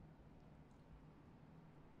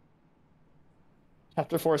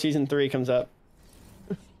 Chapter 4 season 3 comes up.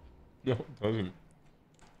 No, it doesn't.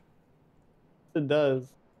 It does.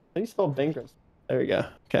 How do you spell bankruptcy? There we go.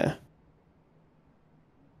 Okay.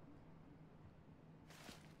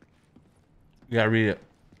 You gotta read it.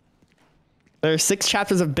 There are 6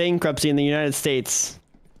 chapters of bankruptcy in the United States.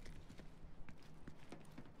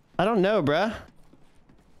 I don't know, bruh.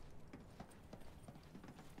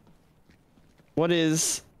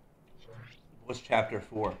 What's Chapter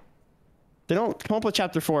 4? They don't come up with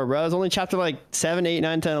Chapter 4, bro. It's only chapter like 7, 8,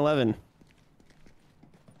 9, 10, 11.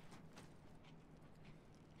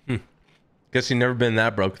 Guess you never been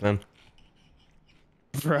that broke then.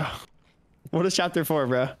 Bro. What is Chapter 4,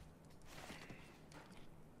 bro?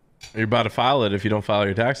 You're about to file it if you don't file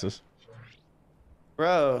your taxes.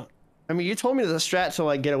 Bro. I mean, you told me the strat to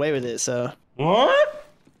like get away with it, so. What?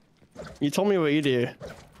 You told me what you do.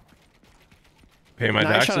 Pay my Now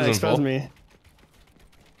you're taxes trying to in expose full. me.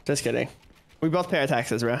 Just kidding. We both pay our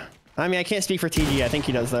taxes, bro. I mean, I can't speak for TG. I think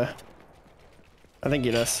he does, though. I think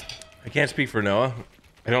he does. I can't speak for Noah.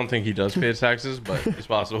 I don't think he does pay his taxes, but it's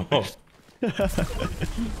possible.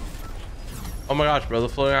 Oh my gosh, bro. The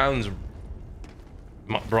floating islands.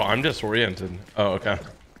 Bro, I'm disoriented. Oh, okay.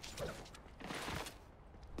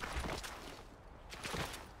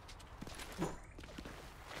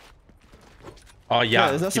 Oh, yeah.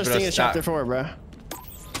 There's no such thing as Chapter 4, bro.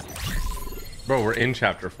 Bro, we're in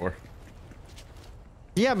Chapter 4.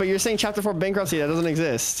 Yeah, but you're saying Chapter 4 bankruptcy. That doesn't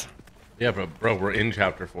exist. Yeah, bro, we're in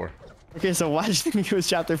Chapter 4. Okay, so why did you think it was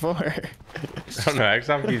Chapter 4? I don't know.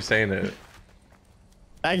 Exop keeps saying it.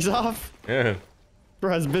 Eggs off? Yeah.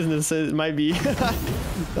 For his business, it might be. No,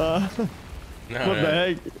 What the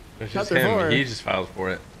heck? It's just Chapter him. 4. He just files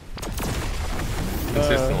for it.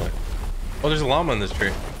 Consistently. Oh, there's a llama in this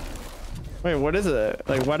tree. Wait, what is it?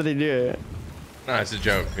 Like, why did they do it? No, it's a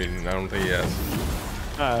joke. I mean, I don't think he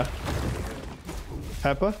has.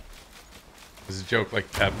 Peppa? It's a joke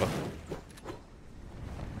like Peppa.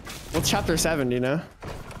 What's Chapter 7, do you know?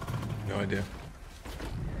 No idea.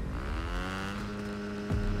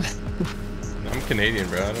 I'm Canadian,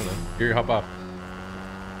 bro. I don't know. Here, hop off.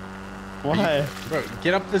 Why? Bro,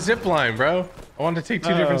 get up the zip line, bro. I want to take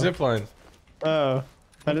two different zip lines. Oh.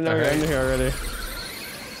 I didn't know we were under here already.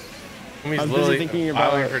 He's I'm busy literally thinking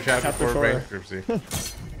about filing for Chapter 4 4. bankruptcy.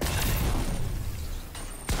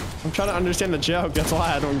 I'm trying to understand the joke. That's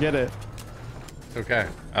why I don't get it. It's okay.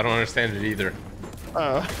 I don't understand it either.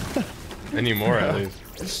 Oh. Anymore, at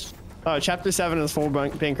least. Oh, Chapter 7 is full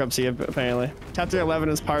bankruptcy, apparently. Chapter 11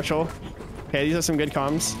 is partial. Okay, these are some good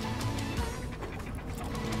comms.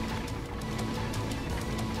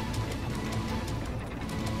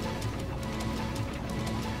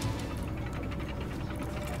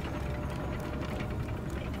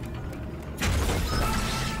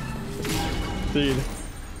 Dude.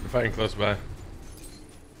 We're fighting close by.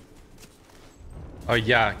 Oh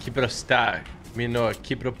yeah, keep it a stack. Me and Noah,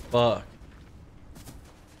 keep it a buck.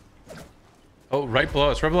 Oh, right below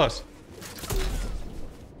us, right below us.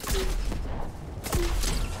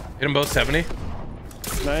 Hit them both 70.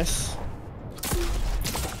 Nice.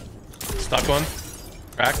 Stuck one.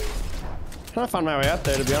 Crack. Trying to find my way out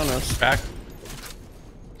there, to be honest. Crack.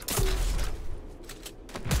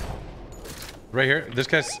 Right here. This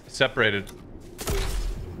guy's separated.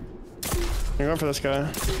 I'm going for this guy.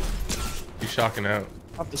 He's shocking out.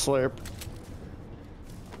 Off the slurp.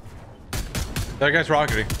 That guy's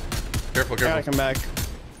rocketing. Careful, I gotta careful. come back.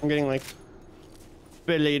 I'm getting like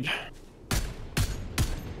bit lead.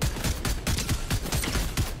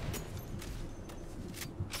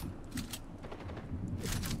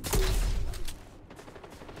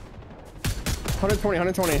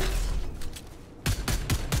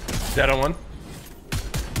 $120. Dead on one.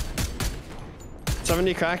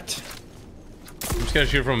 70 cracked. I'm just gonna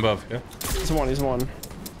shoot from above. Yeah. He's one.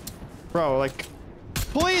 Bro, like,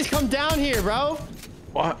 please come down here, bro.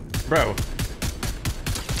 What, bro?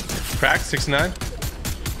 Cracked 69.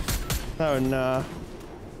 Oh no.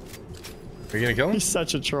 Are you gonna kill him? He's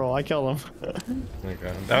such a troll. I killed him. Oh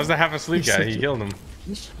god. That was the half asleep guy. He killed him.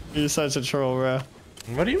 He's such a troll, bro.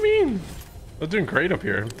 What do you mean? I was doing great up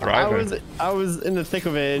here. I'm thriving. I was in the thick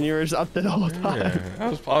of it, and you were just up there the whole time.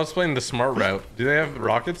 Yeah. I was playing the smart route. Do they have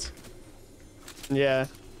rockets? Yeah.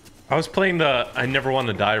 I was playing the I never want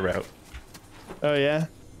to die route. Oh yeah.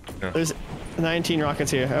 Yeah. There's 19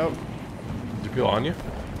 rockets here. Oh. Do people on you?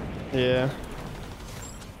 Yeah.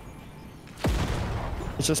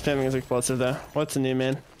 It's just spamming his explosive though. What's the new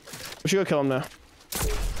man? We should go kill him though.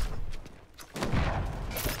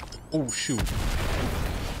 Oh shoot.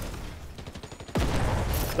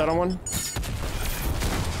 That on one?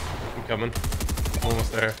 I'm coming.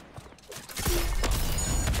 Almost there.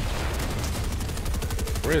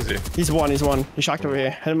 Where is he? He's one. He's shocked over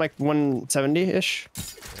here. Hit him like 170-ish.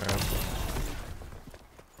 Yeah.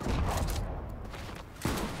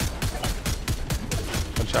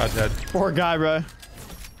 One shot dead. Poor guy, bro.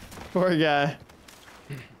 Poor guy.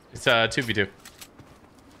 It's 2v2.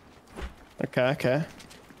 Okay.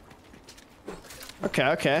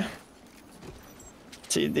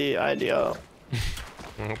 TD ideal.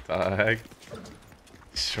 What the heck?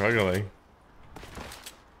 Struggling.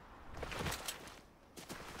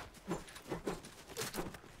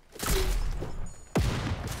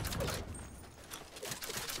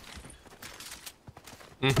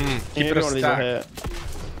 Keep it a stack.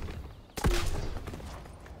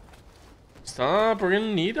 Stop, we're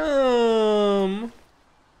gonna need them.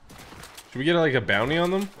 Should we get like a bounty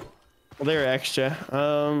on them? Well, they're extra.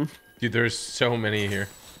 Dude, there's so many here.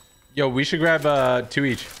 Yo, we should grab 2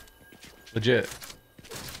 each. Legit.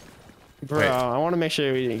 Bro, wait. I want to make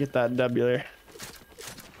sure we get that W there.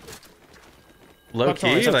 Low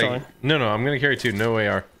key? Stop Like, trolling. no, I'm gonna carry 2. No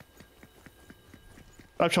AR.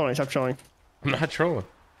 Stop trolling. I'm not trolling.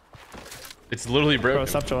 It's literally broken. Bro,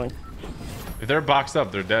 stop trolling. If they're boxed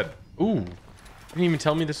up, they're dead. Ooh. You didn't even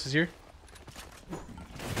tell me this was here?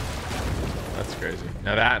 That's crazy.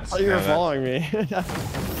 Now that's... Oh, you were following me.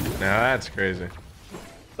 Now that's crazy.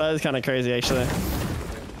 That is kind of crazy, actually. I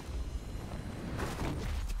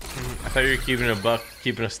thought you were keeping a buck,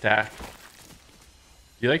 keeping a stack.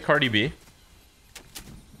 You like Cardi B?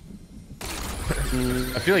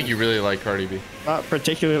 I feel like you really like Cardi B. Not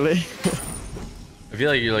particularly. I feel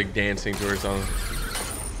like you're like dancing to her songs.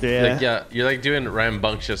 Yeah. Like, yeah, you're like doing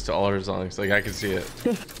rambunctious to all her songs. Like, I can see it.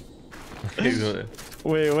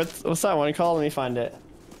 Wait, what's that one called? Let me find it.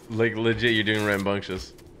 Like, legit, you're doing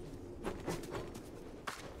rambunctious.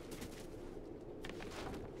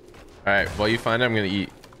 Alright, while you find it, I'm gonna eat.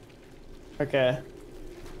 Okay.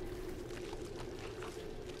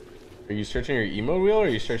 Are you searching your email wheel or are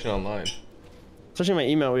you searching online? Searching my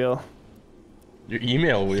email wheel. Your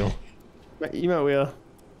email wheel? My email wheel.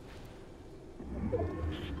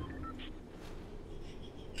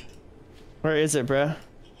 Where is it, bro?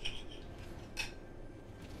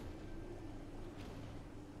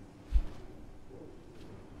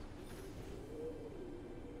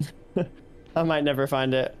 I might never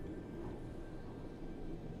find it.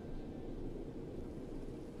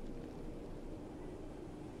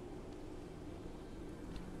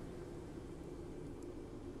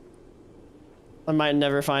 I might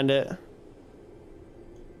never find it.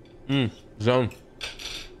 Zone.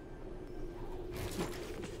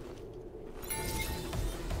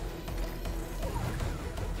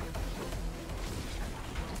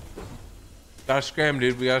 Gotta scram,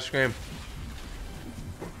 dude. We gotta scram.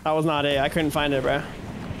 That was not it. I couldn't find it, bro.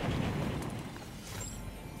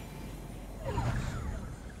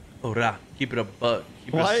 Ora, keep it a buck.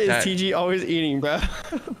 Keep Why it a is stack. TG always eating, bro?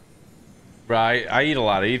 Bro, I eat a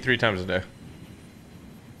lot. I eat 3 times a day.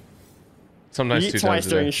 Sometimes You 2 eat twice times a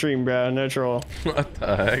during day. stream, bro. No troll. What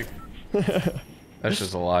the heck? That's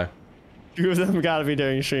just a lie. 2 of them gotta be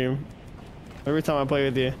during stream. Every time I play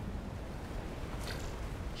with you.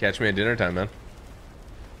 Catch me at dinner time, man.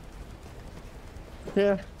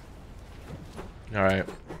 Yeah. All right.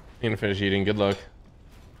 I'm gonna finish eating. Good luck.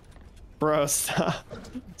 Bro, stop.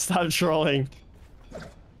 Stop trolling.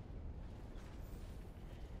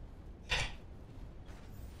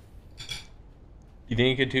 You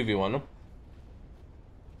think you could 2v1 them?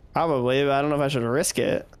 Probably, but I don't know if I should risk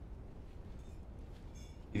it.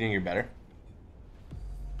 You think you're better?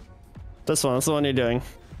 This one. That's the one you're doing.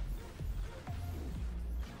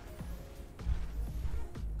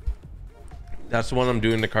 That's the one I'm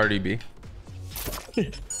doing to Cardi B.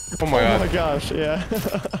 Oh my Oh god. my gosh, yeah.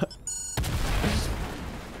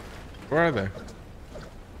 Where are they?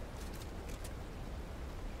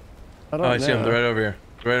 I don't Oh, I know. see them. They're right over here.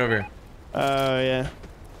 They're right over here. Oh, yeah.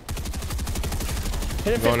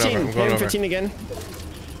 Hit him I'm going 15. over, I'm Hit going him over. 15 again.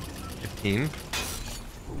 15?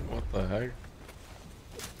 What the heck?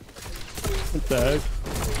 What the heck?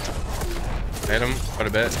 Hit him quite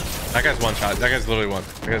a bit. That guy's one shot. That guy's literally one.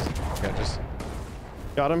 That guy's, yeah, just.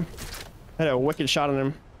 Got him. Had a wicked shot on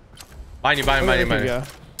him. Behind you, behind you, Where behind did you.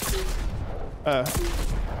 he go?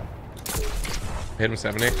 Hit him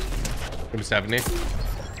 70. Hit him 70.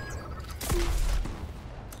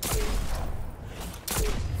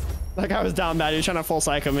 That guy was down bad. He was trying to full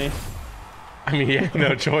cycle me. I mean, he had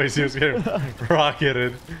no choice. He was getting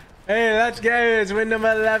rocketed. Hey, let's go. It's win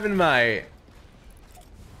number 11, mate.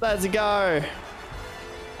 Let's go.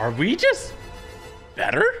 Are we just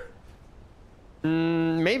better?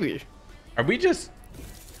 Maybe. Are we just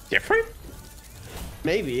different?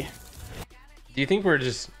 Maybe. Do you think we're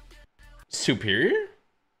just superior?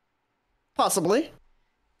 Possibly.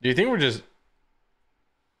 Do you think we're just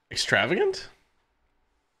extravagant?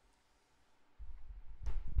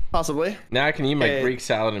 Possibly. Now I can eat my Hey. Greek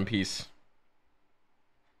salad in peace.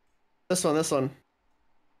 This one, this one.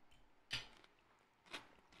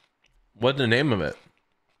 What's the name of it?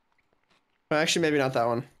 Well, actually, maybe not that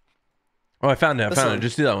one. Oh, I found it. I This found one. it.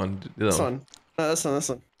 Just do that one. Do that This one. one. No, this one, this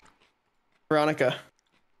one. Veronica.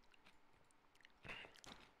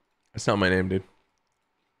 That's not my name, dude.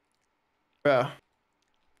 Bro.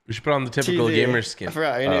 We should put on the typical TD. gamer skin. I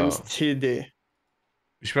forgot. Your name's TD.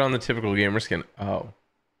 We should put on the typical gamer skin. Oh.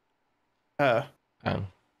 Oh. Oh.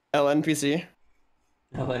 LNPC.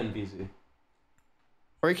 LNBC.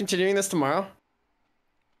 Are we continuing this tomorrow?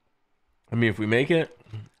 I mean, if we make it,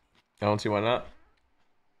 I don't see why not.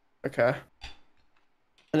 Okay.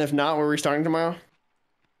 And if not, we're restarting tomorrow?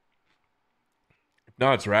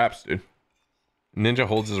 No, it's raps, dude. Ninja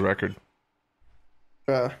holds his record.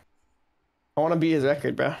 Bro. I want to beat his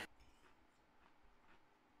record, bro.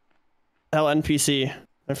 LNPC.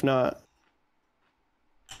 If not.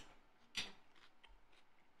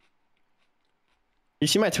 You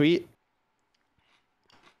see my tweet?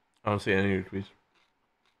 I don't see any of your tweets.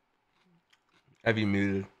 Have you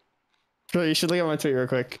muted? Bro, you should look at my tweet real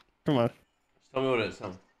quick. Come on. Tell me what it is.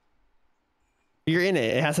 You're in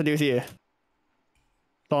it. It has to do with you. That's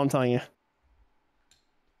all I'm telling you.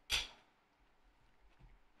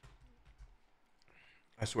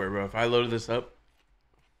 I swear, bro. If I loaded this up.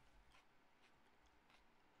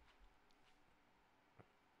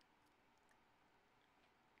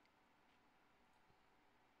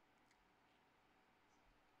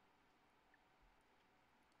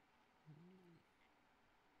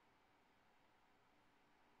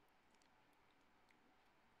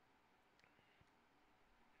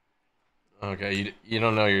 Okay, you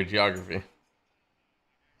don't know your geography.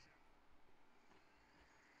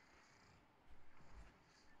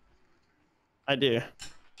 I do.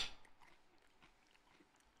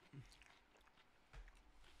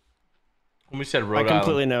 When we said I Rhode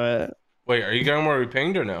completely Island. know it. Wait, are you going where we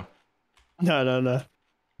pinged or no? No, no, no.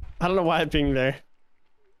 I don't know why I pinged there.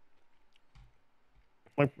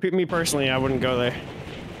 Like, me personally, I wouldn't go there.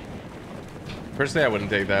 Personally, I wouldn't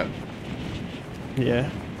take that. Yeah.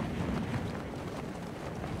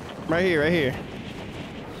 Right here, right here.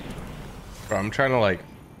 Bro, I'm trying to like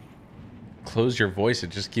close your voice.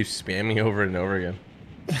 It just keeps spamming over and over again.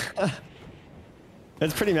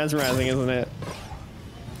 It's pretty mesmerizing, isn't it?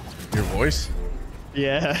 Your voice?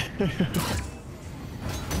 Yeah.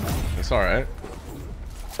 It's all right.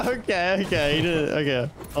 Okay, okay. You did it. Okay.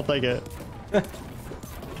 I'll take it.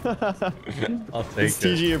 I'll take It's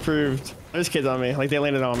it. TG approved. There's kids on me. Like, they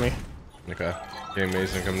landed on me. Okay. Game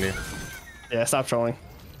Mason coming to you. Yeah, stop trolling.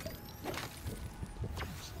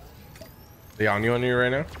 They on you right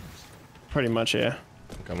now? Pretty much, yeah.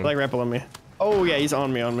 I'm coming. Like, rappel on me. Oh, yeah, he's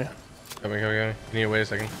on me, on me. Coming. You need to wait a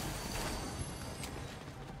second.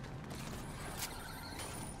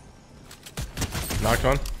 Knocked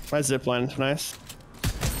one. My zipline's nice.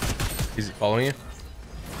 He's following you.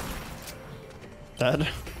 Dead.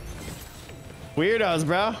 Weirdos,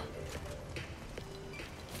 bro.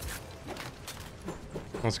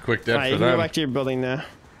 That's a quick dead Alright, for you can go them. back to your building now.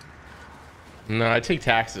 No, I take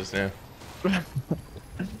taxes now.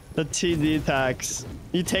 The TD tax.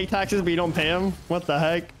 You take taxes, but you don't pay them? What the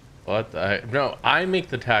heck? What the heck? No, I make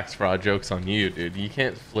the tax fraud jokes on you, dude. You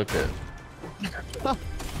can't flip it.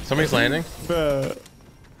 Somebody's landing. Bro.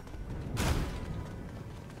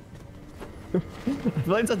 I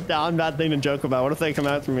feel like it's a down bad thing to joke about. What if they come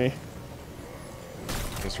after me?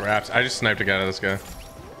 This raps. I just sniped a guy out of this guy.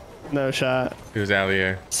 No shot. He was out of the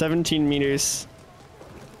air. 17 meters.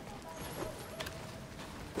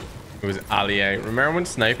 It was Allier. Remember when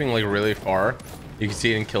sniping like really far, you could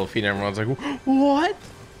see it in kill feed and everyone's like, what?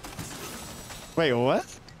 Wait, what?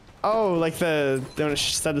 Oh, like the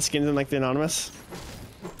said the skins in like the anonymous.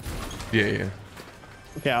 Yeah, yeah.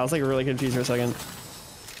 Okay, I was like really confused for a second.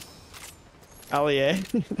 Allier?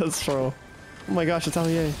 That's troll. Oh my gosh, it's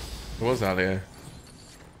Allier. It was Allier.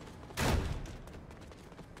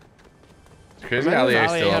 It's crazy Allier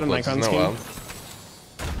still up like no well.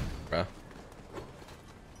 Bruh.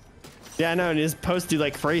 Yeah, I know, and his posts do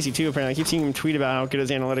like crazy too, apparently. I keep seeing him tweet about how good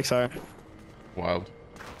his analytics are. Wild.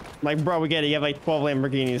 Like, bro, we get it. You have like 12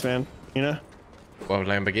 Lamborghinis, man. You know? 12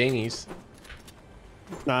 Lamborghinis.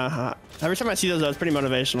 Nah, every time I see those, though, it's pretty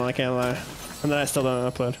motivational, I can't lie. And then I still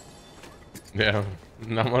don't upload. Yeah,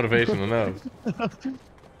 not motivational enough.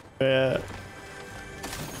 Yeah.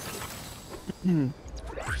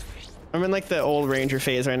 I'm in like the old Ranger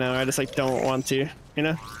phase right now. I just like don't want to, you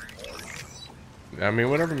know? I mean,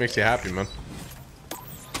 whatever makes you happy, man.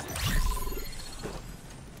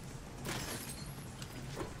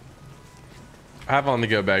 I have on the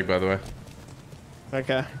go bag, by the way.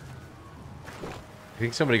 Okay. I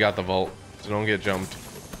think somebody got the vault, so don't get jumped.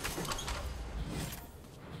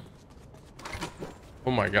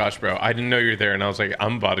 Oh my gosh, bro. I didn't know you were there, and I was like,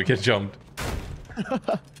 I'm about to get jumped.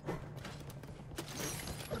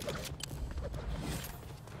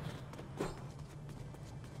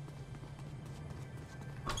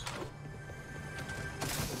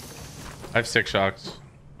 I have 6 shocks.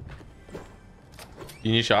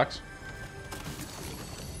 You need shocks?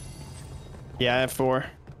 Yeah, I have 4.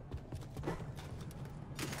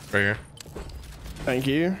 Right here. Thank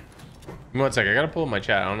you. Give me 1 sec. I gotta pull up my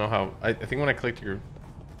chat. I don't know how. I think when I clicked your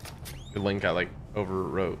link, I like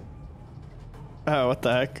overwrote. Oh, what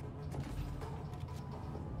the heck?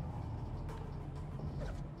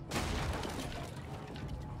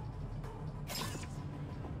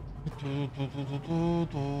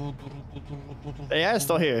 Yeah, it's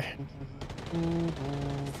still here.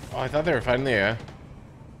 Oh, I thought they were fighting the AI.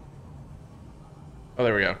 Oh,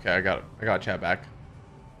 there we go. Okay, I got chat back.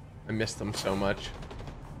 I missed them so much.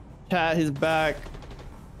 Chat, he's back.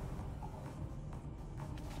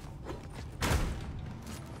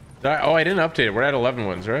 I didn't update it. We're at 11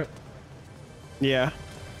 wins, right? Yeah.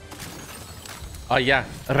 Oh yeah.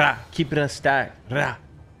 Ra. Keep it a stack. Ra.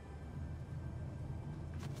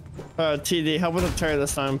 TD, help with the turret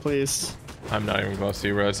this time, please. I'm not even close to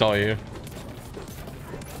you, bro. It's all you.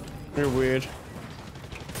 You're weird.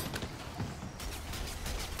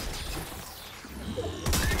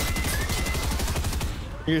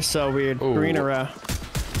 You're so weird. Ooh. Green or Ra.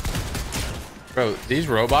 Bro, these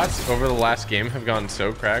robots over the last game have gotten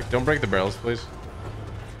so cracked. Don't break the barrels, please.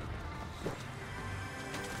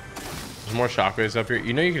 There's more shockwaves up here.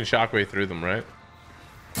 You know you can shockwave through them, right?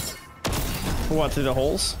 What, through the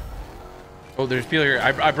holes? Oh, there's people here.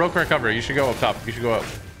 I broke our cover. You should go up top. You should go up.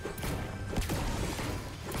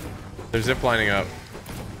 They're zip lining up.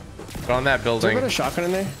 But on that building. Is there a better shotgun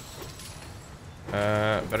in there?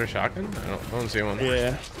 Better shotgun? I don't see one.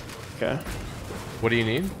 Yeah. Okay. What do you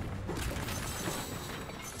need?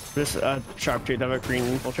 This sharpshooter, I have a green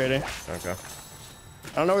infiltrator. Okay.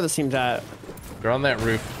 I don't know where this team's at. They're on that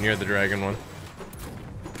roof near the dragon one.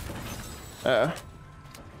 I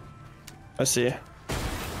see.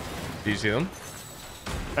 Do you see them?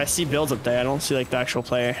 I see builds up there. I don't see like the actual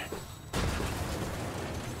player.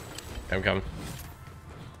 I'm coming.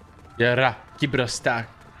 Yeah, ra. Keep it a stack.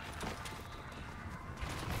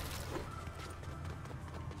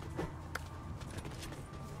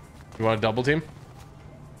 You want a double team?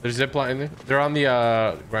 There's zip line there. They're on the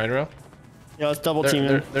grind rail. Yeah, let's double team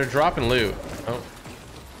them. They're dropping loot. Oh.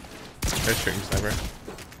 There's stream sniper.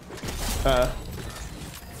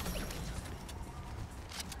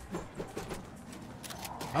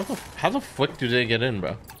 How the flick do they get in,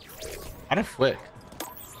 bro? How the flick?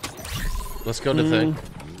 Let's go to thing.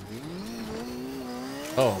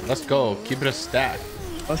 Oh, let's go. Keep it a stack.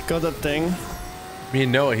 Let's go to thing. Me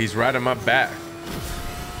and Noah, he's right on my back.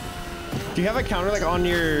 Do you have a counter like on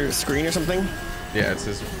your screen or something? Yeah, it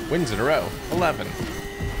says wins in a row. 11.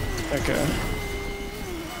 Okay.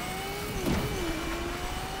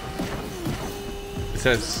 It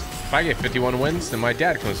says if I get 51 wins, then my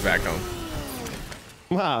dad comes back home.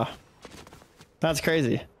 Wow. That's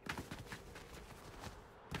crazy.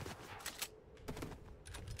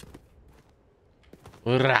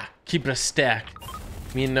 Rah, keep it a stack.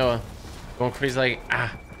 Me and Noah going crazy like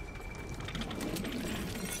ah.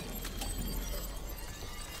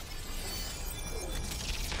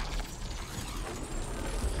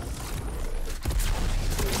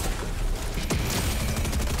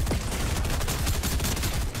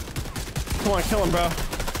 Come on, kill him, bro.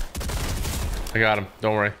 I got him.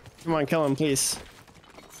 Don't worry. Come on, kill him, please.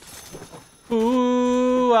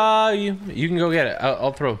 Ooh, you can go get it.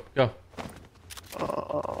 I'll throw. Go.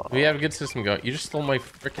 We have a good system going. You just stole my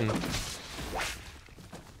freaking.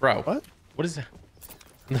 Bro. What is that?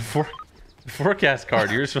 The forecast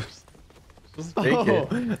card. You're supposed to take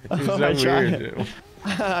it. It's so weird.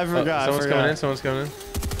 I forgot. Someone's coming in. Someone's coming in.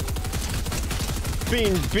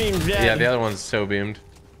 Beam, dead. Yeah, the other one's so beamed.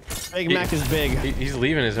 Big Mac is big. He's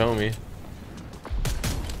leaving his homie.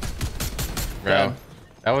 Bro,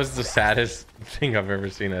 that was the saddest thing I've ever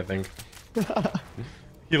seen, I think.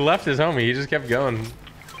 He left his homie. He just kept going.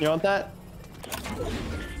 You want that?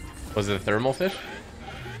 Was it a thermal fish?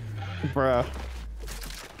 Bruh.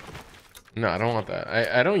 No, I don't want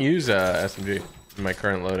that. I don't use SMG in my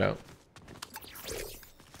current loadout.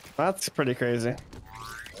 That's pretty crazy.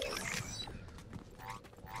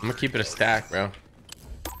 I'm gonna keep it a stack, bro.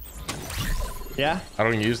 Yeah? I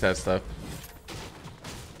don't use that stuff.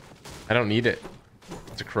 I don't need it.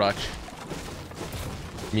 It's a crutch.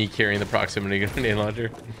 Me carrying the proximity grenade launcher.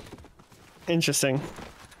 Interesting.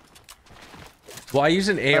 Well, I use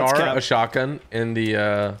an AR, a shotgun, and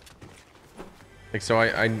the like, so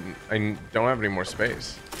I don't have any more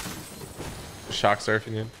space. Shock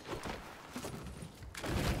surfing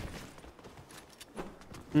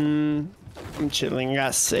in. I'm chilling. I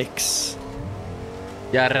got 6.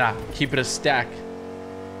 Yara, keep it a stack.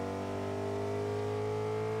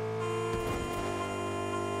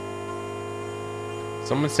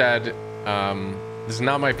 Someone said, this is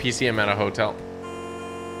not my PC, I'm at a hotel.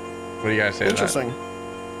 What do you guys say to that? Interesting.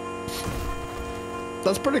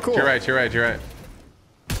 That's pretty cool. You're right, you're right, you're right.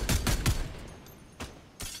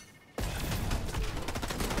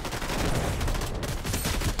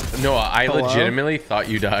 No, I legitimately thought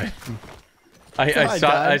you died.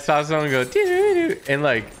 I saw someone go doo-doo-doo, and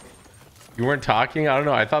like you weren't talking. I don't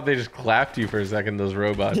know. I thought they just clapped you for a second. Those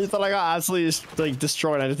robots. You thought I got absolutely like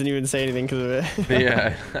destroyed. I just didn't even say anything because of it.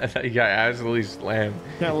 Yeah, I thought you got absolutely slammed.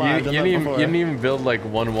 You didn't even build like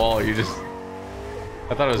one wall. You just.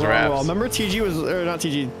 I thought it was wrong wraps. wall. Remember TG was or not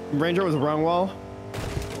TG? Ranger was wrong wall.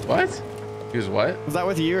 What? He was what? Was that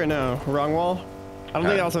with you or no? Wrong wall. I don't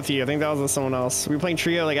think that was with you. I think that was with someone else. We were playing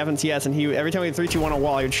trio like FNTS, and he every time we had 3, 2, 1 a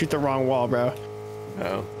wall, he would shoot the wrong wall, bro.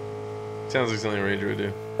 Oh, sounds like something Ranger would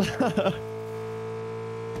do.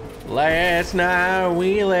 Last night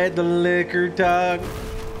we let the liquor talk.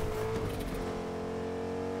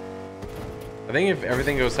 I think if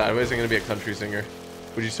everything goes sideways, I'm gonna be a country singer.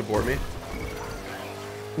 Would you support me?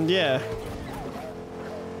 Yeah.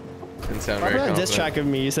 Didn't sound Probably very a diss confident. track of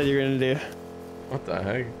me. You said you were gonna do. What the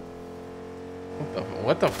heck?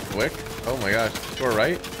 What the flick? Oh my gosh. To our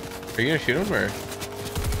right? Are you gonna shoot him or?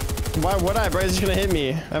 Why would I, bro? He's just gonna hit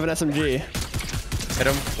me. I have an SMG. Hit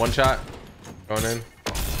him. One shot. Going in.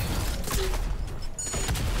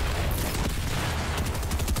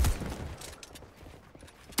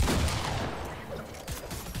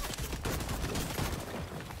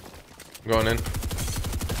 Going in.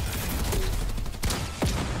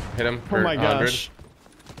 Hit him. Oh my gosh.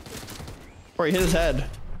 Or he hit his head.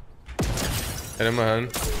 Hit him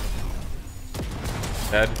 100.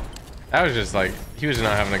 Dead. That was just like, he was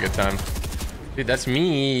not having a good time. Dude, that's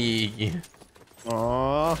me.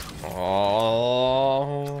 Aww.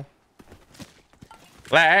 Oh.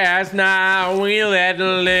 Last night we let the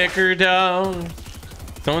liquor down.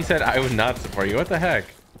 Someone said I would not support you. What the heck?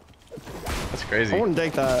 That's crazy. I wouldn't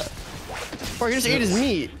take that. Or he just ate his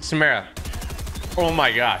meat. Samara. Oh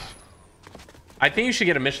my gosh. I think you should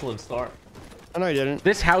get a Michelin star. I know you didn't.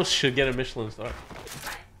 This house should get a Michelin star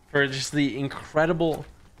for just the incredible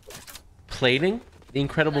plating, the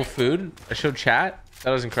incredible food. I showed chat.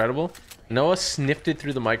 That was incredible. Noah sniffed it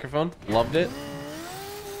through the microphone. Loved it.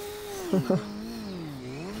 It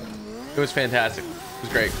was fantastic. It was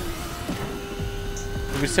great.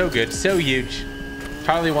 It was so good. So huge.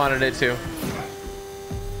 Charlie wanted it too.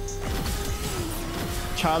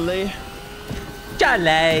 Charlie.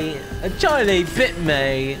 Charlie bit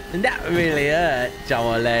me, and that really hurt,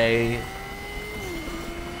 Charlie.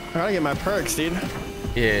 I gotta get my perks, dude.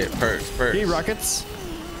 Yeah, perks. Do you need rockets?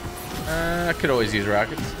 I could always use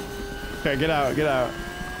rockets. Okay, get out, get out.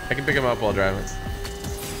 I can pick them up while driving.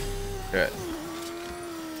 Good.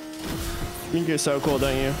 You think you're so cool,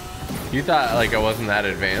 don't you? You thought like I wasn't that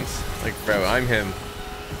advanced? Like, bro, I'm him.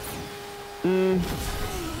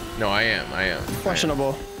 No, I am.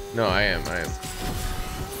 Questionable. No, I am.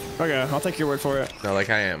 Okay, I'll take your word for it. No, like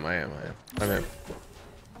I am. I'm him.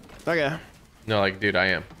 Okay. No, like, dude, I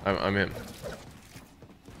am. I'm him.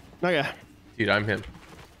 Okay. Dude, I'm him.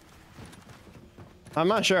 I'm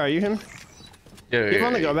not sure. Are you him? Yeah, You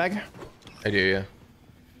want to go back? I do, yeah.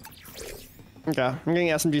 Okay, I'm getting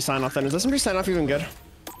SMG sign off then. Is SMG sign off even good?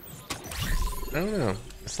 I don't know.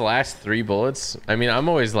 It's the last 3 bullets. I mean, I'm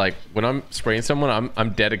always like, when I'm spraying someone,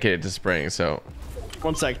 I'm dedicated to spraying, so.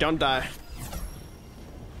 1 sec, don't die.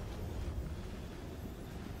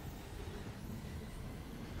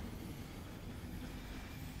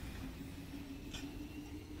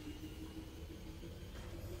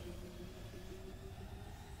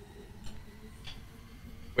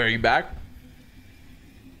 Where are you back?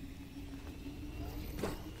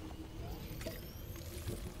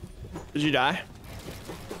 Did you die?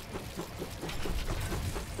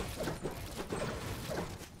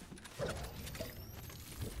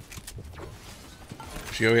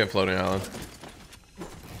 She go get floating island.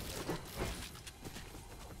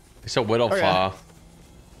 It's a whittle flaw.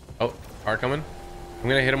 Oh, car coming. I'm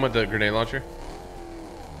gonna hit him with the grenade launcher.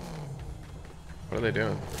 What are they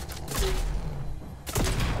doing?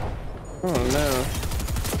 Oh no.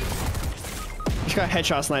 Just got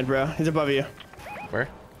headshot sniped, bro. He's above you. Where?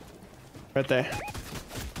 Right there.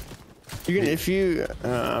 You can, if you,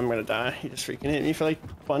 I'm gonna die. He just freaking hit me for like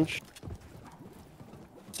a punch.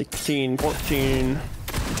 16, 14.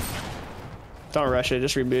 Don't rush it,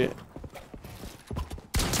 just reboot.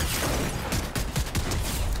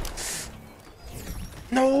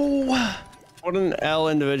 No! What an L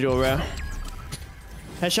individual, bro.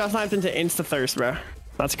 Headshot sniped into insta thirst, bro.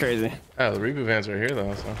 That's crazy. Oh, the reboot van's right here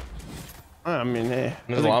though, so. I mean, hey.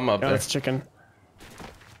 There's a llama up there. That's chicken.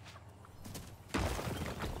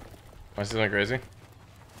 Why is this not crazy?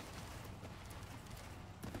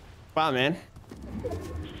 Wow, man.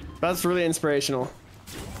 That's really inspirational.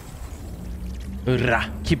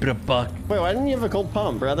 Hoorah, keep it a buck. Wait, why didn't you have a gold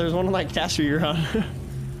pump, bro? There's one like caster you're on.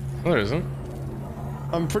 No, there isn't.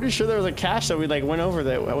 I'm pretty sure there was a cache that we like went over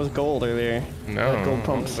that was gold earlier. No, like gold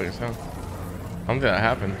pumps. I don't think so. I don't think that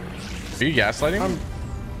happened. Are you gaslighting me?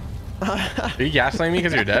 Are you gaslighting me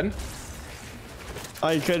because you're dead? Oh,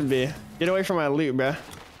 you could be. Get away from my loot, bro.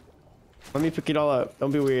 Let me pick it all up.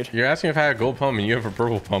 Don't be weird. You're asking if I had a gold pump and you have a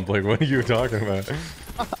purple pump. Like, what are you talking about?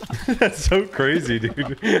 That's so crazy, dude.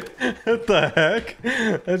 What the heck?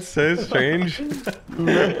 That's so strange.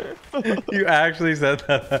 You actually said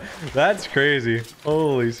that. That's crazy.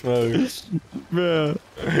 Holy smokes. Bro.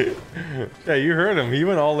 Yeah, you heard him. He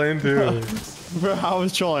went all in, too. Bro, I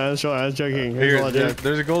was trolling. I was joking. Here,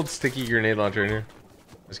 there's a gold sticky grenade launcher in here.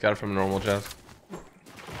 Just got it from a normal chest.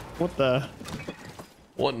 What the?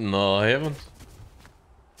 What in the heavens?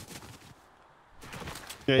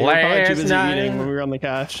 Yeah, you were probably too Last busy night, eating when we were on the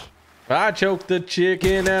cache. I choked the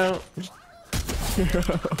chicken out.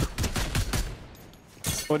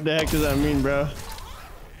 What the heck does that mean, bro?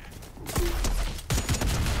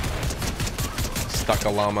 Stuck a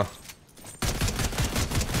llama.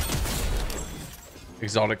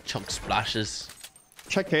 Exotic chunk splashes.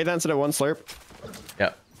 Check K instead of 1 slurp.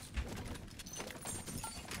 Yeah.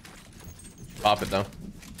 Pop it though.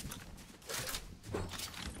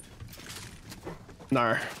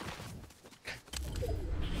 Nar.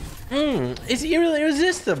 It's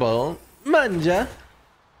irresistible. Manja.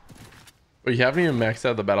 Wait, you haven't even maxed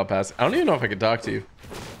out the battle pass. I don't even know if I could talk to you.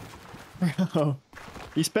 Bro,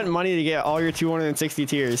 you spent money to get all your 260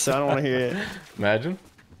 tiers, so I don't want to hear it. Imagine.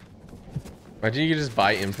 Imagine you could just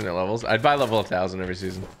buy infinite levels. I'd buy level 1000 every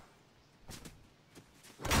season.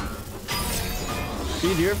 Do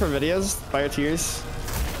you do it for videos? Buy your tiers?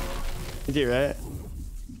 You do, right?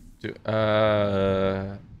 Dude,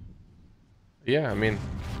 yeah, I mean,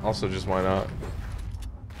 also just why not?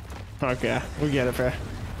 Okay, we get it, bro.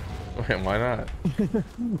 Wait, why not?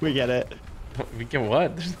 We get it. We get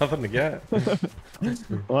what? There's nothing to get.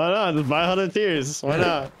 Why not? Just buy 100 tiers. Why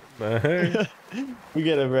not? We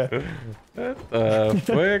get it, bro. What the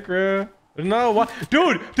frick, bro? No, what?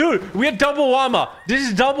 Dude, we had double llama. This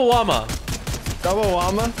is double llama. Double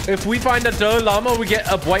llama? If we find a third llama, we get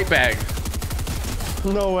a white bag.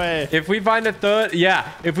 No way. If we find a third,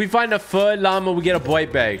 yeah. If we find a third llama, we get a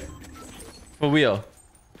white bag. For real.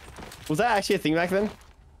 Was that actually a thing back then?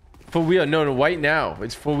 For real. No, white now.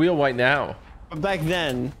 It's for real white now. But back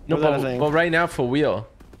then, No, was that a thing? but right now for real.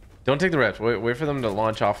 Don't take the rift. Wait for them to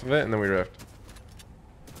launch off of it, and then we rift.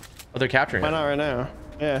 Oh, they're capturing Why it. not right now?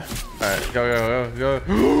 Yeah. All right, go.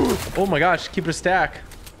 Oh my gosh, keep it a stack.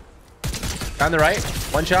 On the right,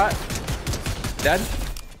 1 shot. Dead.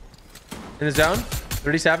 In the zone.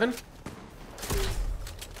 37.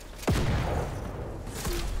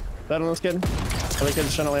 That on this kid? Other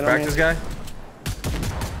kid's trying to land on me. Crack this guy.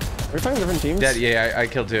 Are we fighting different teams? Dead. Yeah, I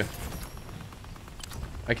killed 2.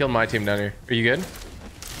 I killed my team down here. Are you good?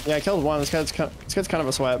 Yeah, I killed 1. This kid's kind of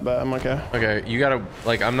a sweat, but I'm okay. Okay, you gotta,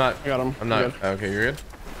 like, I'm not. I got him. I'm not. Good. Okay, you're good.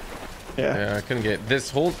 Yeah. I couldn't get this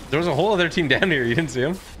whole. There was a whole other team down here. You didn't see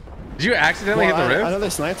him? Did you accidentally hit the rift? I know they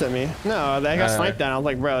sniped at me. No, they got sniped down. I was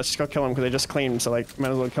like, bro, let's just go kill them because they just cleaned. So like,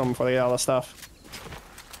 might as well kill them before they get all the stuff.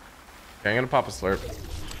 Okay, I'm gonna pop a slurp.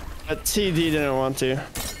 But TD didn't want to.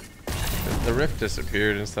 The rift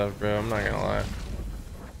disappeared and stuff, bro. I'm not gonna lie.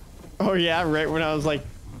 Oh yeah, right when I was like,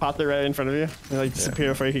 popped it right in front of you. It like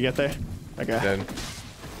disappeared before you could get there. Okay. Dead.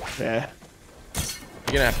 Yeah.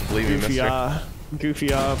 You're gonna have to believe me, mister. Goofy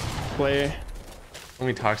play.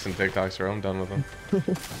 Homie talks and TikToks, bro. I'm done with them.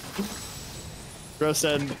 Bro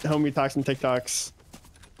said homie talks and TikToks.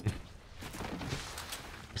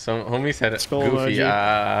 So homie said it. Skull Goofy.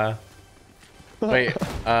 emoji. Wait.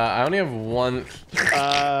 I only have one.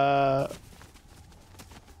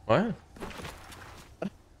 What?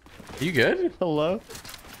 Are you good? Hello?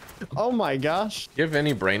 Oh my gosh. Do you have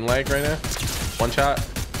any brain lag right now? One shot.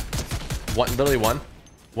 One, literally one.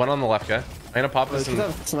 One on the left guy. I'm gonna pop this.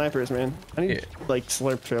 Snipers, man. I need like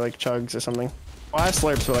slurps or like chugs or something. Well, I have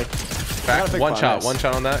slurps, but like. Back. One shot. One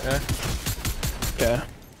shot on that. Yeah. Yeah.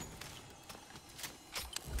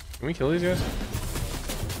 Can we kill these guys?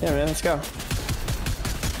 Yeah, man. Let's go.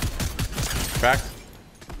 Cracked.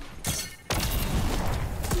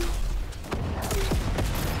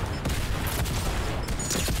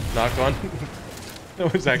 Knocked one.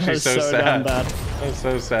 That was actually so sad. That was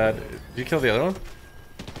so sad. Did you kill the other one?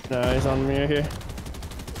 No, he's on me right here.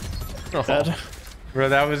 Oh. Dead. Bro,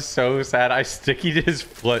 that was so sad. I stickied his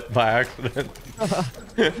foot by accident.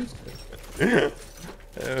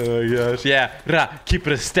 Oh gosh. Yeah. Keep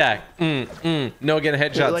it a stack. No getting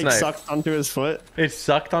headshot It like snipe. sucked onto his foot. It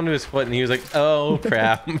sucked onto his foot and he was like, oh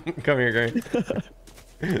crap. Come here, Gary.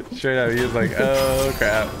 Straight up, he was like, oh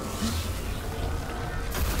crap.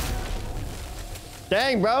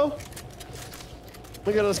 Dang, bro.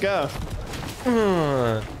 Look at us go.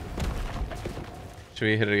 Should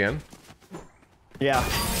we hit it again? Yeah.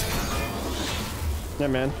 Yeah,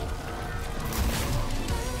 man.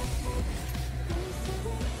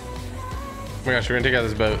 Oh my gosh, we're gonna take out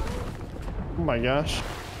this boat. Oh my gosh.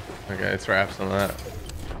 Okay, it's wraps on that.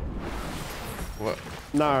 What?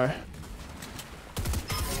 No.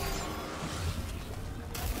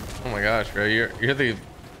 Oh my gosh, bro, you're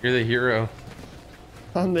the hero.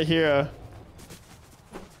 I'm the hero.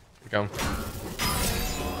 Come.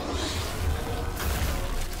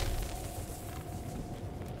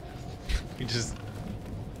 You just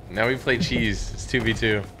now we play cheese. It's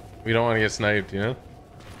 2v2. We don't want to get sniped, you know?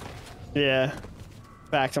 Yeah.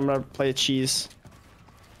 Facts. I'm gonna play cheese.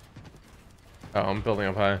 Oh, I'm building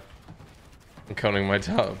up high. I'm coning my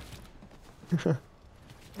top.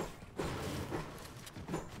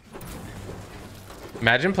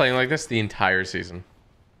 Imagine playing like this the entire season.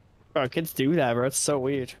 Bro, kids do that, bro. It's so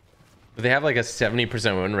weird. But they have like a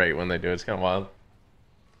 70% win rate when they do it. It's kind of wild.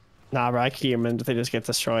 Nah, bro. I keep them and they just get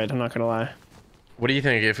destroyed. I'm not gonna lie. What do you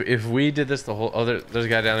think if we did this the whole? Oh, there's a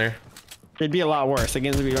guy down there. It'd be a lot worse. The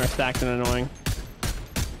games would be more stacked and annoying.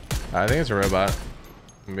 I think it's a robot.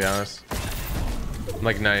 To be honest, I'm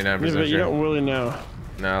like 99% Yeah, but sure. you don't really know.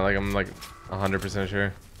 No, like I'm like 100%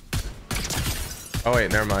 sure. Oh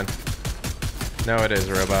wait, never mind. No, it is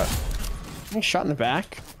a robot. You shot in the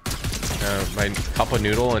back. My Cup of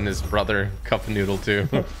Noodle and his brother Cup of Noodle too.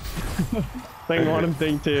 Thing one and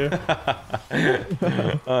thing two.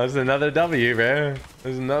 Oh, it's another W, bro.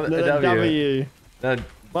 There's another W.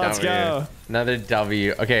 Let's go. Another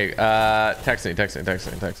W. Okay, text me.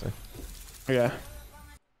 Okay.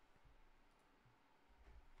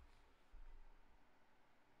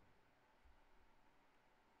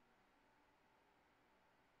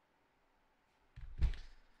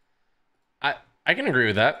 I can agree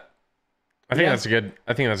with that. I think that's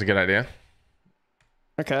a good idea.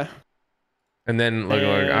 Okay. And then look,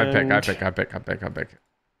 I pick.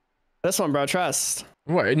 This one, bro. Trust.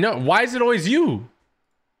 What? No, why is it always you?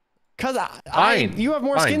 Cause you have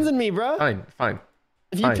more Fine. skins than me, bro. Fine.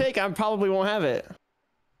 If you pick, I probably won't have it.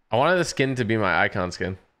 I wanted the skin to be my icon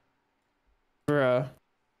skin. Bro.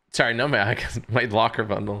 Sorry, not my icon, my locker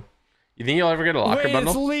bundle. You think you'll ever get a locker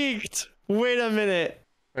bundle? It's leaked. Wait a minute.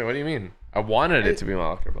 Wait, what do you mean? I wanted it to be my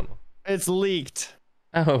locker bundle. It's leaked.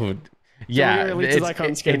 Oh, yeah. So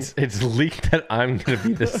it's leaked that I'm gonna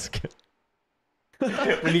be the skin.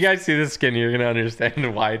 When you guys see the skin, you're gonna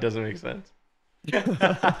understand why it doesn't make sense.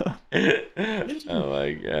 Oh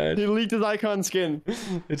my god. He leaked his icon skin.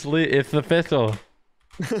 It's official.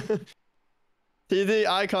 TD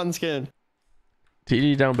icon skin.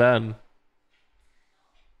 TD down bad.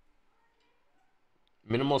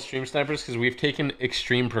 Minimal stream snipers because we've taken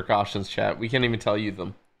extreme precautions, chat. We can't even tell you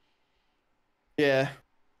them. Yeah.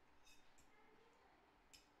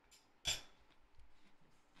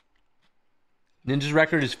 Ninja's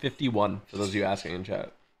record is 51 for those of you asking in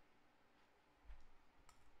chat.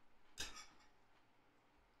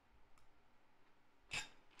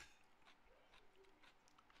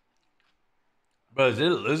 Bro, is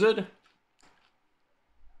it a lizard?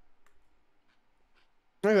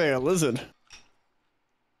 Look like a lizard.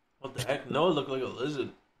 What the heck? No, it looked like a lizard.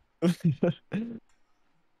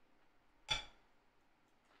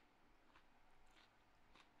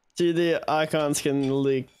 See, the icons can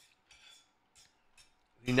leak.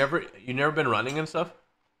 You never been running and stuff?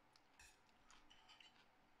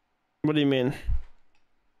 What do you mean?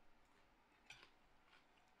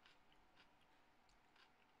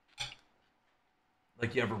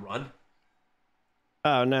 Like you ever run?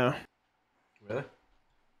 Oh no. Really?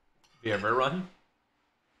 You ever run?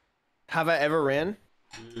 Have I ever ran?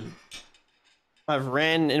 I've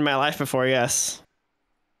ran in my life before, yes.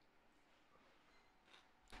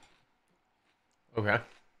 Okay.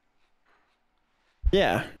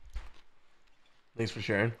 Yeah. Thanks for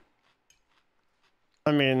sharing.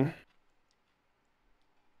 I mean,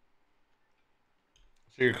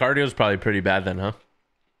 so your cardio is probably pretty bad then, huh?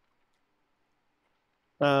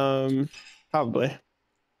 probably.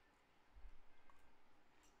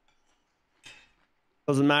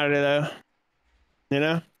 Doesn't matter though. You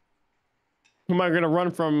know? Who am I gonna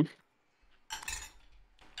run from?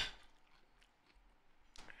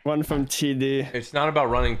 Run from TD. It's not about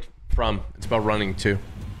running from, it's about running to.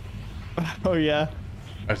 Oh yeah.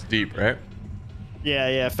 That's deep, right?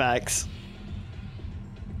 Yeah, facts.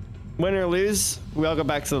 Win or lose, we all go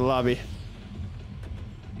back to the lobby.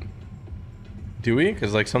 Do we?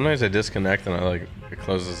 Because like sometimes I disconnect and it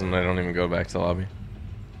closes and I don't even go back to the lobby.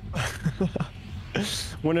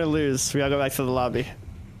 Win or lose, we all go back to the lobby.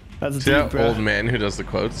 That's See deep, that bro. old man who does the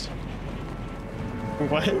quotes?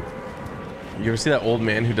 What? You ever see that old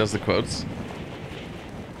man who does the quotes?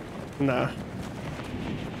 No.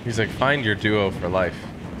 He's like, find your duo for life.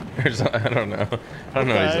 I don't know. I don't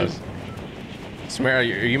know what he says. Samara, are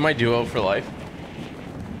you my duo for life?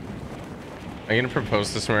 I'm gonna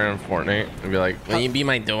propose to Samara in Fortnite and be like, will you be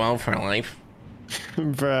my duo for life?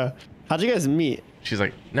 Bruh. How'd you guys meet? She's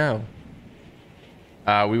like, no.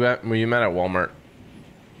 We met at Walmart.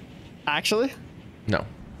 Actually? No.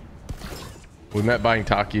 We met buying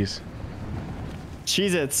Takis.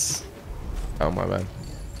 Cheez-Its. Oh, my bad.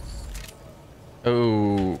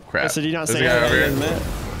 Oh, crap. So do you not There's say a guy that over you here. guys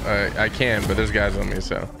met? I can, but there's guys on me,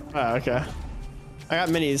 so. Oh, okay. I got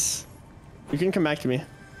minis. You can come back to me.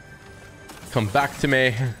 Come back to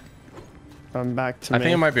me. Come back to I me.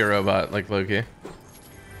 think it might be a robot, like Loki.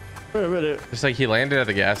 Wait a minute. It's like he landed at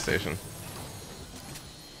the gas station.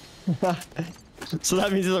 So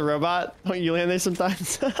that means he's a robot? Don't you land there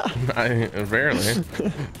sometimes? Rarely.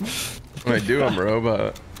 When I do, I'm a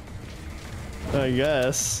robot. I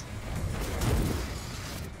guess.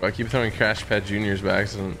 I keep throwing Crash Pad Juniors by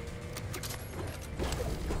accident.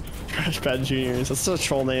 Crash Pad Juniors. That's such a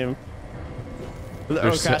troll name.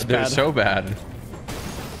 They're so bad.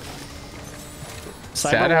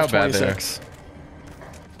 Sad how bad they are.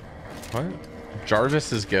 What?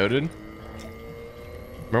 Jarvis is goated?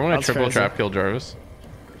 Remember when I triple trap killed Jarvis?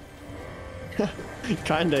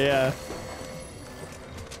 Kinda, yeah.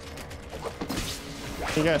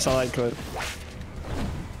 I think I saw that clip.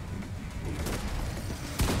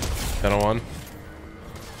 10-1.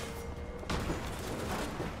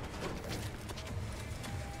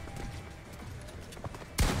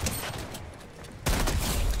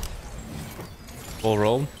 Full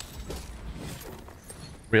roll.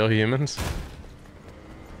 Real humans?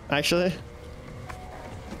 Actually?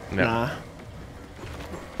 No. Nah.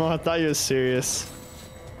 Oh, I thought you were serious.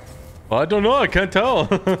 Well, I don't know. I can't tell.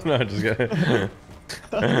 No, just kidding.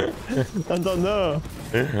 I don't know.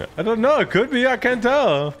 I don't know. It could be. I can't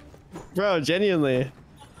tell. Bro, genuinely.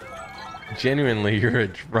 Genuinely, you're a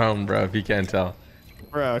drone, bro, if you can't tell.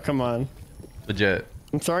 Bro, come on. Legit.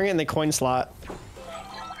 I'm throwing it in the coin slot.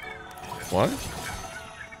 What? I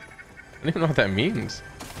don't even know what that means.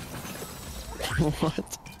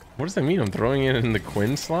 What? What does that mean? I'm throwing it in the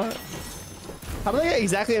Quinn slot? How did I get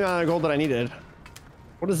exactly the amount of gold that I needed?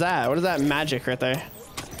 What is that? What is that magic right there?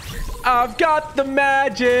 I've got the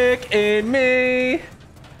magic in me.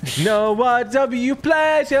 No what W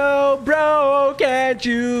pleasure, bro, can't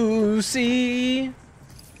you see?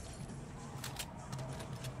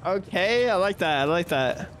 Okay, I like that. I like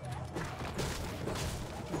that.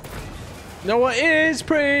 Noah is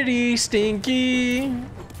pretty stinky.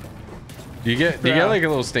 Do you get like a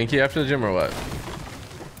little stinky after the gym or what?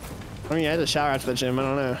 I mean, I had to shower after the gym. I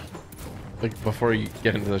don't know. Like before you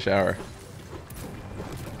get into the shower.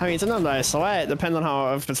 I mean, sometimes I sweat. Depends on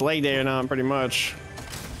how if it's leg day or not. Pretty much.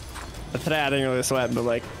 But today I didn't really sweat, but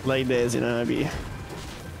like leg days, you know, it'd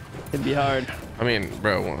be hard. I mean,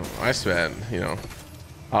 bro, I sweat, you know.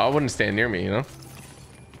 I wouldn't stand near me, you know.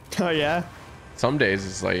 Oh yeah. Some days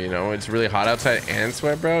it's like, you know, it's really hot outside and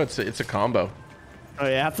sweat, bro. It's a combo. Oh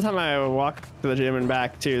yeah, half the time I walk to the gym and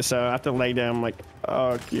back too, so after leg day I'm like,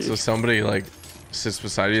 oh geez. So somebody like sits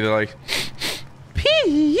beside you, they're like,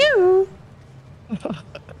 Pee you.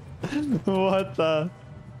 What the?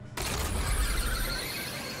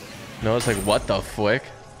 no, it's like, what the flick?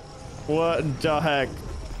 What the heck?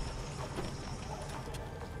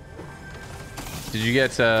 Did you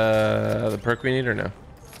get the perk we need or no?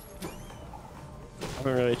 I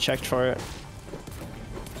haven't really checked for it.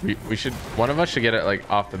 We should, one of us should get it like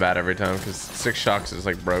off the bat every time because 6 shocks is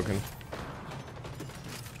like broken.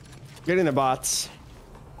 Getting the bots.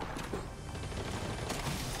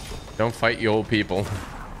 Don't fight you old people.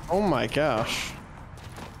 Oh my gosh.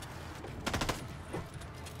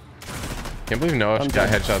 Can't believe Noah got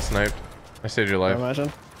headshot sniped. I saved your life.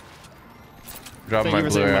 Imagine. Drop Thank my you for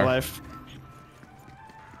blue saving my AR. life.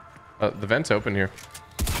 The vent's open here.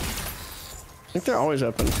 I think they're always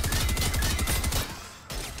open.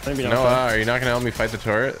 Maybe not. Noah, are you not gonna help me fight the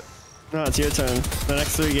turret? No, it's your turn. The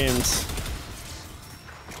next 3 games.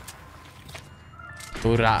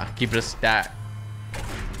 Hoorah, keep it a stack.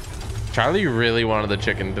 Charlie really wanted the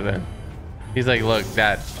chicken today. He's like, look,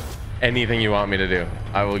 Dad, anything you want me to do,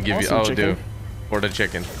 I will give you. Awesome I'll chicken. do for the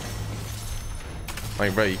chicken.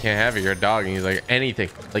 Like, bro, you can't have it. You're a dog. And he's like, anything.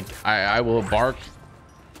 Like, I will bark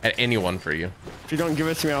at anyone for you. If you don't give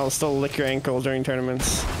it to me, I'll still lick your ankle during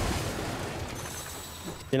tournaments.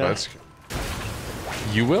 You know? That's,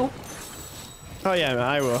 you will? Oh yeah,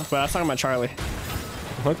 I will. But I was talking about Charlie.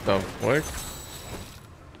 What the fuck?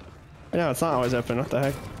 No, it's not always open. What the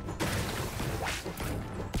heck?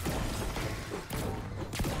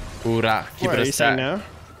 Hoorah, keep What, it are a you saying stack. no?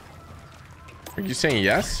 Are you saying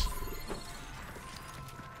yes?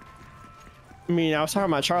 I mean, I was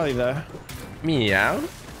talking about Charlie though. Meow.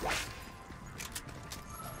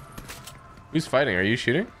 Who's fighting? Are you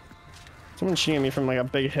shooting? Someone's shooting at me from like a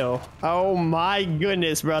big hill. Oh my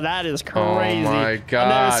goodness, bro, that is crazy. Oh my I've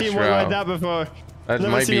gosh, never seen one bro. like that before. That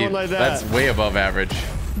Never might seen be. one like that. That's way above average.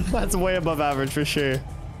 That's way above average for sure.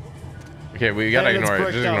 Okay, we gotta Hey, it's ignore it.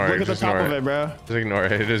 bricked Just up. ignore Look it. at the Just top ignore of it. it, bro. Just ignore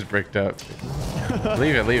it. It is bricked up.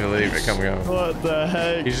 Leave it. Leave it. Leave it. Come on. What the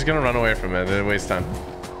heck? He's just gonna run away from it. It'll waste time.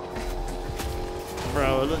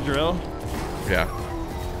 Bro, the drill? Yeah.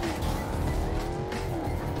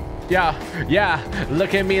 Yeah,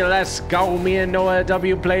 look at me, let's go. Me and Noah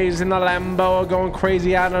W plays in the Lambo, going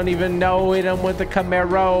crazy, I don't even know it. I'm with the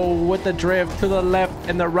Camaro, with the drift to the left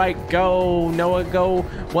and the right, go. Noah, go.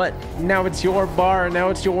 What? Now it's your bar,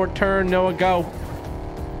 now it's your turn. Noah, go.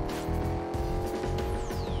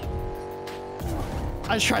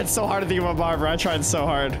 I tried so hard to think of a bar, bro. I tried so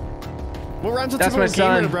hard. What rhymes with That's my typical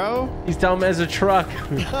gamer, son, bro? He's dumb as a truck.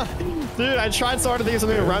 Dude, I tried so hard to think of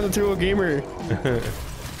something that rhymes with typical gamer.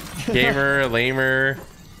 Gamer, lamer,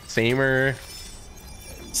 samer,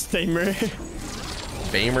 Stamer.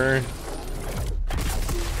 famer.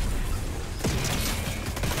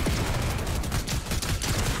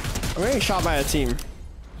 I'm getting shot by a team.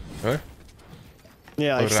 Huh?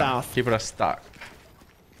 Yeah, like south. Keep it a stock.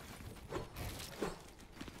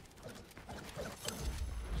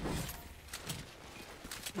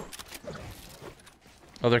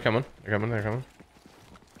 Oh, they're coming. They're coming. They're coming.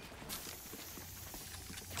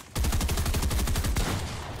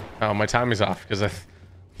 Oh, my timing's off because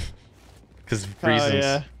reasons. Oh,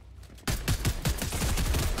 yeah.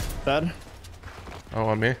 Dead? Oh,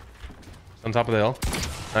 on me. On top of the hill.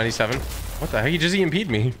 97. What the heck? He just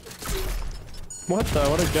EMP'd me. What the?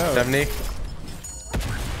 What a go. 70.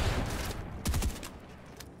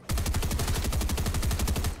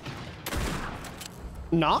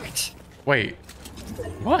 Knocked? Wait.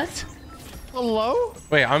 What? Hello?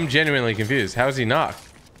 Wait, I'm genuinely confused. How is he knocked?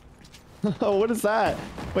 Oh, what is that?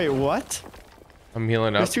 Wait, what? I'm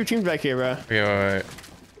healing up. There's 2 teams back here, bro. Okay, wait.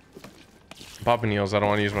 I'm popping heals. I don't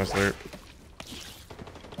want to use my slurp.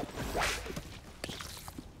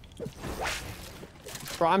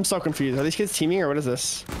 Bro, I'm so confused. Are these kids teaming or what is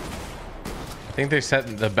this? I think they set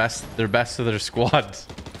their best of their squads.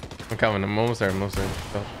 I'm coming. I'm almost there. I'm almost there.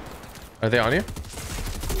 Oh. Are they on you?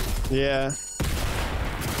 Yeah.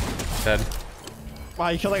 Dead. Wow,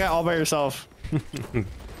 you killed that guy all by yourself.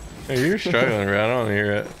 Hey, you're struggling, bro. I don't want to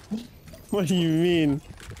hear it. What do you mean?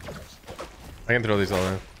 I can throw these all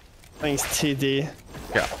in. Thanks, TD.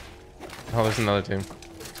 Yeah. Oh, there's another team.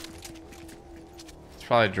 It's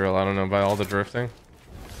probably a drill. I don't know. By all the drifting.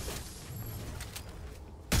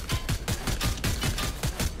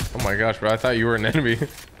 Oh my gosh, bro. I thought you were an enemy.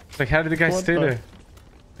 It's like, how did the guy What stay the- there?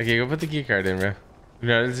 Okay, go put the key card in, bro.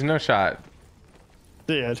 No, there's no shot.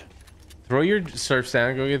 Dude. Throw your surfs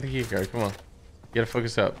down. Go get the key card. Come on. You gotta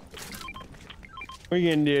focus up. What are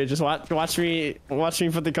you gonna do? Just watch me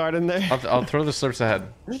put the card in there. I'll throw the slurps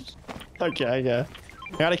ahead. Okay, I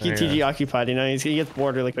gotta keep There you TG go. occupied. You know, he gets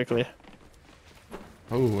bored really quickly.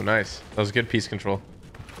 Oh, nice. That was good piece control.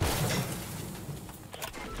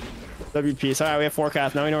 WP. So, all right, we have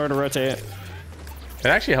forecast. Now we know where to rotate. It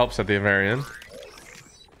actually helps at the very end.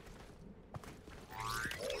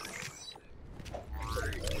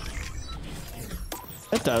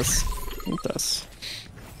 It does. It does.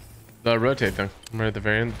 The rotate thing. Right at the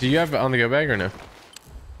very end. Do you have on the go bag or no?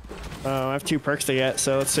 I have 2 perks to get,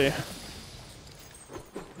 so let's see.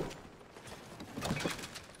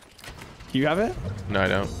 Do you have it? No, I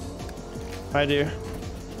don't. I do.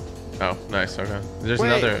 Oh, nice. Okay. There's Wait.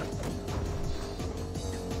 another.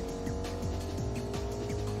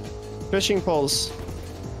 Fishing poles.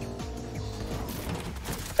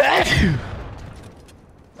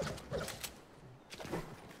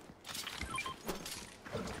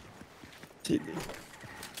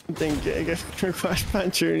 I think I guess Crash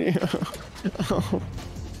Jr. Oh.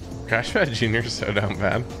 Crash Pad Jr. is so down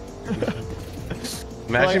bad. Imagine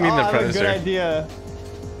Like, being the I have a Predator. good idea.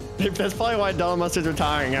 That's probably why Donald Mustard's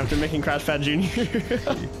retiring after making Crash Pad Jr. You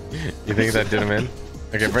think that did him in?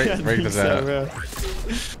 Okay, break I think this so, out. bro.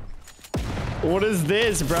 What is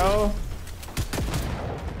this, bro?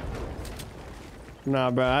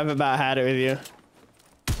 Nah, bro, I've about had it with you.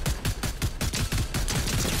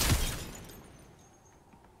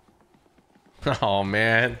 Oh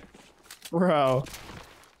man. Bro.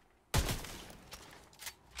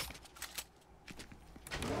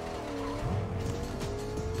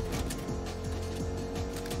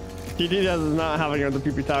 TD does not having the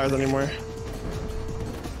PP towers anymore.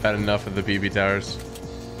 Had enough of the BB towers.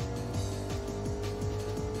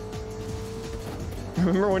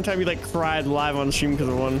 Remember one time you like cried live on stream because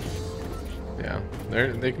of one? Yeah,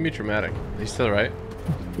 they can be traumatic. Are you still right?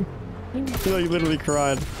 You know, you literally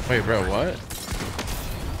cried. Wait, bro, what?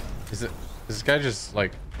 Is this guy just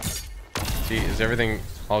like? Is everything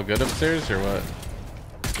all good upstairs or what?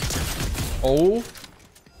 Oh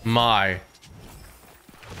my!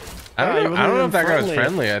 I don't know if that guy was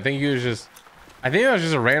friendly. I think he was just. I think that was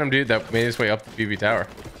just a random dude that made his way up the BB tower.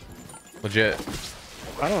 Legit.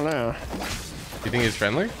 I don't know. You think he's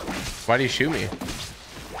friendly? Why did he shoot me?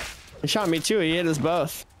 He shot me too. He hit us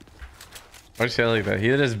both. Why'd you say it like that? He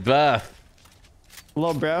hit his buff.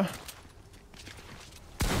 Little bro.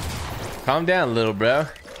 Calm down, little bro.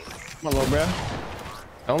 My little bro.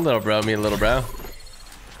 Don't little bro me, little bro.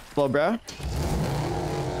 Little bro.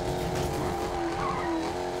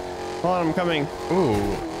 Hold on, I'm coming.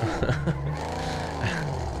 Ooh.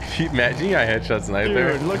 Can you imagine you got headshots tonight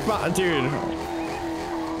there? Dude, look, dude.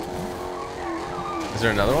 Is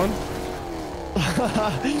there another one?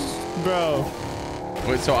 Bro.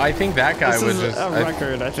 Wait, so I think that guy This was is just a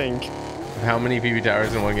record, I think. how many PB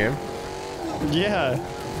towers in one game? Yeah.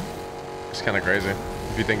 It's kind of crazy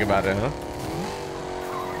if you think about it, huh?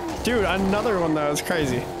 Dude, another one that was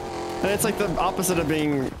crazy. And it's like the opposite of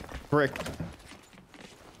being brick.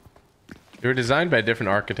 They were designed by different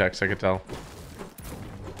architects, I could tell.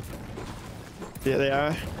 Yeah, they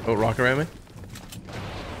are. Oh, rocket ram me?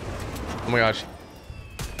 Oh my gosh.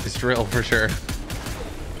 It's drill for sure.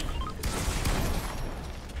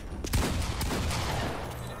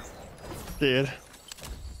 Dude.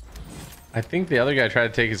 I think the other guy tried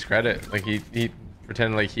to take his credit. Like he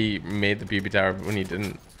pretended like he made the BB tower when he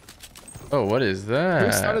didn't. Oh, what is that?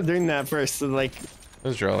 We started doing that first, so like, That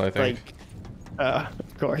was drill, I think.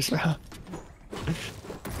 of course, bro.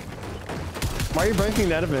 Why are you breaking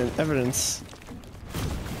that evidence?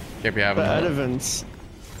 Can't be having The that. evidence.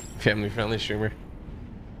 Family friendly streamer.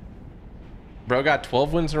 Bro got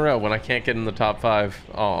 12 wins in a row when I can't get in the top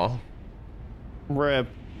 5. Aw. Rip.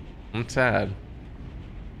 I'm sad.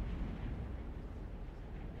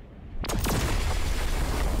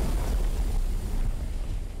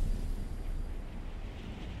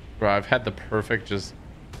 Bro, I've had the perfect just...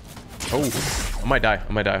 Oh, I might die.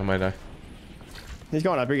 I might die. I might die. He's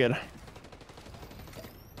going up, you're good.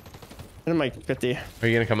 I'm like 50. Are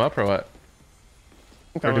you gonna come up or what?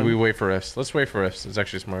 I'm Or do we coming. wait for rifts? Let's wait for rifts. It's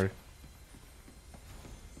actually smarter.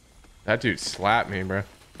 That dude slapped me, bro.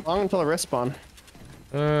 Long until the respawn.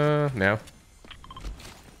 Now.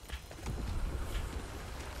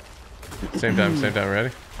 Same time, ready?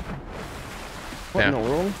 What in Yeah. the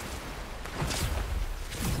world?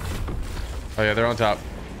 Oh yeah, they're on top.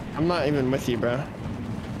 I'm not even with you, bro.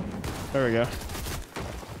 There we go.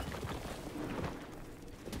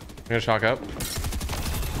 I'm gonna shock up.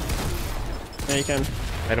 Yeah, you can.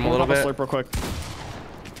 Hit him a little bit. Slurp real quick.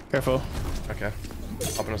 Careful. Okay.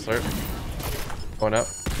 Popping a slurp. Going up.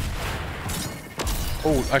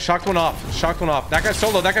 Oh, I shocked one off. Shocked one off. That guy's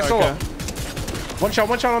solo. That guy's solo. One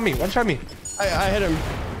shot on me. One shot on me. I hit him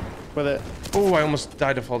with it. Oh, I almost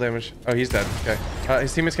died to fall damage. Oh, he's dead. Okay.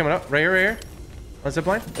 His teammate's coming up. Right here, right here. On zip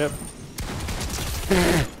line. Yep.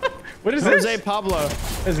 What is Jose this? Pablo.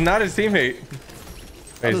 It's not his teammate.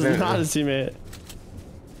 That is not his teammate.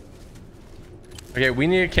 Okay, we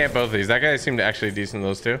need to camp both of these. That guy seemed actually decent,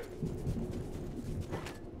 those two.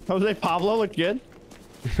 Jose Pablo looked good.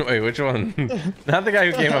 Wait, which one? Not the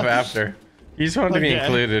guy who came up after. He just wanted to be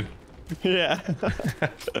included. Yeah.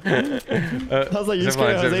 I was like, you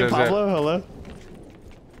scared of Jose Pablo? Hello?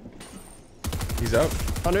 He's up.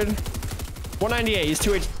 100. 198. He's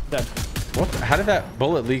 2 HP dead. What? How did that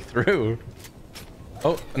bullet leak through?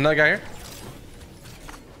 Oh, another guy here.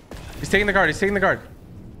 He's taking the guard. He's taking the guard.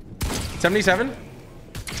 77.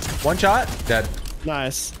 One shot. Dead.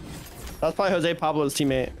 Nice. That's probably Jose Pablo's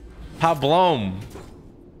teammate. Pablom.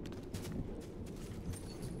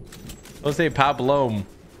 Jose Pablom.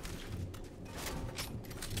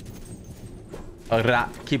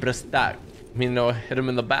 Keep it a stack. Me no hit him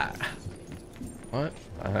in the back. What?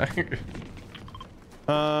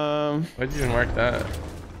 Why'd you just mark that?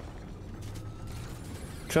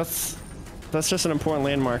 That's just an important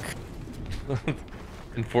landmark.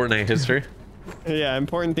 In Fortnite history? Yeah,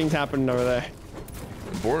 important things happened over there.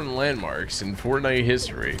 Important landmarks in Fortnite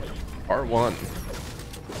history. Part 1.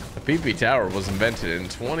 The PP Tower was invented in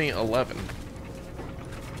 2011.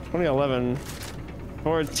 2011.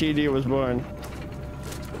 Before TD was born.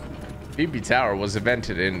 PP Tower was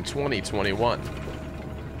invented in 2021.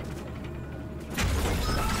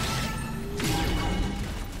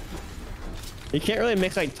 You can't really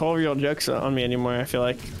make like 12-year-old jokes on me anymore, I feel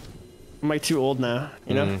like. I'm like too old now,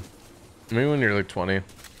 you know? Maybe when you're like 20.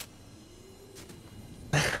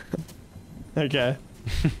 Okay.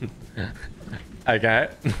 I got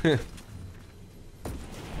it.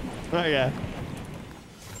 Okay.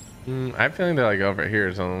 I have a feeling they're like over here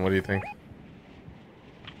or something. What do you think?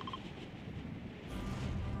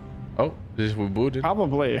 Oh, this is booted.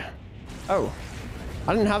 Probably. Oh.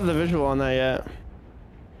 I didn't have the visual on that yet.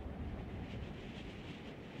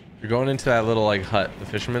 You're going into that little like hut, the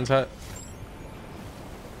fisherman's hut.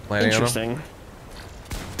 Landing Interesting. on him.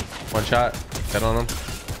 One shot. Dead on him.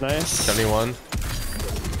 Nice. 71.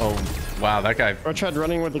 Oh, wow, that guy. Bro tried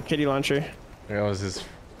running with the kitty launcher. That was his.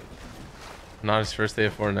 Not his first day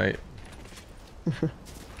of Fortnite. It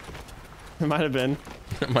might have been.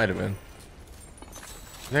 It might have been.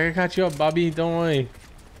 I got you up, Bobby. Don't worry.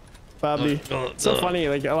 Bobby. It's so funny.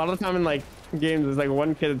 Like a lot of the time in like games, there's like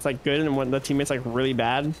one kid that's like good and one the teammate's like really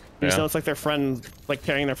bad. You just know it's like their friend, like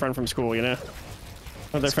carrying their friend from school, you know,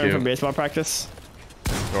 or their friend from baseball practice.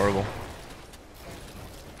 That's adorable.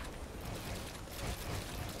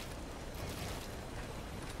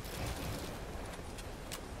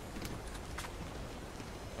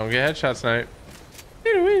 Don't get headshots tonight.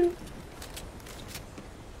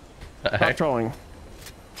 Stop trolling.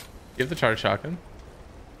 You have the charge shotgun.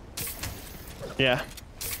 Yeah.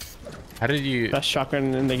 How did you? Best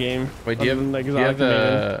shotgun in the game. Wait, do you have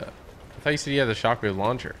the? I thought you said you had the shockwave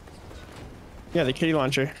launcher. Yeah, the kitty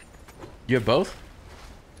launcher. You have both?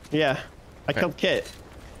 Yeah. I killed Kit.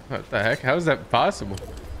 What the heck? How is that possible?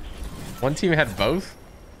 One team had both?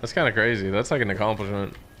 That's kind of crazy. That's like an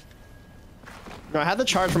accomplishment. No, I had the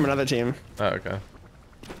charge from another team. Oh, okay.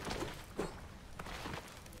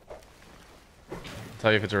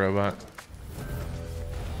 Tell you if it's a robot.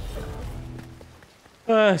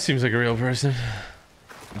 Seems like a real person.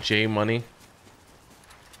 J Money.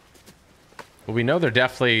 Well, we know they're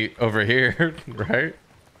definitely over here, right?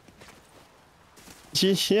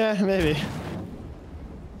 Yeah, maybe.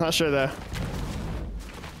 Not sure though.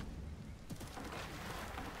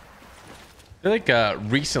 I feel like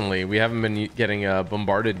recently we haven't been getting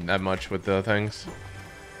bombarded that much with the things.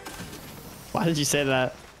 Why did you say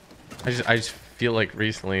that? I just feel like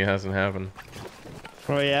recently it hasn't happened.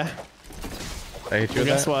 Oh yeah. I hate you. Well,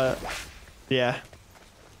 guess what? Yeah.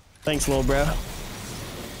 Thanks, little bro.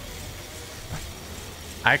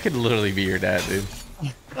 I could literally be your dad, dude.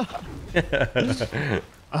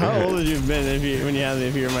 How old would you have been when you had me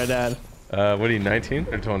if you were my dad? What are you, 19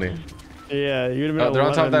 or 20? Yeah, you'd have been. Oh, they're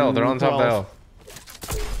on top of the hill. They're on top of the hill.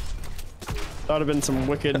 That would have been some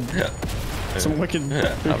wicked, some wicked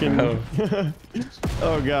freaking.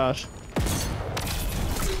 Oh gosh.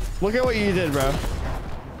 Look at what you did, bro.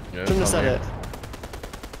 Yeah, Shouldn't have said it.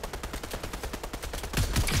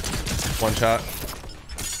 One shot.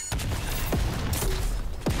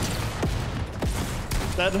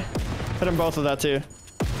 Dead. Hit him both with that too.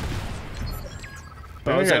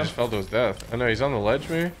 I think I just fell to his death. I know he's on the ledge,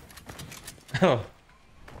 maybe. Oh.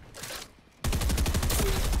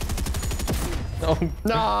 Oh.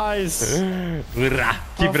 Nice. Keep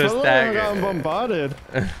it a stack. I got bombarded.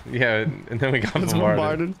 Yeah, and then we got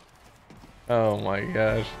bombarded. Oh my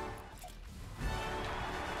gosh.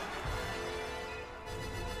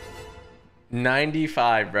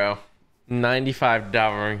 $95, bro.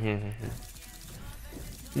 $95.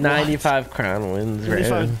 95 crown wins, bro.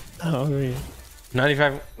 95. Oh, really?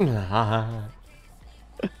 95. All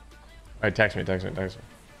right, text me.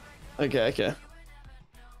 Okay.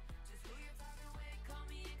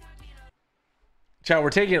 Chat, we're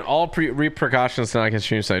taking all precautions tonight against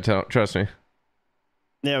stream side. Trust me.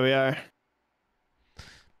 Yeah, we are.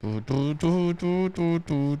 This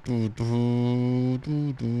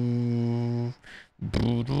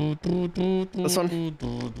one.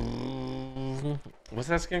 What's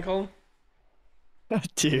that skin called?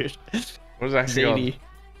 Dude. What is that skin called? Zadie.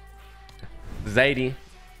 Zadie.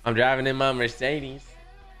 I'm driving in my Mercedes.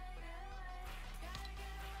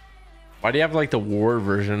 Why do you have like the war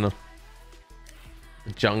version? The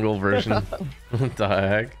jungle version? What the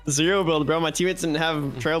heck? Zero build, bro. My teammates didn't have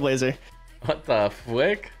Trailblazer. What the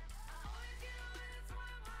flick?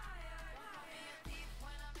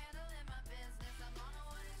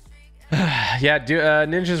 Yeah,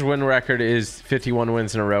 Ninja's win record is 51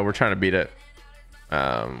 wins in a row. We're trying to beat it.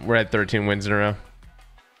 We're at 13 wins in a row.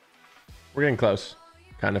 We're getting close.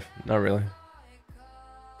 Kind of. Not really.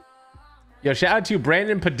 Yo, shout out to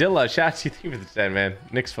Brandon Padilla. Shout out to you for the 10, man.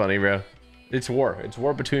 Nick's funny, bro. It's war. It's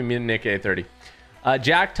war between me and Nick A30.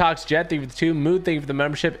 Jack Talks Jet, thank you for the 2. Mood, thank you for the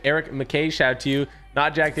membership. Eric McKay, shout out to you.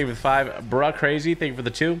 Not Jack, thank you for the 5. Bruh Crazy, thank you for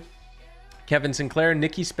the 2. Kevin Sinclair,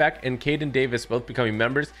 Nikki Speck, and Caden Davis both becoming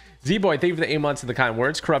members. Z-Boy, thank you for the 8 months of the kind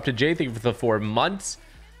words. Corrupted J, thank you for the 4 months.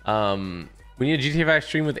 We need a GTA 5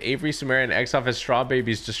 stream with Avery, Samara, and X-Off as straw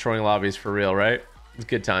babies destroying lobbies for real, right? It's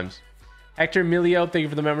good times. Hector Milio, thank you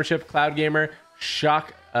for the membership. Cloud Gamer,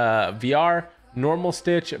 Shock VR, Normal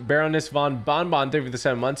Stitch, Baroness Von Bonbon, thank you for the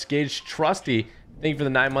 7 months. Gage Trusty, thank you for the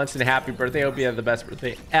 9 months and happy birthday. I hope you have the best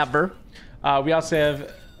birthday ever. We also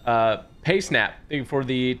have PaySnap, thank you for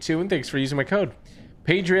the 2, and thanks for using my code.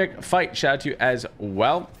 Patriot Fight, shout out to you as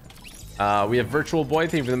well. We have Virtual Boy,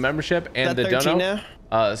 thank you for the membership and the dono.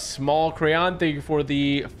 Small Crayon, thank you for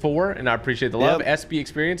the 4, and I appreciate the love. Yep. SB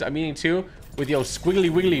Experience, I'm eating too with yo squiggly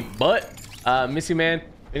wiggly butt. Missy Man,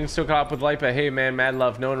 getting so caught up with life, but hey man, mad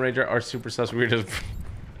love. No and Ranger are super sus. We're just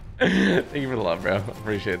thank you for the love, bro.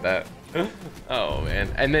 Appreciate that. Oh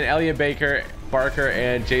man. And then Elliot Baker, Barker,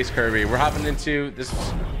 and Jace Kirby. We're hopping into this.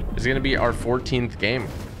 Is gonna be our 14th game.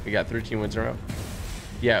 We got 13 wins in a row.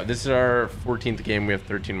 Yeah, this is our 14th game. We have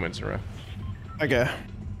 13 wins in a row. Okay.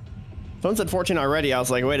 Someone said 14 already. I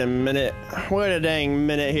was like, wait a minute. Wait a dang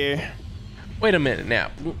minute here. Wait a minute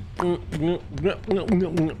now.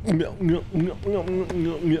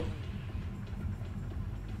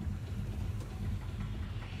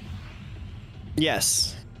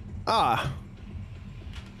 Yes. Ah.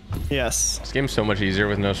 Yes. This game's so much easier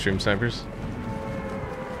with no stream snipers.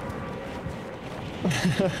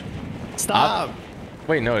 Stop.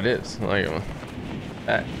 Wait, no, it is. Like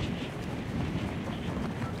that.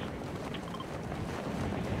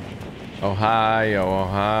 Ohio,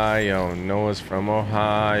 Ohio. Noah's from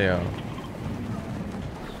Ohio.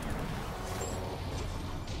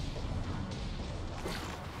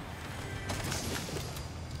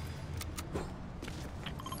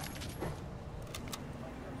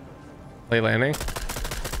 Play landing.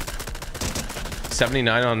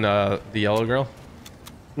 79 on the yellow girl.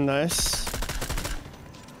 Nice.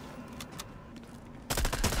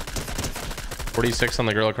 46 on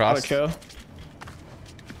the girl across. Okay.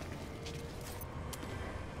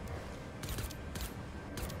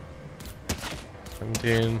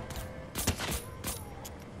 17.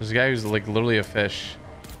 There's a guy who's like literally a fish.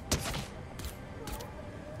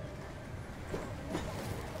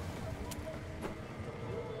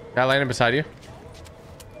 Guy landing beside you.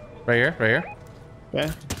 Right here, right here.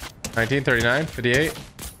 Yeah. 19, 39, 58.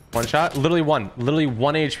 One shot. Literally one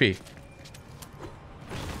HP.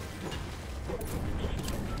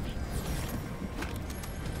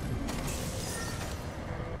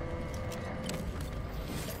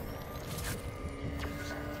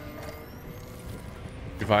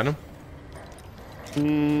 You find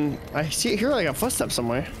him? I hear like a footstep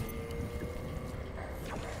somewhere.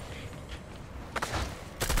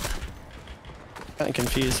 Kind of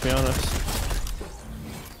confused, to be honest.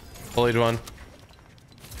 Bullied one.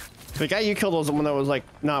 The guy you killed was the one that was like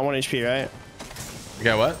not 1 HP, right? You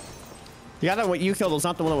got what? The guy that what you killed was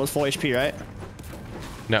not the one that was full HP, right?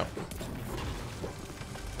 No.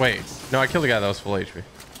 Wait, no, I killed the guy that was full HP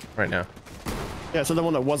right now. Yeah, so the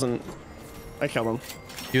one that wasn't, I killed him.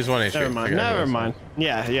 He was 1 HP. Never mind. Never mind.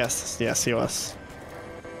 Yeah. Yes. Yes. He was.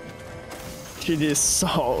 She is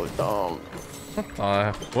so dumb.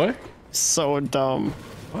 What? So dumb.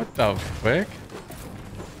 What the frick?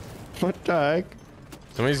 What the heck?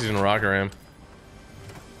 Somebody's using a rocket ram.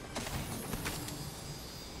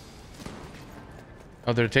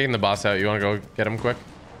 Oh, they're taking the boss out. You want to go get him quick?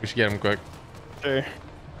 We should get him quick. Sure.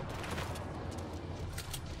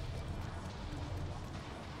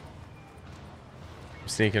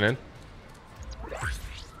 Sneaking in.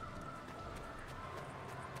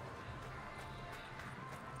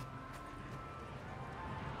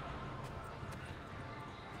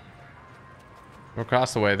 We're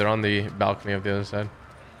across the way. They're on the balcony of the other side.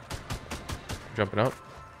 Jumping up.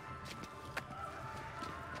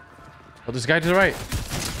 Oh, there's a guy to the right.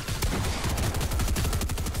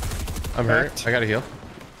 I'm hurt. I gotta heal.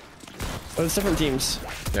 Oh, it's different teams.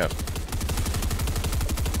 Yep.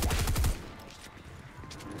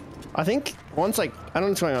 I think one's like, I don't know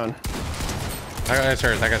what's going on. That guy's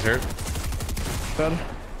hurt. That guy's hurt. Good.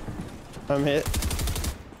 I'm hit.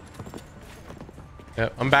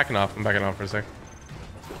 Yep. I'm backing off. I'm backing off for a sec.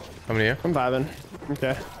 Coming to you. I'm vibing.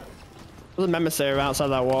 Okay. There's a Memis there outside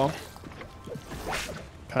that wall.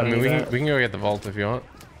 I mean, we can go get the vault if you want.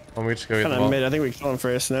 Why don't we just go get the vault? Mid. I think we kill him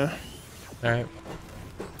first now. All right.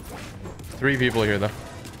 3 people here though.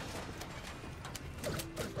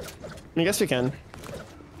 I guess we can.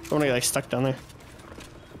 I don't want to get like stuck down there.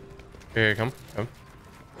 Here, come.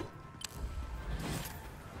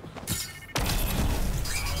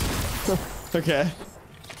 Okay.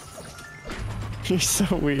 You're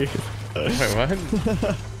so weird. Wait,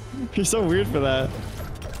 what? You're so weird for that.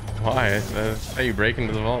 Why? That's how you break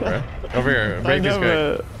into the vault, bro. Over here. Break this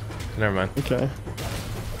guy. Never mind. Okay.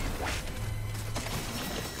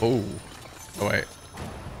 Oh. Oh, wait.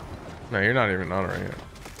 No, you're not even on it right yet.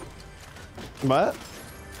 What?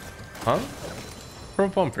 Huh? Pro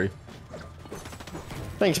pump free.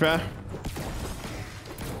 Thanks, bro.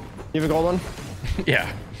 You have a gold one?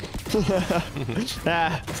 Yeah.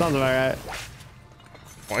 Ah, sounds about right.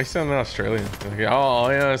 Why you sounding Australian? Like, oh,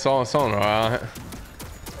 yeah, it's all right.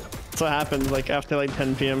 That's what happens like after like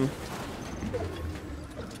 10 p.m.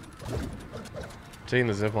 Taking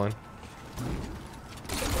the zip line.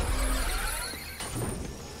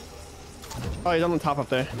 Oh, he's on the top up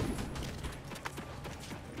there.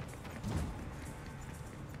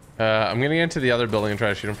 I'm gonna get into the other building and try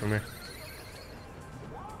to shoot him from here.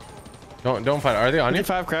 Don't fight. Are they on you?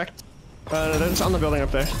 5 cracked. They're just on the building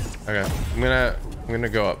up there. Okay. I'm gonna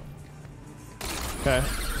go up. Okay.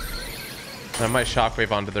 I might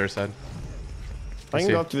shockwave onto their side. I can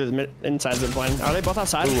go up to the inside zip line. Are they both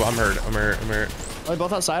outside? Ooh, I'm hurt. Are they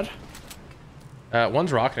both outside?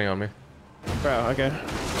 One's rocketing on me. Bro, okay.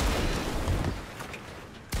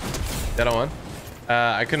 Dead on one.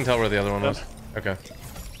 I couldn't tell where the other one was. Okay.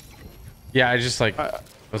 Yeah, I just like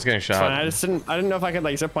was getting shot. Fine. I didn't know if I could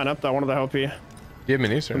like zip line up. I wanted to help you. Do you have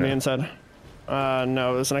minis or From no? the inside.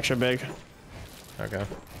 No, it's an extra big. Okay.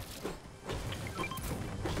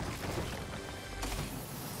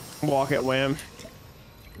 Walk it, wham.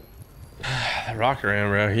 That rocket ram,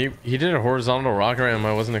 bro. He did a horizontal rocket ram.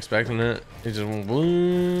 I wasn't expecting it. He just went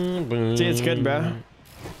boom, boom. See, it's good, bro.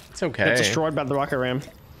 It's okay. It's destroyed by the rocket ram.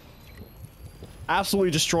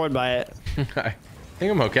 Absolutely destroyed by it. I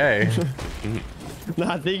think I'm okay. No,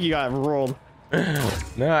 I think you got rolled.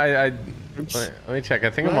 No, let me check. I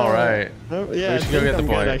think I'm all right. No, yeah, we should go get the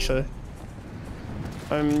point. Good, actually.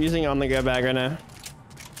 I'm using on the go bag right now.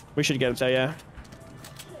 We should get it there, yeah.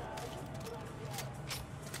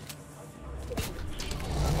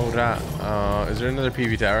 Hold on. Is there another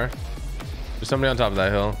PV tower? There's somebody on top of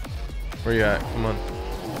that hill. Where you at? Come on.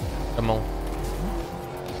 Come on.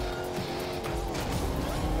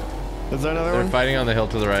 Is there another They're one? fighting on the hill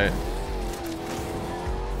to the right.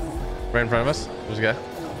 Right in front of us. There's a guy.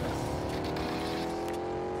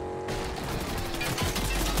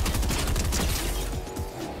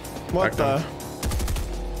 What the?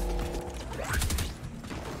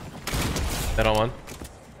 Dead on one.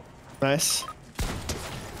 Nice.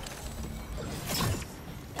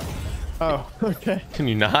 Oh, okay. Can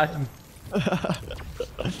you not?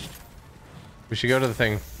 We should go to the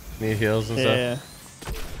thing. Need heals and stuff. Yeah.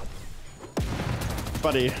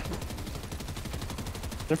 Buddy.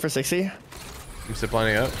 In for 60. I'm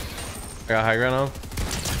ziplining up. I got high ground on.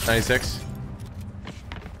 96.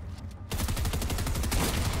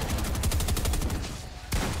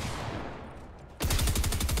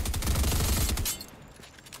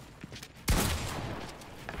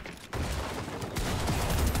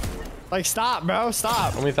 Like, stop, bro.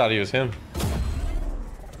 Stop. Only thought he was him.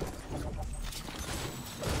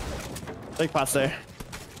 Big pots there.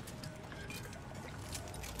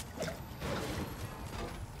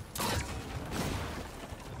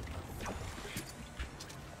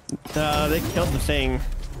 They killed the thing.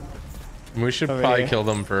 We should Over probably here. kill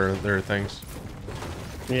them for their things.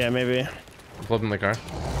 Yeah, maybe. Flip in the car.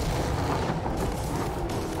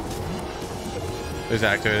 Just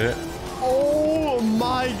activated it. Oh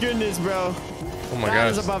my goodness, bro. Oh my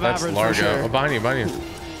That is gosh, above that's average for Largo. sure. Oh, behind you, behind you.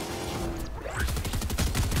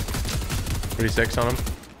 36 on him.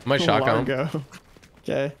 I might shotgun him. Largo.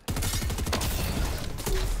 Okay.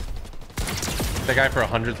 That guy for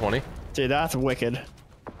 120. Dude, that's wicked.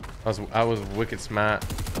 I was wicked smart.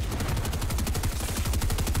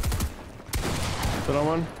 Put on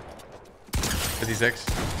one. 56.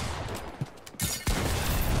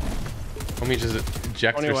 Let me just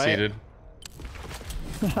eject 20 white. proceeded.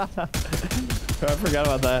 I forgot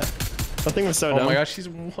about that. That thing was so dumb. Oh my gosh, he's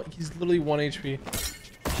literally 1 HP.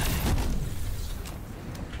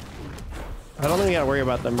 I don't think we gotta worry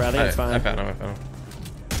about them, bro. I think it's fine. I found him.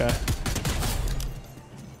 Okay.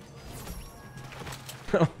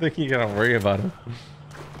 I don't think you gotta worry about him.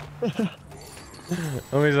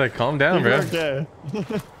 Oh, he's like, calm down, bro. Okay. I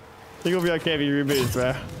think we'll be okay if he reboots,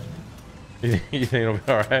 bro. You think it'll be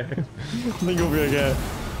alright? I think we'll be okay.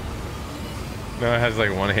 No, it has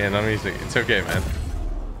like one hand on me. He's like, it's okay, man.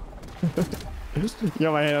 You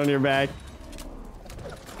got my hand on your back.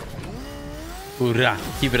 Hoorah,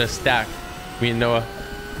 keep it a stack. Me and Noah,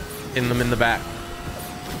 hitting them in the back.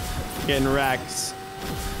 Getting racks.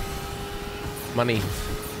 Money.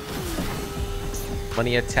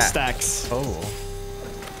 Money attack. Stacks. Oh.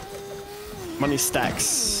 Money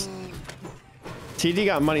stacks. TD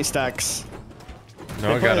got money stacks.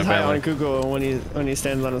 No, I They got put a his height on belly. Google when he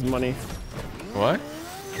stands on his money. What?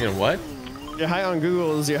 You know what? Your height on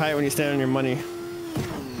Google is your height when you stand on your money.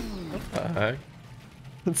 What the heck?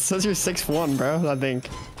 It says you're 6'1", bro, I think.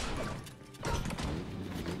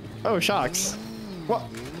 Oh, shocks. What?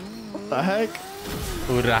 What the heck?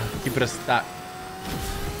 Hoorah, keep it a stack.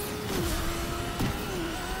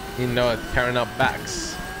 You know it, carrying out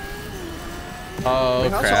backs. Oh,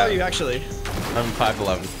 Wait, how tall crap. are you actually? I'm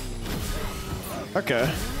 5'11".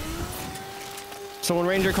 Okay. So when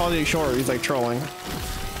Ranger called you short, he's like trolling.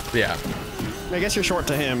 Yeah. I guess you're short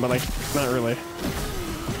to him, but like, not really.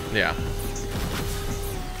 Yeah.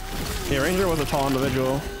 Yeah, Ranger was a tall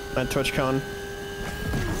individual at TwitchCon.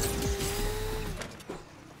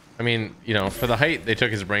 I mean, you know, for the height, they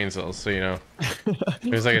took his brain cells, so, you know,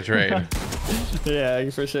 it was like a trade. Yeah,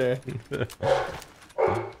 for sure.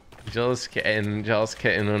 Jealous kitten,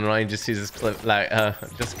 when Ryan just sees this clip, like,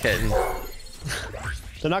 just kidding.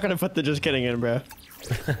 They're not gonna put the just kidding in, bro.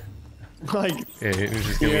 Like, Yeah, he's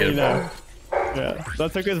just you gonna already get know. Yeah,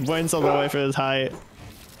 that took his brain cells away for his height.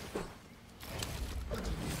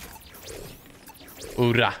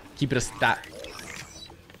 Hoorah, keep it a stack.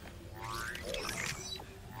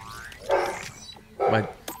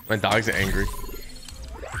 My dog's angry.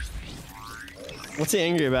 What's he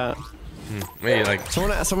angry about? Maybe like,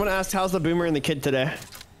 Someone asked, how's the boomer and the kid today?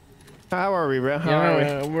 How are we, bro? How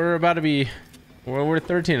are we? we're about to be, we're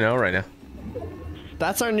 13-0 right now.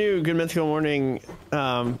 That's our new Good Mythical Morning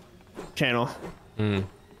channel. I'd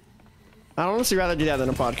honestly rather do that than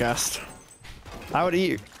a podcast. I would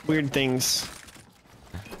eat weird things.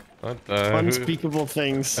 What the? Unspeakable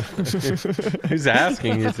things. Who's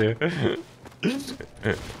asking you to?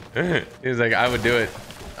 He's like, I would do it.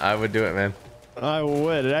 I would do it, man. I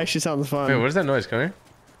would. It actually sounds fun. Wait, what is that noise? Come here.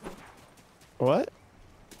 What?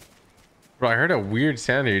 Bro, I heard a weird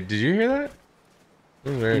sound here. Did you hear that? It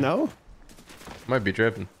was weird. No? Might be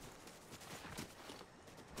tripping.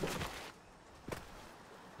 It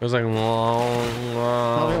was like,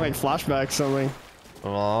 Probably like flashback something.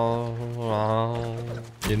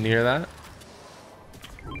 Didn't you hear that?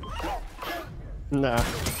 Nah.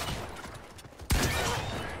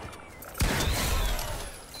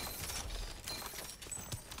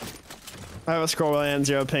 I have a scroll wheel and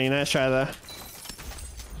 0 ping. Nice try there.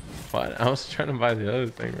 What? I was trying to buy the other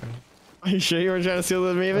thing, bro. Are you sure you were trying to steal the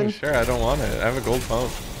Oh, Maven? sure, I don't want it. I have a gold phone.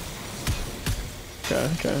 Okay,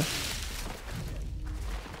 okay.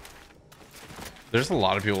 There's a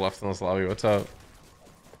lot of people left in this lobby. What's up?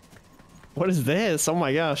 What is this? Oh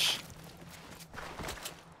my gosh.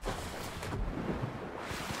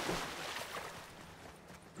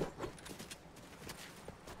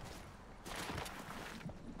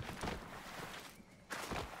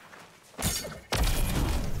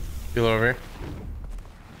 People over here.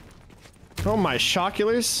 Oh my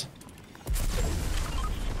shoculars.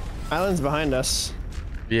 Island's behind us.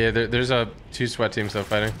 Yeah, there's a 2 sweat teams though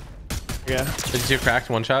fighting. Yeah. Did you see a cracked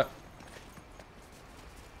 1 shot?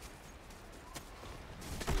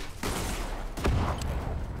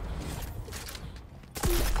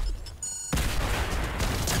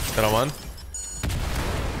 Got a 1.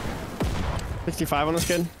 65 on this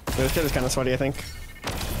kid. Yeah, this kid is kind of sweaty, I think.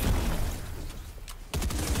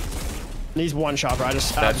 He's 1 shot, bro. I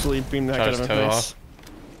just absolutely beamed the heck out of him. Nice.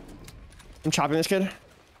 I'm chopping this kid.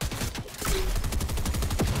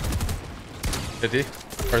 50.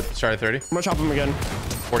 Or sorry, 30. I'm gonna chop him again.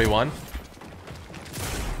 41.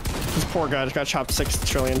 This poor guy just got chopped 6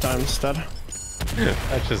 trillion times instead.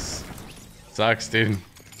 That just sucks, dude.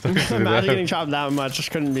 Imagine getting chopped that much. Just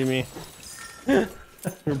couldn't be me.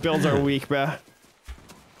 Your builds are weak, bruh.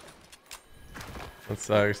 That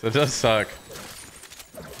sucks. That does suck.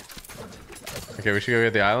 Okay, we should go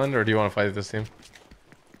get the island, or do you want to fight this team?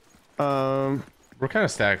 We're kind of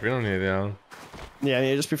stacked. We don't need the island. Yeah, I need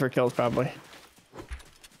to just be for kills probably.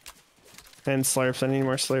 And slurps. I need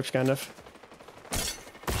more slurps, kind of.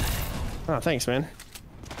 Oh, thanks, man.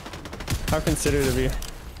 How considerate of you.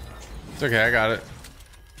 It's okay, I got it.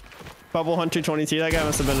 Bubble Hunter 22. That guy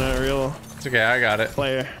must have been a real. It's okay, I got it.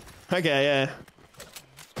 Player. Okay, yeah.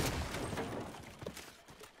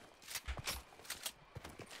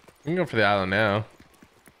 We can go for the island now.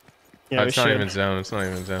 Yeah, oh, it's not even zone. It's not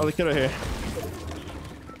even zone. Oh, the kid over here.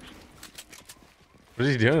 What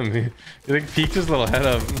is he doing? He like peeked his little head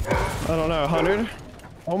up. I don't know. 100.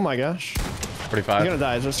 Oh my gosh. 45. He's gonna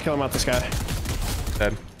die. Just kill him out the sky.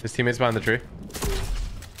 Dead. His teammate's behind the tree.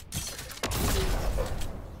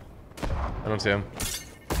 I don't see him.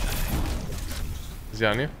 Is he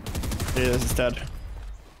on you? He is. He's dead.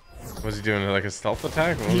 Was he doing like a stealth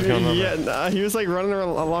attack? What was going on? Yeah, nah, he was like running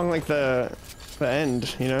along like the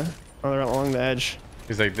end, you know, along the edge.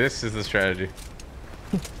 He's like, this is the strategy.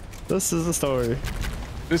 This is the story.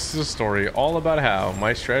 This is a story all about how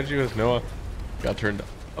my strategy with Noah got turned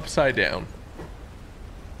upside down.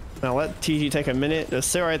 Now let TG take a minute. Just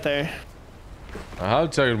sit right there. I'll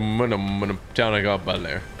tell you when I'm down I got by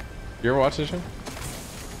there. You ever watch this show?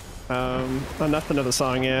 Enough to know the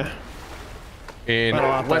song, yeah. In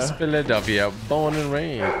West Philadelphia, born and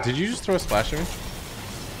raised. Did you just throw a splash at me?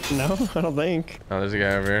 No, I don't think. Oh, there's a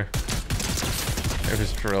guy over here. It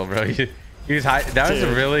was drill, bro. He was high. That was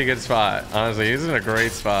a really good spot. Honestly, he's in a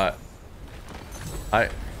great spot. I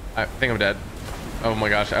think I'm dead. Oh my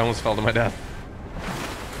gosh, I almost fell to my death.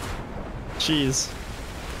 Jeez.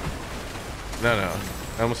 No,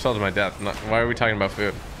 I almost fell to my death. Why are we talking about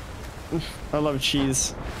food? I love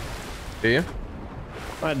cheese. Do you?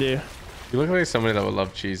 I do. You look like somebody that would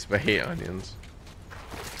love cheese but hate onions.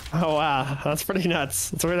 Oh wow, that's pretty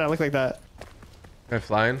nuts. It's weird I look like that. They're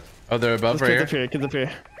flying. Oh, they're above right here. Kids up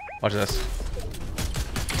here. Watch this.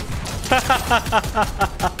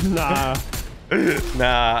 Nah.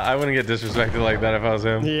 Nah, I wouldn't get disrespected like that if I was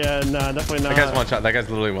him. Yeah, nah, definitely not. That guy's 1 shot. That guy's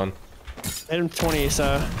literally 1. Hit him 20,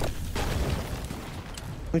 so.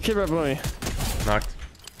 The kid right below me. Knocked.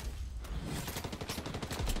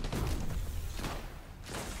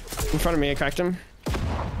 In front of me, I cracked him.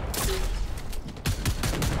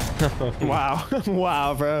 Wow.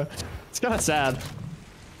 Wow, bro. It's kind of sad.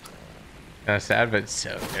 Kind of sad, but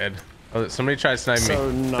so good. Oh, somebody tried to snipe me.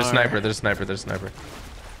 There's a sniper.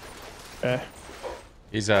 Okay.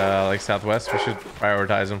 He's like southwest. We should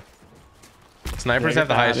prioritize him. Snipers have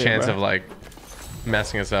the highest chance of like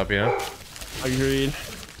messing us up, you know? Agreed.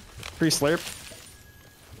 Free slurp.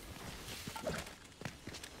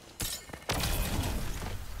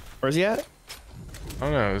 Where's he at? I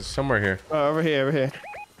don't know. It's somewhere here. Oh, over here.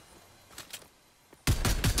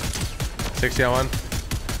 60 on 1.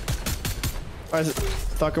 Why is it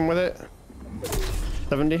stuck him with it?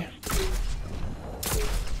 70.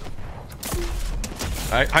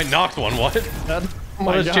 I knocked one. What? Dead? Oh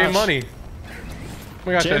my gosh. J Money. Oh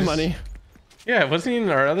my gosh. J Money. Yeah, wasn't he in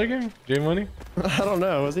our other game? J Money? I don't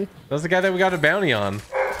know. Was he? That was the guy that we got a bounty on.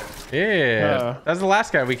 Yeah. That was the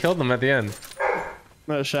last guy. We killed him at the end.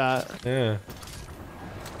 No shot. Yeah.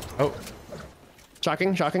 Oh.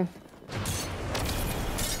 Shocking.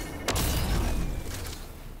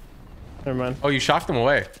 Never mind. Oh, you shocked him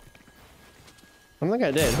away. I don't think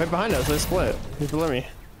I did. Right behind us. They split. He's below me.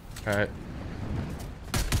 All right.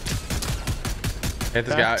 Hit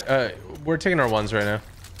this guy. We're taking our 1s right now.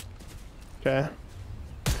 Okay.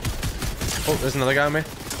 Oh, there's another guy on me.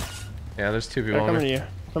 Yeah, there's 2 people on me.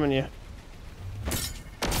 Coming to you.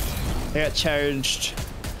 I got charged.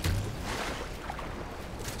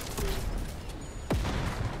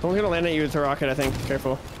 Someone's gonna land at you with a rocket, I think.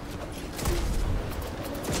 Careful.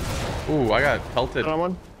 Ooh, I got pelted. On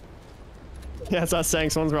one? Yeah, that's what I was saying.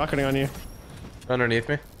 Someone's rocketing on you. Underneath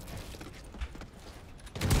me.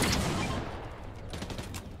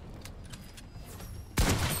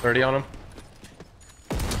 $30 on him.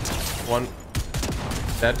 One.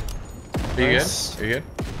 Dead. Are you Nice. good? Are you good?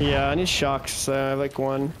 Yeah, I need shocks. I have like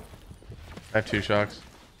one. I have 2 shocks.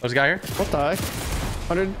 There's a guy here. What the heck?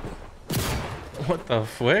 100. What the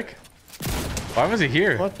flick? Why was he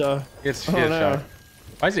here? What the? It's Oh, no. shot.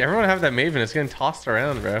 Why does everyone have that Maven? It's getting tossed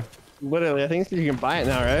around, bro. Literally, I think you can buy it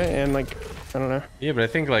now, right? And like, I don't know. Yeah, but I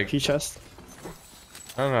think like, Key chest.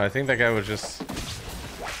 I don't know. I think that guy was just.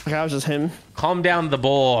 Like, I was just him. Calm down, the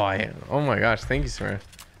boy. Oh my gosh, thank you, sir.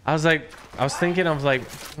 I was thinking,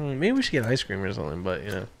 maybe we should get ice cream or something, but you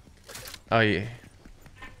know. Oh yeah.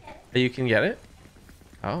 You can get it.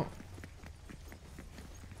 Oh.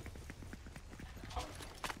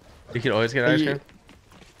 You can always get ice cream.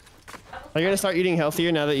 Are you gonna start eating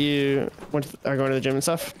healthier now that you are going to the gym and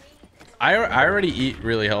stuff? I already eat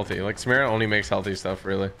really healthy. Like Samara only makes healthy stuff,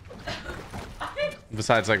 really.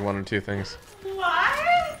 Besides like 1 or 2 things. What?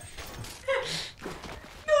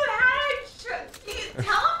 Tell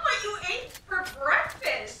them what you ate for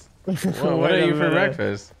breakfast. Well, what are you for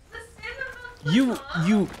breakfast? The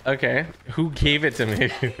You okay? Who gave it to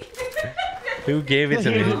me? Who gave it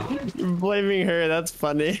to me? You're blaming her. That's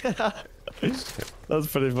funny. That's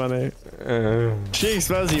pretty funny. She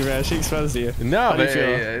exposed you, man. She exposed you. No, How do you but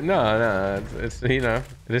feel? no. It's you know,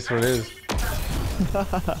 it is what it is.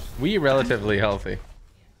 We eat relatively healthy.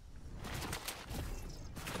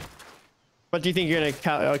 What do you think you're in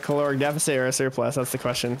a caloric deficit or a surplus? That's the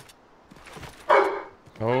question.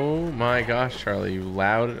 Oh my gosh, Charlie, you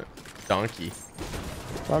loud donkey.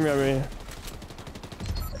 I'm yummy.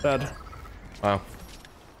 Dead. Wow.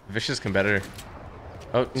 Vicious competitor.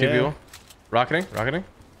 Oh, 2 Yeah. people. Rocketing.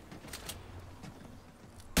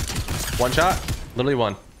 One shot. Literally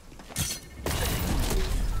one.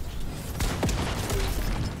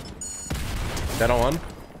 Dead on one.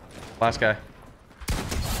 Last guy.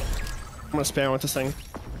 I'm gonna spam with this thing.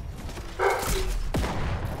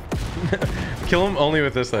 Kill him only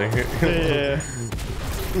with this thing. Yeah.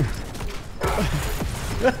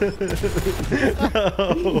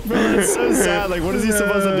 Bro, it's so sad. Like, what is he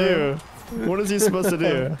supposed to do? What is he supposed to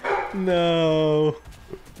do? No.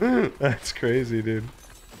 That's crazy, dude.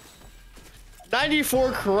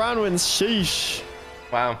 94 Quran wins. Sheesh.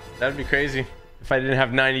 Wow, that'd be crazy if I didn't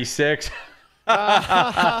have 96.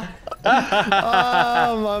 I'm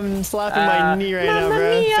slapping my knee right now,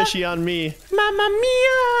 bro. mia. Fishy on me. Mamma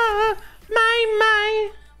mia! My.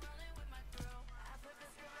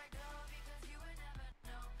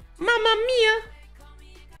 Mamma mia!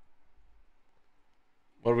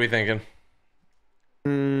 What are we thinking?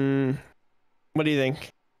 What do you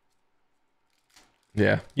think?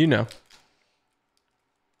 Yeah, you know.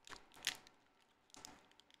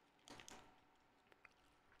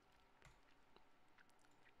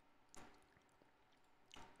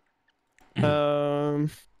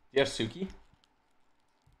 You have Suki?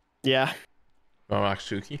 Yeah. Oh,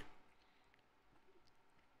 Suki.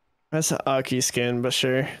 That's an Aki skin, but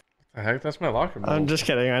sure. The heck, that's my locker room. I'm just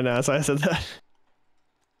kidding. I know. That's why I said that.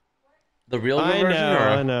 The real good I version, know. or?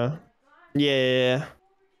 I know. Yeah.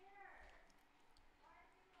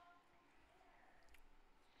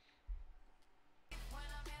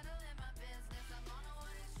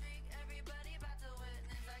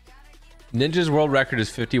 Ninja's world record is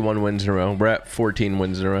 51 wins in a row. We're at 14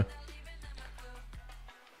 wins in a row.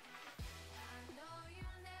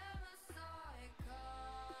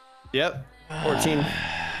 Yep. 14.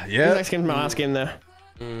 Yeah. Next game, my last game there.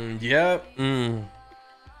 Yep. There's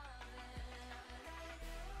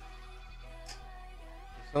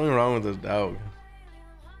something wrong with this dog.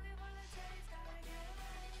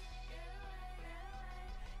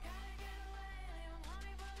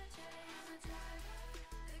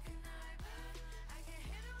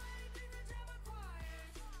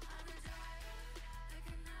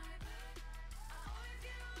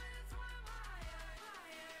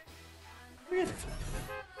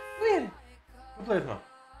 Go play with mom.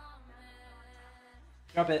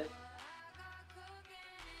 Drop it.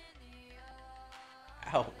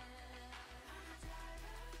 Ow.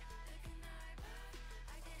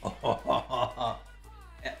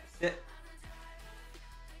 Yeah, sit.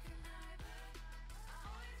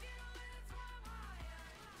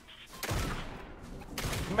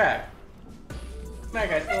 Come back. Come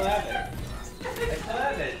back, I still have it. I still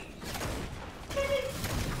have it.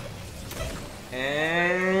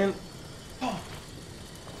 And oh,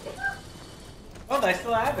 I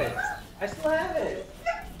still have it. I still have it.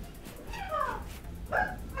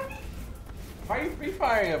 Why are you free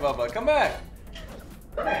firing it, Bubba? Come back.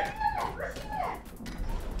 Come here.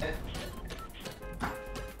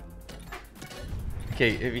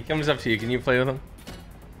 Okay, if he comes up to you, can you play with him?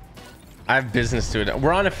 I have business to it.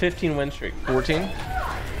 We're on a 15 win streak. 14?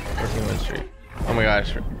 14 win streak. Oh my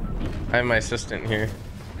gosh. I have my assistant here.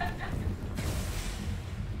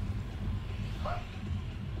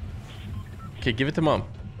 Okay, give it to mom.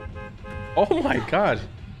 Oh my god.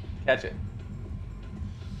 Catch it.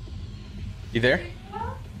 You there?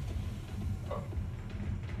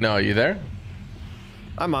 No, are you there?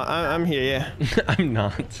 I'm here, yeah. I'm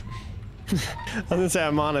not. I was gonna say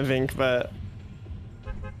I'm on a Vink, but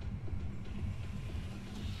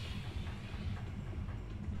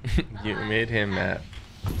You made him mad.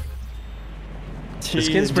 The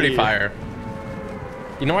skin's pretty fire.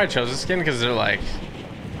 You know why I chose this skin? Because they're like,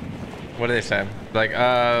 what do they say? Like,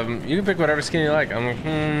 you can pick whatever skin you like. I'm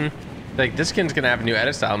like, like this skin's gonna have a new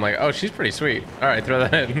edit style. I'm like, oh, she's pretty sweet. All right, throw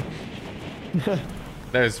that in.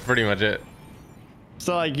 That was pretty much it.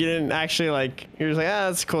 So like you didn't actually like, you're just like, ah,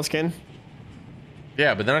 that's a cool skin.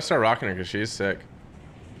 Yeah, but then I started rocking her because she's sick.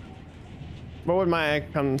 What would my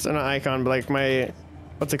icons, not icon, but like my,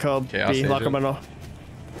 what's it called? Chaos The locker agent? bundle.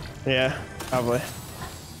 Yeah, probably.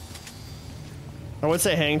 I would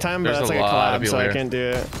say hang time, but There's that's like a lot of collab, people so I here. can't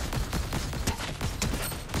do it.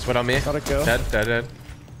 Sweat on me. Gotta go. Dead, dead, dead.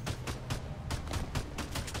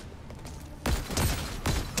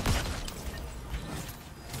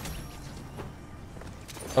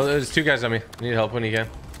 Oh, there's two guys on me. I need help when you can.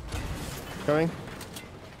 Coming.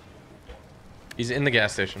 He's in the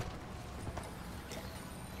gas station.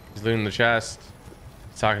 He's looting the chest.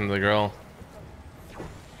 He's talking to the girl.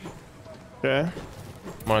 Okay.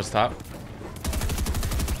 I'm on his top.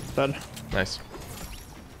 Dead. Nice.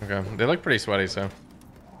 Okay. They look pretty sweaty, so.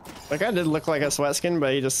 That guy did look like a sweat skin,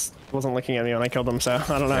 but he just wasn't looking at me when I killed him, so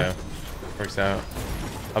I don't know. Yeah. Works out.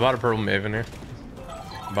 I bought a purple Maven here.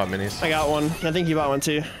 I bought minis. I got one. I think you bought one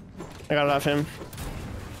too. I got it off him.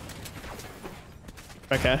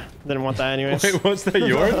 Okay. Didn't want that anyways. Wait, was that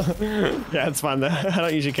yours? Yeah, it's fine though. I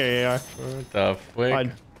don't usually carry AR. What the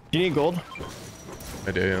frick? Do you need gold?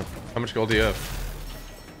 I do, yeah. How much gold do you have?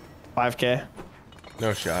 5K.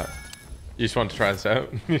 No shot. You just want to try this out?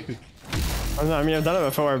 I mean, I've done it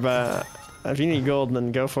before, but if you need gold,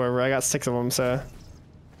 then go for it. Bro. I got 6 of them, so.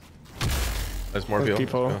 There's more Those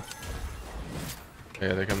people. people.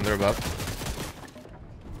 Yeah, they're coming. They're above.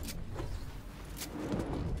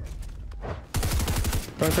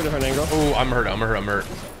 Going for a different angle. Oh, I'm hurt. I'm hurt. I'm hurt.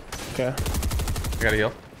 Okay. I gotta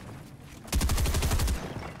heal.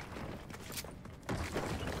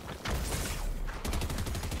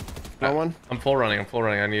 Got one. I'm full running. I'm full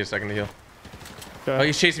running. I need a second to heal. Okay. Oh,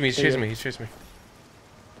 he's chasing me. He's There you chasing go. me. He's chasing me.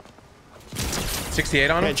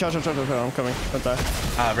 68 on him. Hey, chill. I'm coming. Don't die.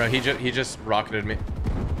 Ah, bro, he just rocketed me.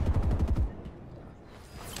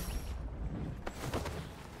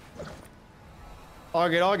 All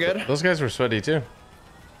good, all good. Those guys were sweaty too.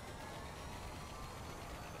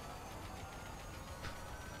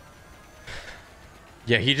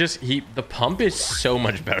 Yeah, the pump is so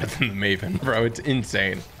much better than the Maven, bro. It's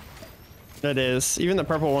insane. It is. Even the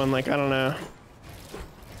purple one, like, I don't know.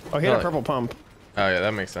 Oh, he had a purple pump. Oh yeah,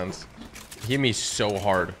 that makes sense. He hit me so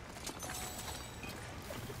hard.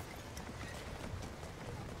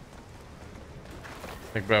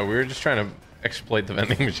 Like, bro, we were just trying to exploit the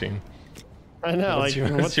vending machine. I know, What's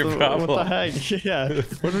like, what's your what problem? the heck? Yeah.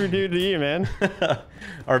 What did we do to you, man?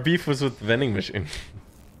 Our beef was with the vending machine.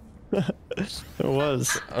 It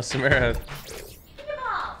was. Oh, Samara.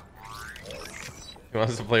 He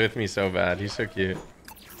wants to play with me so bad. He's so cute.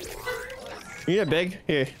 You get big?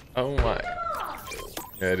 Here. Oh my.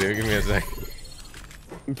 Yeah, dude, give me a sec.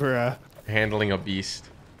 Bruh. Handling a beast.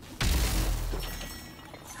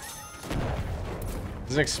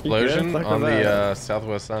 There's an explosion Look at on the that.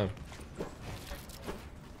 southwest side.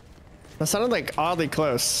 That sounded like oddly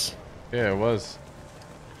close. Yeah, it was.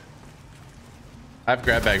 I have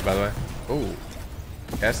grab bag, by the way. Oh,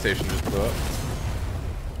 gas station just blew up.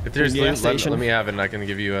 If there's Gas loot, station. let me have it and I can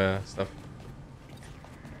give you stuff.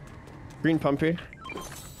 Green pump here.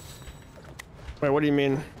 Wait, what do you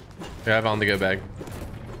mean? Yeah, I have on the go bag.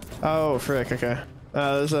 Oh, frick, okay.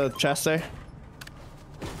 There's a chest there.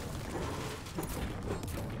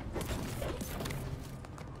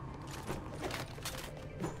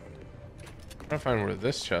 I'm trying to find where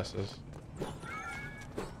this chest is.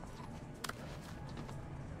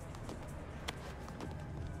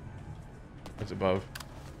 It's above.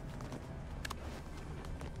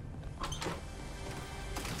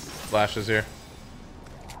 Flash is here.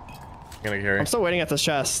 I'm gonna carry. I'm still waiting at this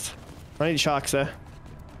chest. I need shocks there.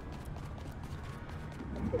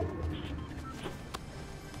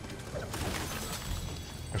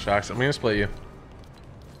 Shocks. I'm gonna split you.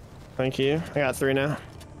 Thank you. I got 3 now.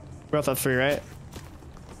 We both have 3, right?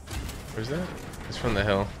 Where's that? It's from the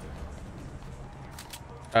hill.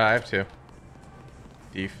 I have two.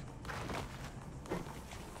 Thief.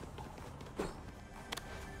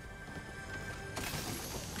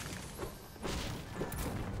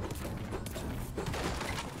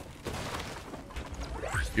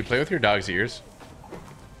 You play with your dog's ears?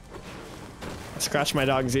 Scratch my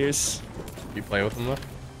dog's ears. You play with them though?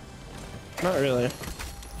 Not really.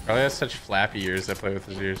 Probably has such flappy ears that play with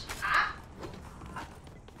his ears.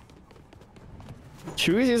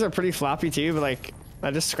 Chewy's ears are pretty floppy too, but like I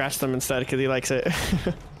just scratched them instead because he likes it.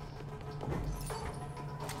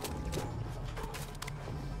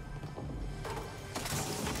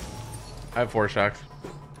 I have 4 shocks.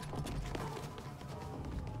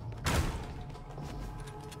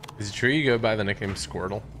 Is it true you go by the nickname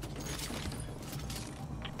Squirtle?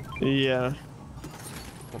 Yeah.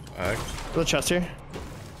 The chest here.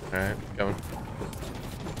 Alright, going.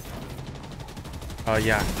 Oh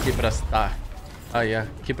yeah, keep it a star. Oh yeah,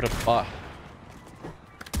 keep it a spot.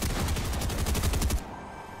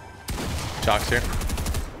 Shocks here.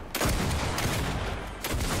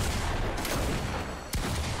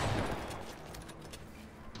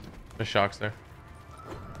 There's shocks there.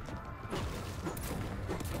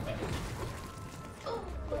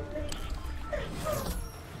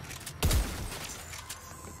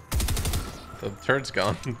 The turd's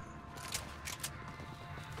gone.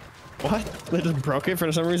 What? They just broke it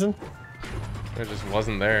for some reason? It just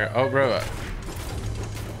wasn't there. Oh, bro.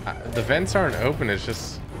 The vents aren't open. It's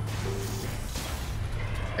just...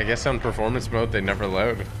 I guess on performance mode, they never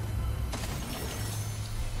load.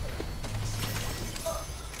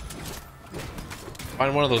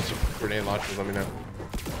 Find one of those grenade launchers, let me know.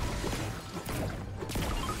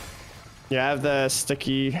 Yeah, I have the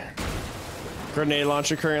sticky grenade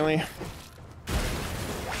launcher currently.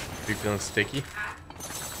 You feeling sticky?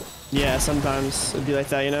 Yeah, sometimes it'd be like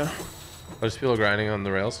that, you know? There's people grinding on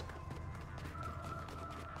the rails.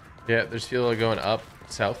 Yeah, there's people going up,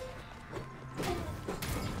 south.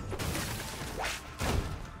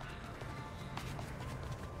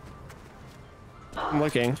 I'm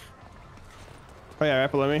looking. Oh yeah, right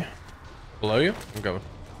below me. Below you? I'm coming.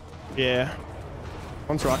 Yeah.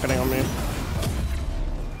 One's rocketing on me.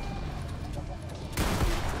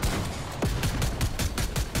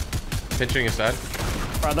 Pinching his side.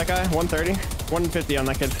 Ride that guy, 130. 150 on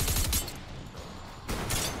that kid.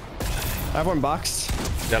 I have one boxed.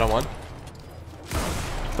 Dead on one.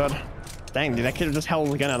 But dang, dude, that kid just held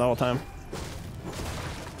the gun out the whole time.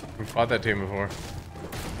 We fought that team before.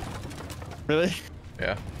 Really?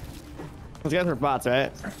 Yeah. Those guys were bots,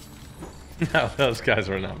 right? No, those guys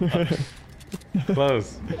were not.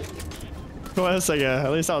 Close. Close, yeah.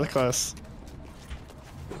 At least I was close.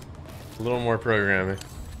 A little more programming.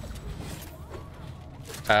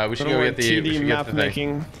 We should Little go more get the, we TD should map get the thing.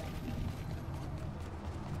 making.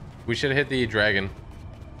 We should hit the dragon.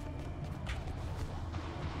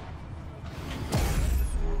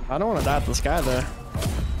 I don't want to die at this guy though.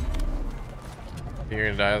 Think you're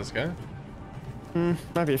gonna die of this guy?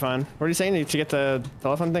 Might be fine. What are you saying? To get the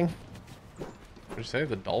elephant thing? What did you say?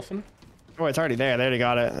 The dolphin? Oh, it's already there. They already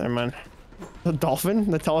got it. Never mind. The dolphin?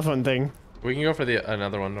 The telephone thing. We can go for the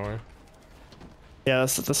another one, don't worry. Yeah,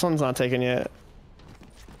 this one's not taken yet.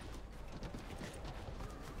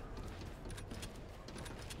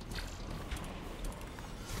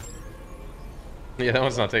 Yeah, that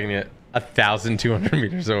one's not taken yet. 1,200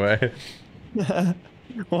 meters away.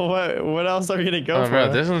 Well, what else are you gonna go Oh, for?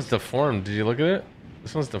 bro, this one's deformed. Did you look at it?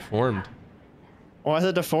 This one's deformed. Why is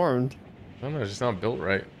it deformed? I don't know. It's just not built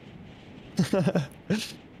right.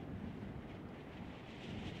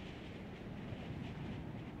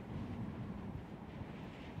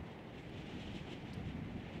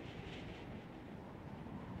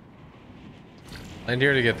 Land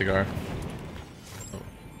here to get the gar.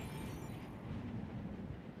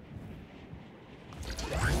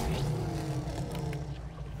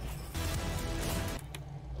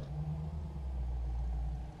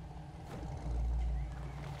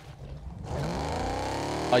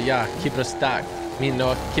 Oh yeah, keep it a stack. Me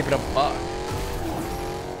no, keep it a buck.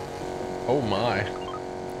 Oh my.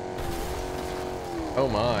 Oh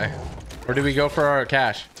my. Where do we go for our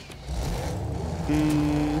cash?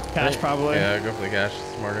 Cash probably. Yeah, go for the cash.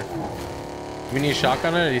 Smarter. Do we need a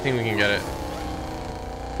shotgun on it, or do you think we can get it?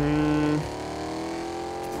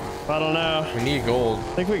 I don't know. We need gold.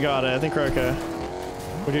 I think we got it. I think we're okay.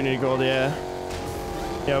 We do need gold, yeah.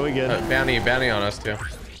 Yeah, we good. Bounty on us too.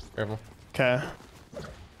 Careful. Okay.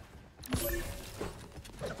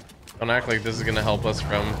 Don't act like this is gonna help us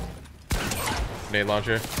from grenade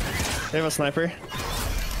launcher. They have a sniper.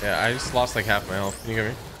 Yeah, I just lost like half my health. Can you get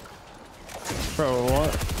me? Bro, what?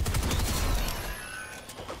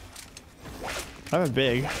 I have a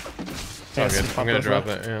big. It's all good. I'm gonna drop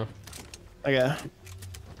it. Yeah. Okay.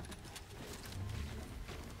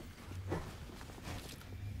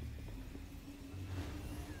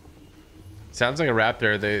 Sounds like a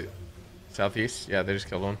raptor. They southeast. Yeah, they just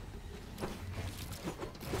killed one.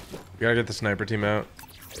 We gotta get the sniper team out.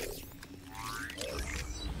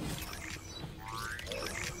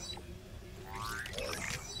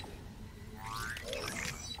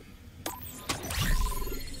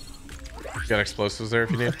 Got explosives there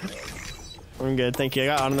if you need. I'm good, thank you. I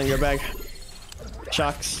got on in your bag.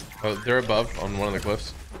 Shocks. Oh, they're above on one of the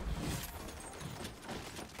cliffs.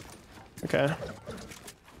 Okay.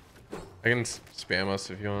 I can spam us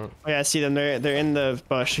if you want. Oh yeah, I see them. They're in the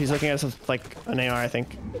bush. He's looking at us with like an AR, I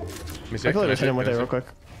think. Let me see. I could just hit him with it real quick.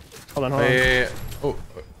 Hold on, hold on. Hey. Oh.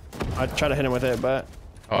 I tried to hit him with it, but.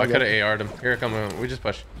 Oh, I could have AR'd him. Here, come on. We just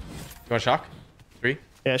push. You want shock? 3.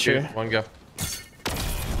 Yeah, sure. 2, 1, go.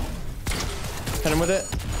 Hit him with it.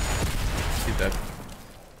 He's dead.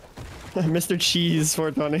 Mr. Cheese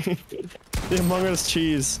 420. The Among Us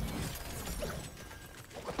cheese.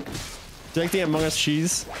 Do you like the Among Us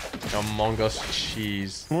cheese? Among Us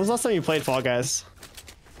cheese. When was the last time you played Fall Guys?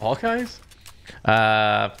 Fall Guys?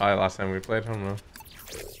 Probably last time we played. I don't know.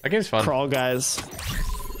 That game's fun. Crawl Guys.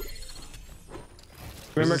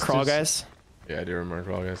 Remember Crawl Guys? Yeah, I do remember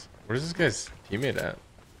Crawl Guys. Where's this guy's teammate at?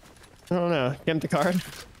 I don't know. Get him the card.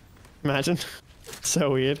 Imagine.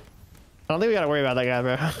 So weird. I don't think we gotta worry about that guy,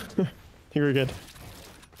 bro. You were good.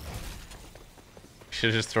 Should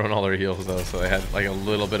have just thrown all their heals though, so they had like a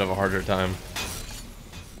little bit of a harder time.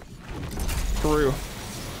 True.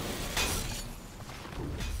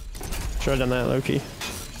 Should have done that low key.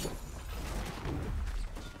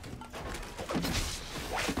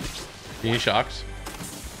 You need shocks?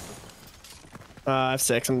 I have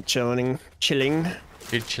 6. I'm chilling. Chilling.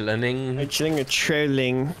 You're chilling. I'm chilling or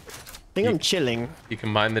trolling. I think I'm chilling. You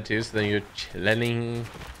combine the two, so then you're chilling.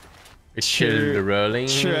 You're chill-rolling.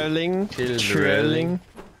 Trolling. Chill-rolling.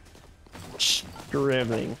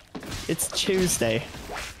 Trolling. It's Tuesday.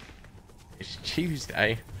 It's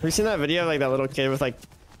Tuesday. Have you seen that video of like that little kid with like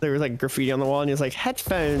there was like graffiti on the wall and he was like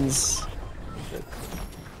headphones?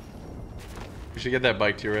 We should get that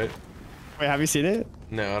bike to you, right? Wait, have you seen it?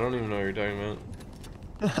 No, I don't even know what you're talking about.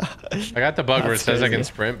 I got the bug where it says I can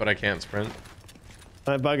sprint, but I can't sprint.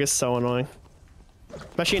 That bug is so annoying.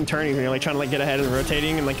 Especially in turning when you're like trying to like get ahead and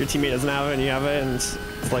rotating and like your teammate doesn't have it and you have it and it's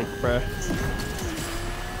like, bruh.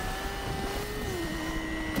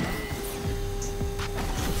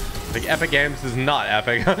 Like Epic Games is not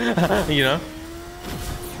epic, you know?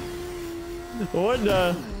 What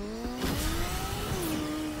the?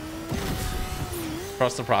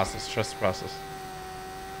 Trust the process, trust the process.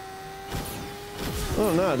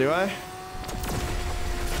 Oh no, do I?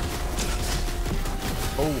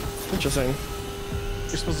 Oh, Interesting.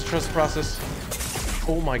 you're supposed to trust the process.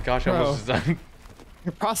 Oh my gosh, I almost done.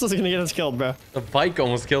 Your process is gonna get us killed, bro. The bike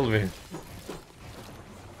almost killed me.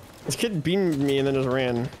 This kid beamed me and then just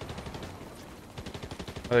ran.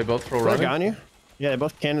 Are they both pro Did I running? got on you? Yeah, they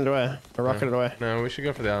both cannoned away. Or rocketed away. No, we should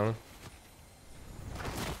go for the island.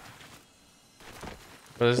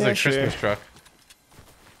 But this is Yeah, a Christmas truck.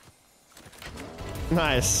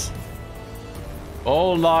 Nice.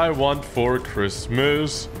 All I want for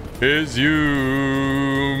Christmas is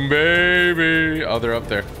you, baby. Oh, they're up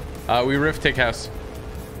there. We rift take house.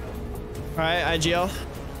 Alright, IGL.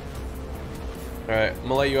 Alright, I'm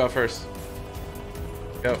gonna let you out first.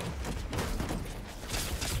 Go.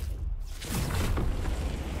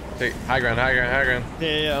 Take high ground, high ground, high ground.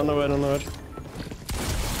 Yeah, on the wood, on the wood.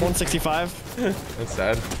 165. That's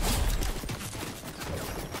sad.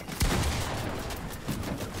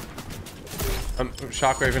 I'm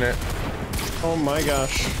shockwaveing it. Oh my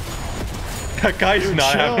gosh. That guy's Dude,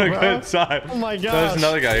 not chill, having a bro. good time. Oh my There's gosh.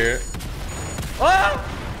 another guy here. Ah!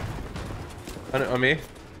 On me? I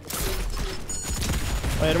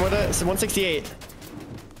hit him with it. It's 168.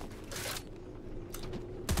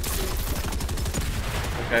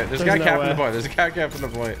 Okay, there's a There's guy no capping way. the point. There's a guy capping the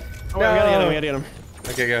point. Oh, we gotta get him, we gotta get him.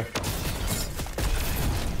 Okay, go.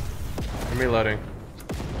 I'm reloading.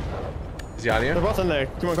 Is he on you? They're both in there.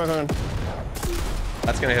 Come on, come on, come on.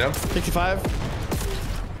 That's gonna hit him. 65.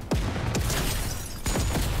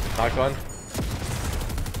 Knock one.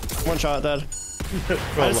 One shot, dead. I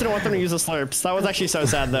just didn't want them to use the slurps. That was actually so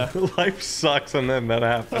sad, though. Life sucks and then that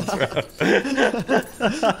happens, bro.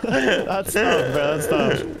 That's tough, bro. That's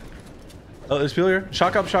tough. Oh, there's people here.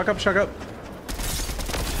 Shock up, shock up, shock up.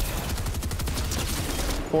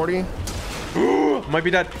 40. Might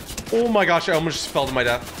be dead. Oh my gosh, I almost just fell to my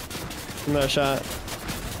death. No shot.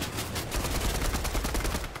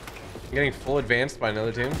 I'm getting full advanced by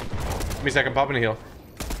another team. Give me a second. Popping a heal.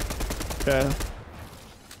 Okay.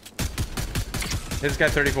 Hit this guy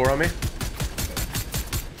 34 on me. Are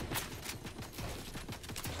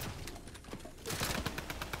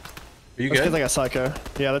you This good? kid's like a psycho.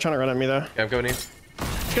 Yeah, they're trying to run at me though. Yeah, I'm going in.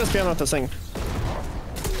 Just gonna spam with this thing.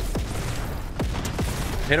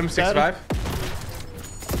 Hit him 6'5".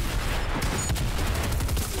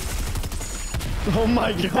 Oh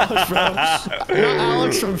my gosh, bro. Not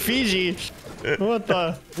Alex from Fiji. What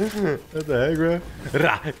the? What the heck, bro?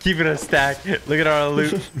 Rah, keep it a stack. Look at our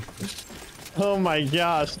loot. Oh my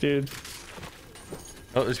gosh, dude.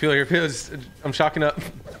 Oh, there's people here. I'm shocking up.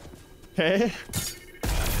 Okay.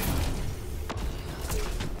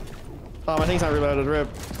 Oh, my thing's not reloaded. Rip.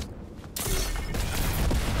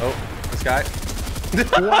 Oh, this guy.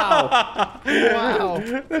 Wow. Wow.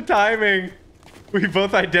 The timing. We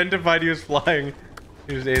both identified he was flying.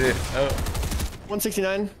 He just ate it. Oh.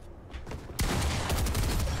 169.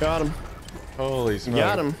 Got him. Holy smokes.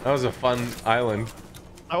 Got him. That was a fun island.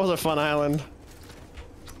 That was a fun island.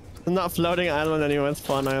 It's not floating island anymore. It's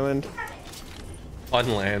fun island.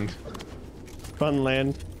 Fun land. Fun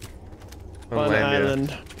land. Fun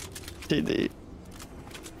island. TD.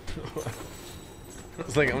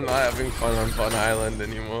 It's like I'm not having fun on Fun Island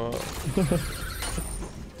anymore.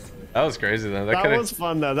 That was crazy though. That was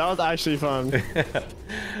fun though. That was actually fun.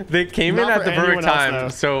 They came in Not at the for perfect anyone else, time, though.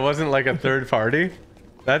 so it wasn't like a third party.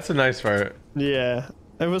 That's a nice part. Yeah.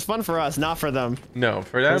 It was fun for us, not for them. No,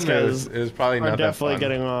 for them it was probably They're not that definitely fun.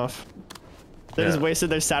 getting off. They just wasted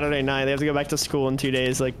their Saturday night. They have to go back to school in 2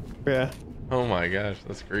 days. Like, yeah. Oh my gosh,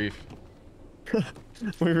 that's grief.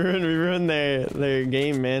 we ruined their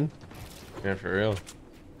game, man. Yeah, for real.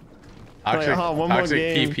 Like, Toxic, oh, one more toxic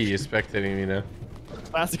game. PP is spectating me now.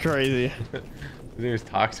 That's crazy. His name is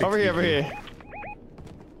Toxic Over here, PP. over here.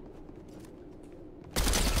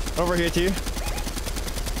 Over here too.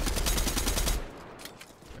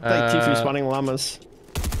 Like Tifu spawning llamas.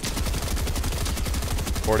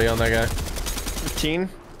 40 on that guy. 15.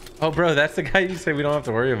 Oh, bro, that's the guy you said we don't have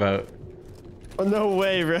to worry about. Oh, no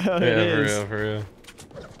way, bro. Yeah, It for is. real, for real.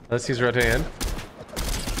 Let's use rotating in.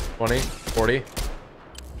 20, 40.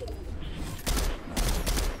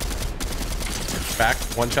 Back,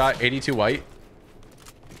 one shot, 82 white.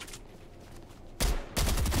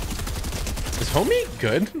 Is homie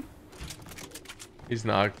good? He's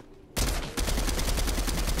knocked.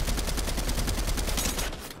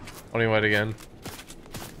 20 white again.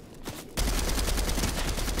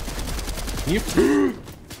 You I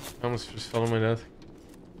almost just fell on my death.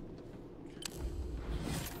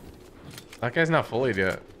 That guy's not fully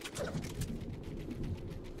yet.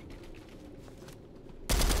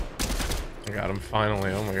 I got him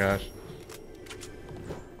finally. Oh my gosh.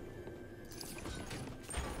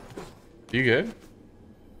 You good?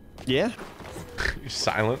 Yeah. You're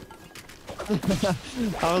silent.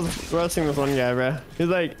 I was roasting this one guy, bro. He's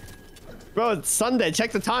like, bro, it's Sunday.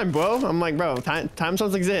 Check the time, bro. I'm like, bro, time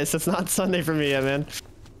zones exist. It's not Sunday for me yet, man.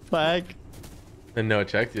 Like. And Noah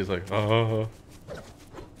checked. He was like, oh.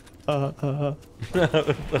 What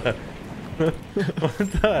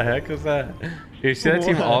the heck was that? You see that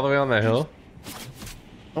team What? all the way on that hill?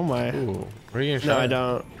 Oh my. Ooh, where are you getting No, shot? I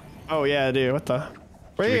don't. Oh yeah, I do. What the?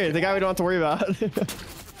 Right here, the guy we don't have to worry about.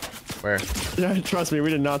 Where? Yeah, trust me, we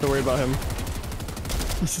did not have to worry about him.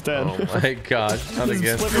 He's dead. Oh my gosh, not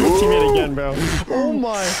again. Split with his teammate again, bro. Oh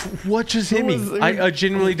my. What just hit me? was- I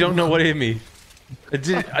genuinely don't know what hit me.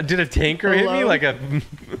 Did a tanker hit me? Hello? Like a...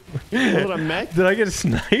 Was it a mech? Did I get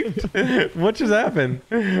sniped? What just happened?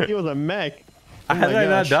 He was a mech. Oh How my did I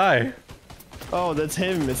not gosh. die? Oh, that's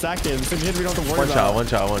him. It's that kid. It's the kid we don't have to worry One about. shot, one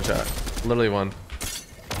shot, one shot. Literally one.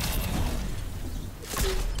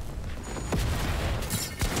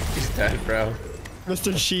 He's dead, bro.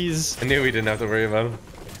 Mr. Cheese. I knew we didn't have to worry about him.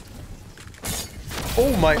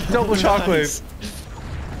 Oh my, double shockwave. Nice.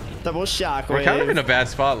 Double shockwave. We're kind of in a bad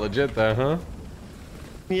spot, legit though, huh?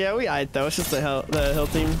 Yeah, we aight though. It's just the hill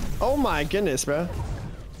team. Oh my goodness, bro.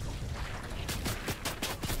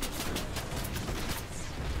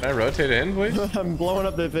 Can I rotate it in, please? I'm blowing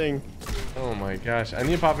up the thing. Oh my gosh, I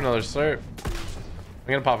need to pop another slurp. I'm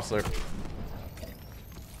gonna pop a slurp. Do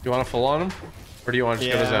you want to full on him? Or do you want to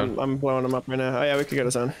just go to Yeah, zone? I'm blowing them up right now. Oh yeah, we could go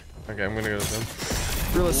to zone. Okay, I'm gonna go to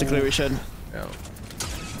zone. Realistically, we should. Yeah.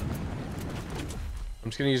 I'm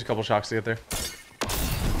just gonna use a couple shocks to get there.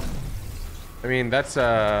 I mean, that's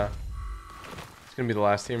it's gonna be the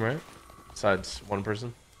last team, right? Besides one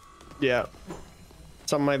person. Yeah.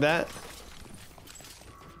 Something like that.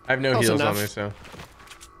 I have no Close heals enough. on me, so.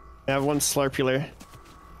 I have one slurp healer.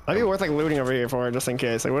 Might be worth like looting over here for just in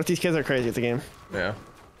case. Like, what if these kids are crazy at the game? Yeah.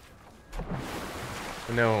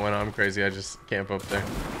 I know when I'm crazy, I just camp up there.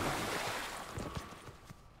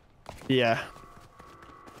 Yeah.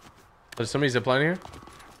 There's somebody ziplining here?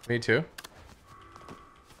 Me too.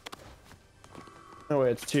 Oh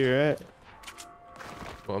wait, it's 2, right?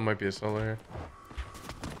 Well, it might be a solo here.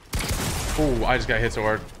 Oh, I just got hit so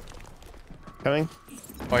hard. Coming.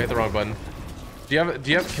 Oh, I hit the wrong button. Do you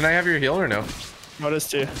have, can I have your heal or no? Oh, it is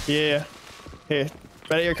 2. Yeah. Here,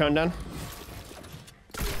 ready your cone down.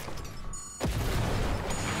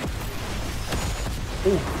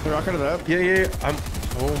 Oh, the rocket it up. Yeah.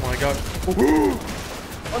 Oh my god.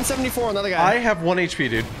 174, another guy. I have 1 HP,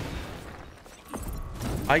 dude.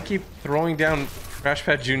 I keep throwing down Crash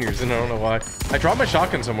Pad Juniors and I don't know why. I dropped my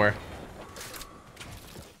shotgun somewhere.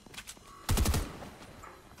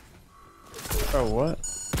 Oh, what?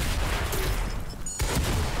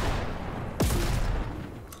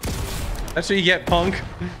 That's what you get, punk.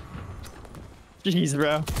 Jeez,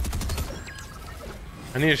 bro.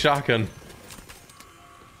 I need a shotgun.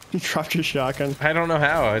 You dropped your shotgun. I don't know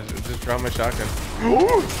how. I just dropped my shotgun.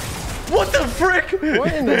 What the frick?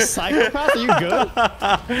 What in the psychopath? Are you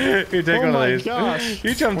good? You take one of these. Gosh.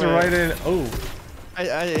 You jumped Wait. right in. Oh.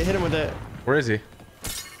 I hit him with it. Where is he?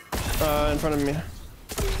 In front of me.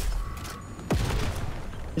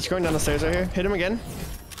 He's going down the stairs right here. Hit him again.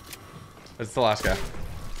 It's the last guy.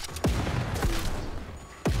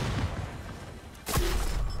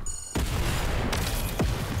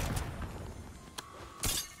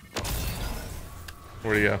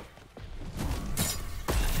 Where'd he go?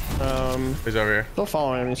 He's over here. Still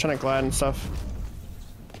following him. He's trying to glide and stuff.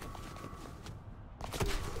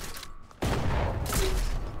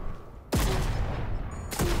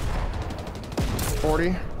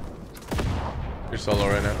 $40. You're solo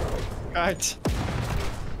right now. Right.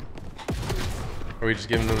 Are we just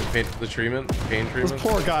giving him the treatment? Pain This treatment?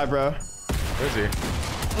 poor guy, bro. Where is he?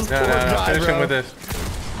 This No, poor guy, finish bro. him with this.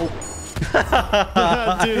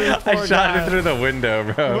 Dude, this poor I shot guy. it through the window,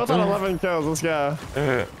 We're bro. both on 11 kills. Let's go.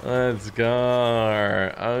 Let's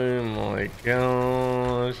go. Oh my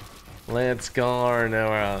gosh. Let's go,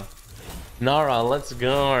 Nora. Nora, let's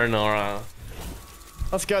go, Nora.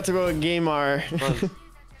 Let's go to a gamer.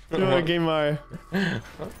 To a gamer.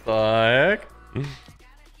 What the heck?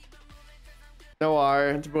 No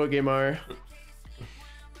R. To a gamer.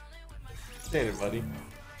 Stand it, buddy.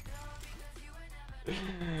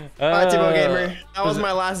 Alright, Timo Gamer. That was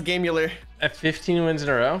my last gamular. At 15 wins in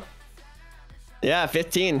a row? Yeah,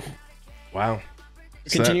 15. Wow.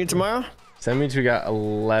 Continue tomorrow? So that means we got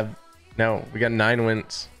 11. No, we got 9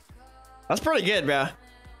 wins. That's pretty good, bro.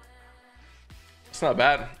 It's not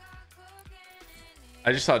bad.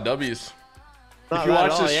 I just saw W's. Not If you bad at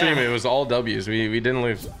watched the all, stream, yeah. it was all W's. We didn't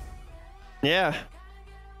lose. Yeah.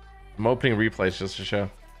 I'm opening replays just to show.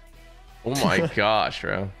 Oh my gosh,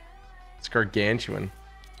 bro. It's gargantuan.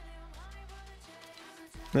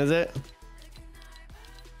 Is it?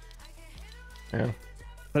 Yeah.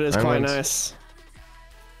 That is 9 quite wins. nice.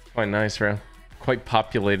 Quite nice, bro. Quite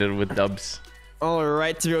populated with dubs. All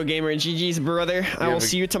right, Timo Gamer. GG's, brother. I will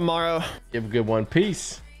see you tomorrow. You have a good one.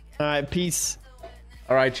 Peace. All right, peace.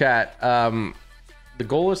 All right, chat. The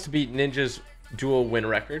goal is to beat Ninja's dual win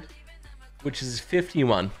record, which is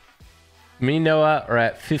 51. Me and Noah are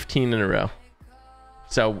at 15 in a row.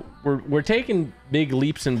 So we're taking big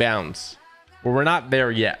leaps and bounds. But we're not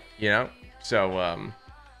there yet, you know? So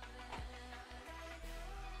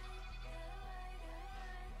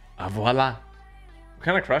voila. We're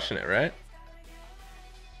kind of crushing it, right?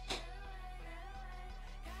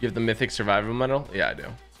 You have the mythic survival medal? Yeah, I do.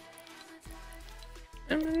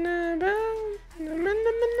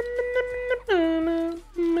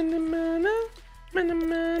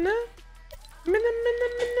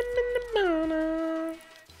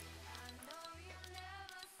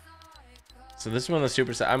 So this is one of the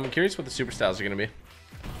super styles. I'm curious what the super styles are gonna be.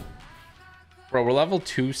 Bro, we're level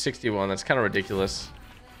 261. That's kind of ridiculous.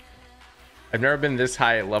 I've never been this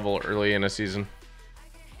high level early in a season.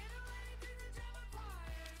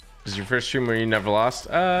 Is your first stream where you never lost?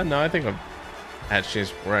 No, I think I've had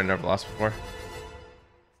streams where I never lost before.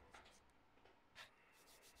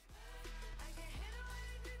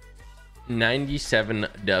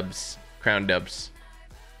 $97 dubs, crown dubs.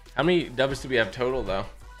 How many dubs do we have total though?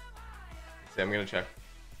 Let's see, I'm gonna check.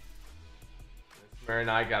 Mary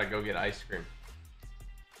and I gotta go get ice cream.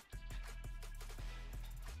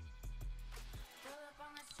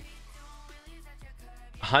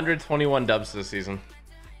 $121 dubs this season.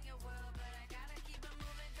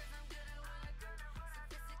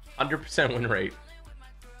 100% win rate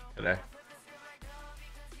today.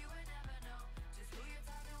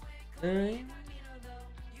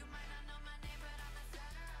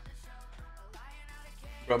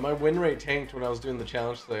 Bro, my win rate tanked when I was doing the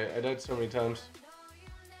challenge today. I died so many times.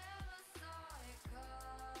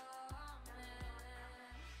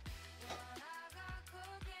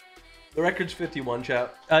 The record's 51,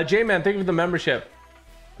 chat. J-Man, thank you for the membership.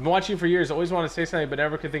 I've been watching you for years. Always want to say something, but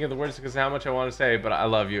never could think of the words because of how much I want to say. But I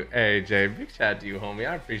love you. Hey, Jay, big shout out to you, homie.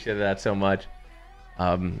 I appreciate that so much.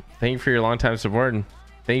 Thank you for your long time support. And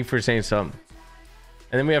thank you for saying something.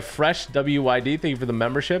 And then we have Fresh WYD. Thank you for the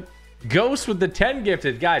membership. Ghost with the 10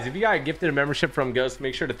 gifted. Guys, if you got gifted a membership from Ghost,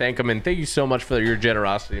 make sure to thank him. And thank you so much for your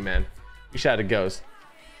generosity, man. You shout out to Ghost.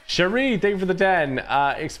 Cherie, thank you for the 10.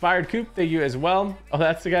 Expired Coop, thank you as well. Oh,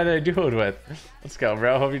 that's the guy that I duoed with. Let's go,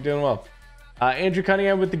 bro. Hope you're doing well. Andrew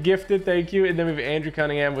Cunningham with the gifted, thank you. And then we have Andrew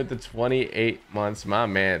Cunningham with the 28 months. My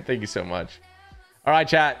man, thank you so much. All right,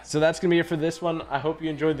 chat. So that's going to be it for this one. I hope you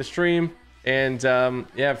enjoyed the stream. And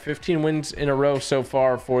yeah, 15 wins in a row so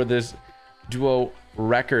far for this duo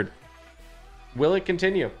record. Will it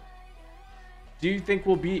continue? Do you think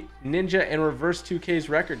we'll beat Ninja and reverse 2K's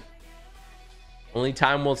record? Only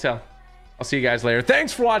time will tell. I'll see you guys later.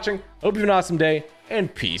 Thanks for watching. Hope you have an awesome day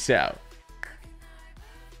and peace out.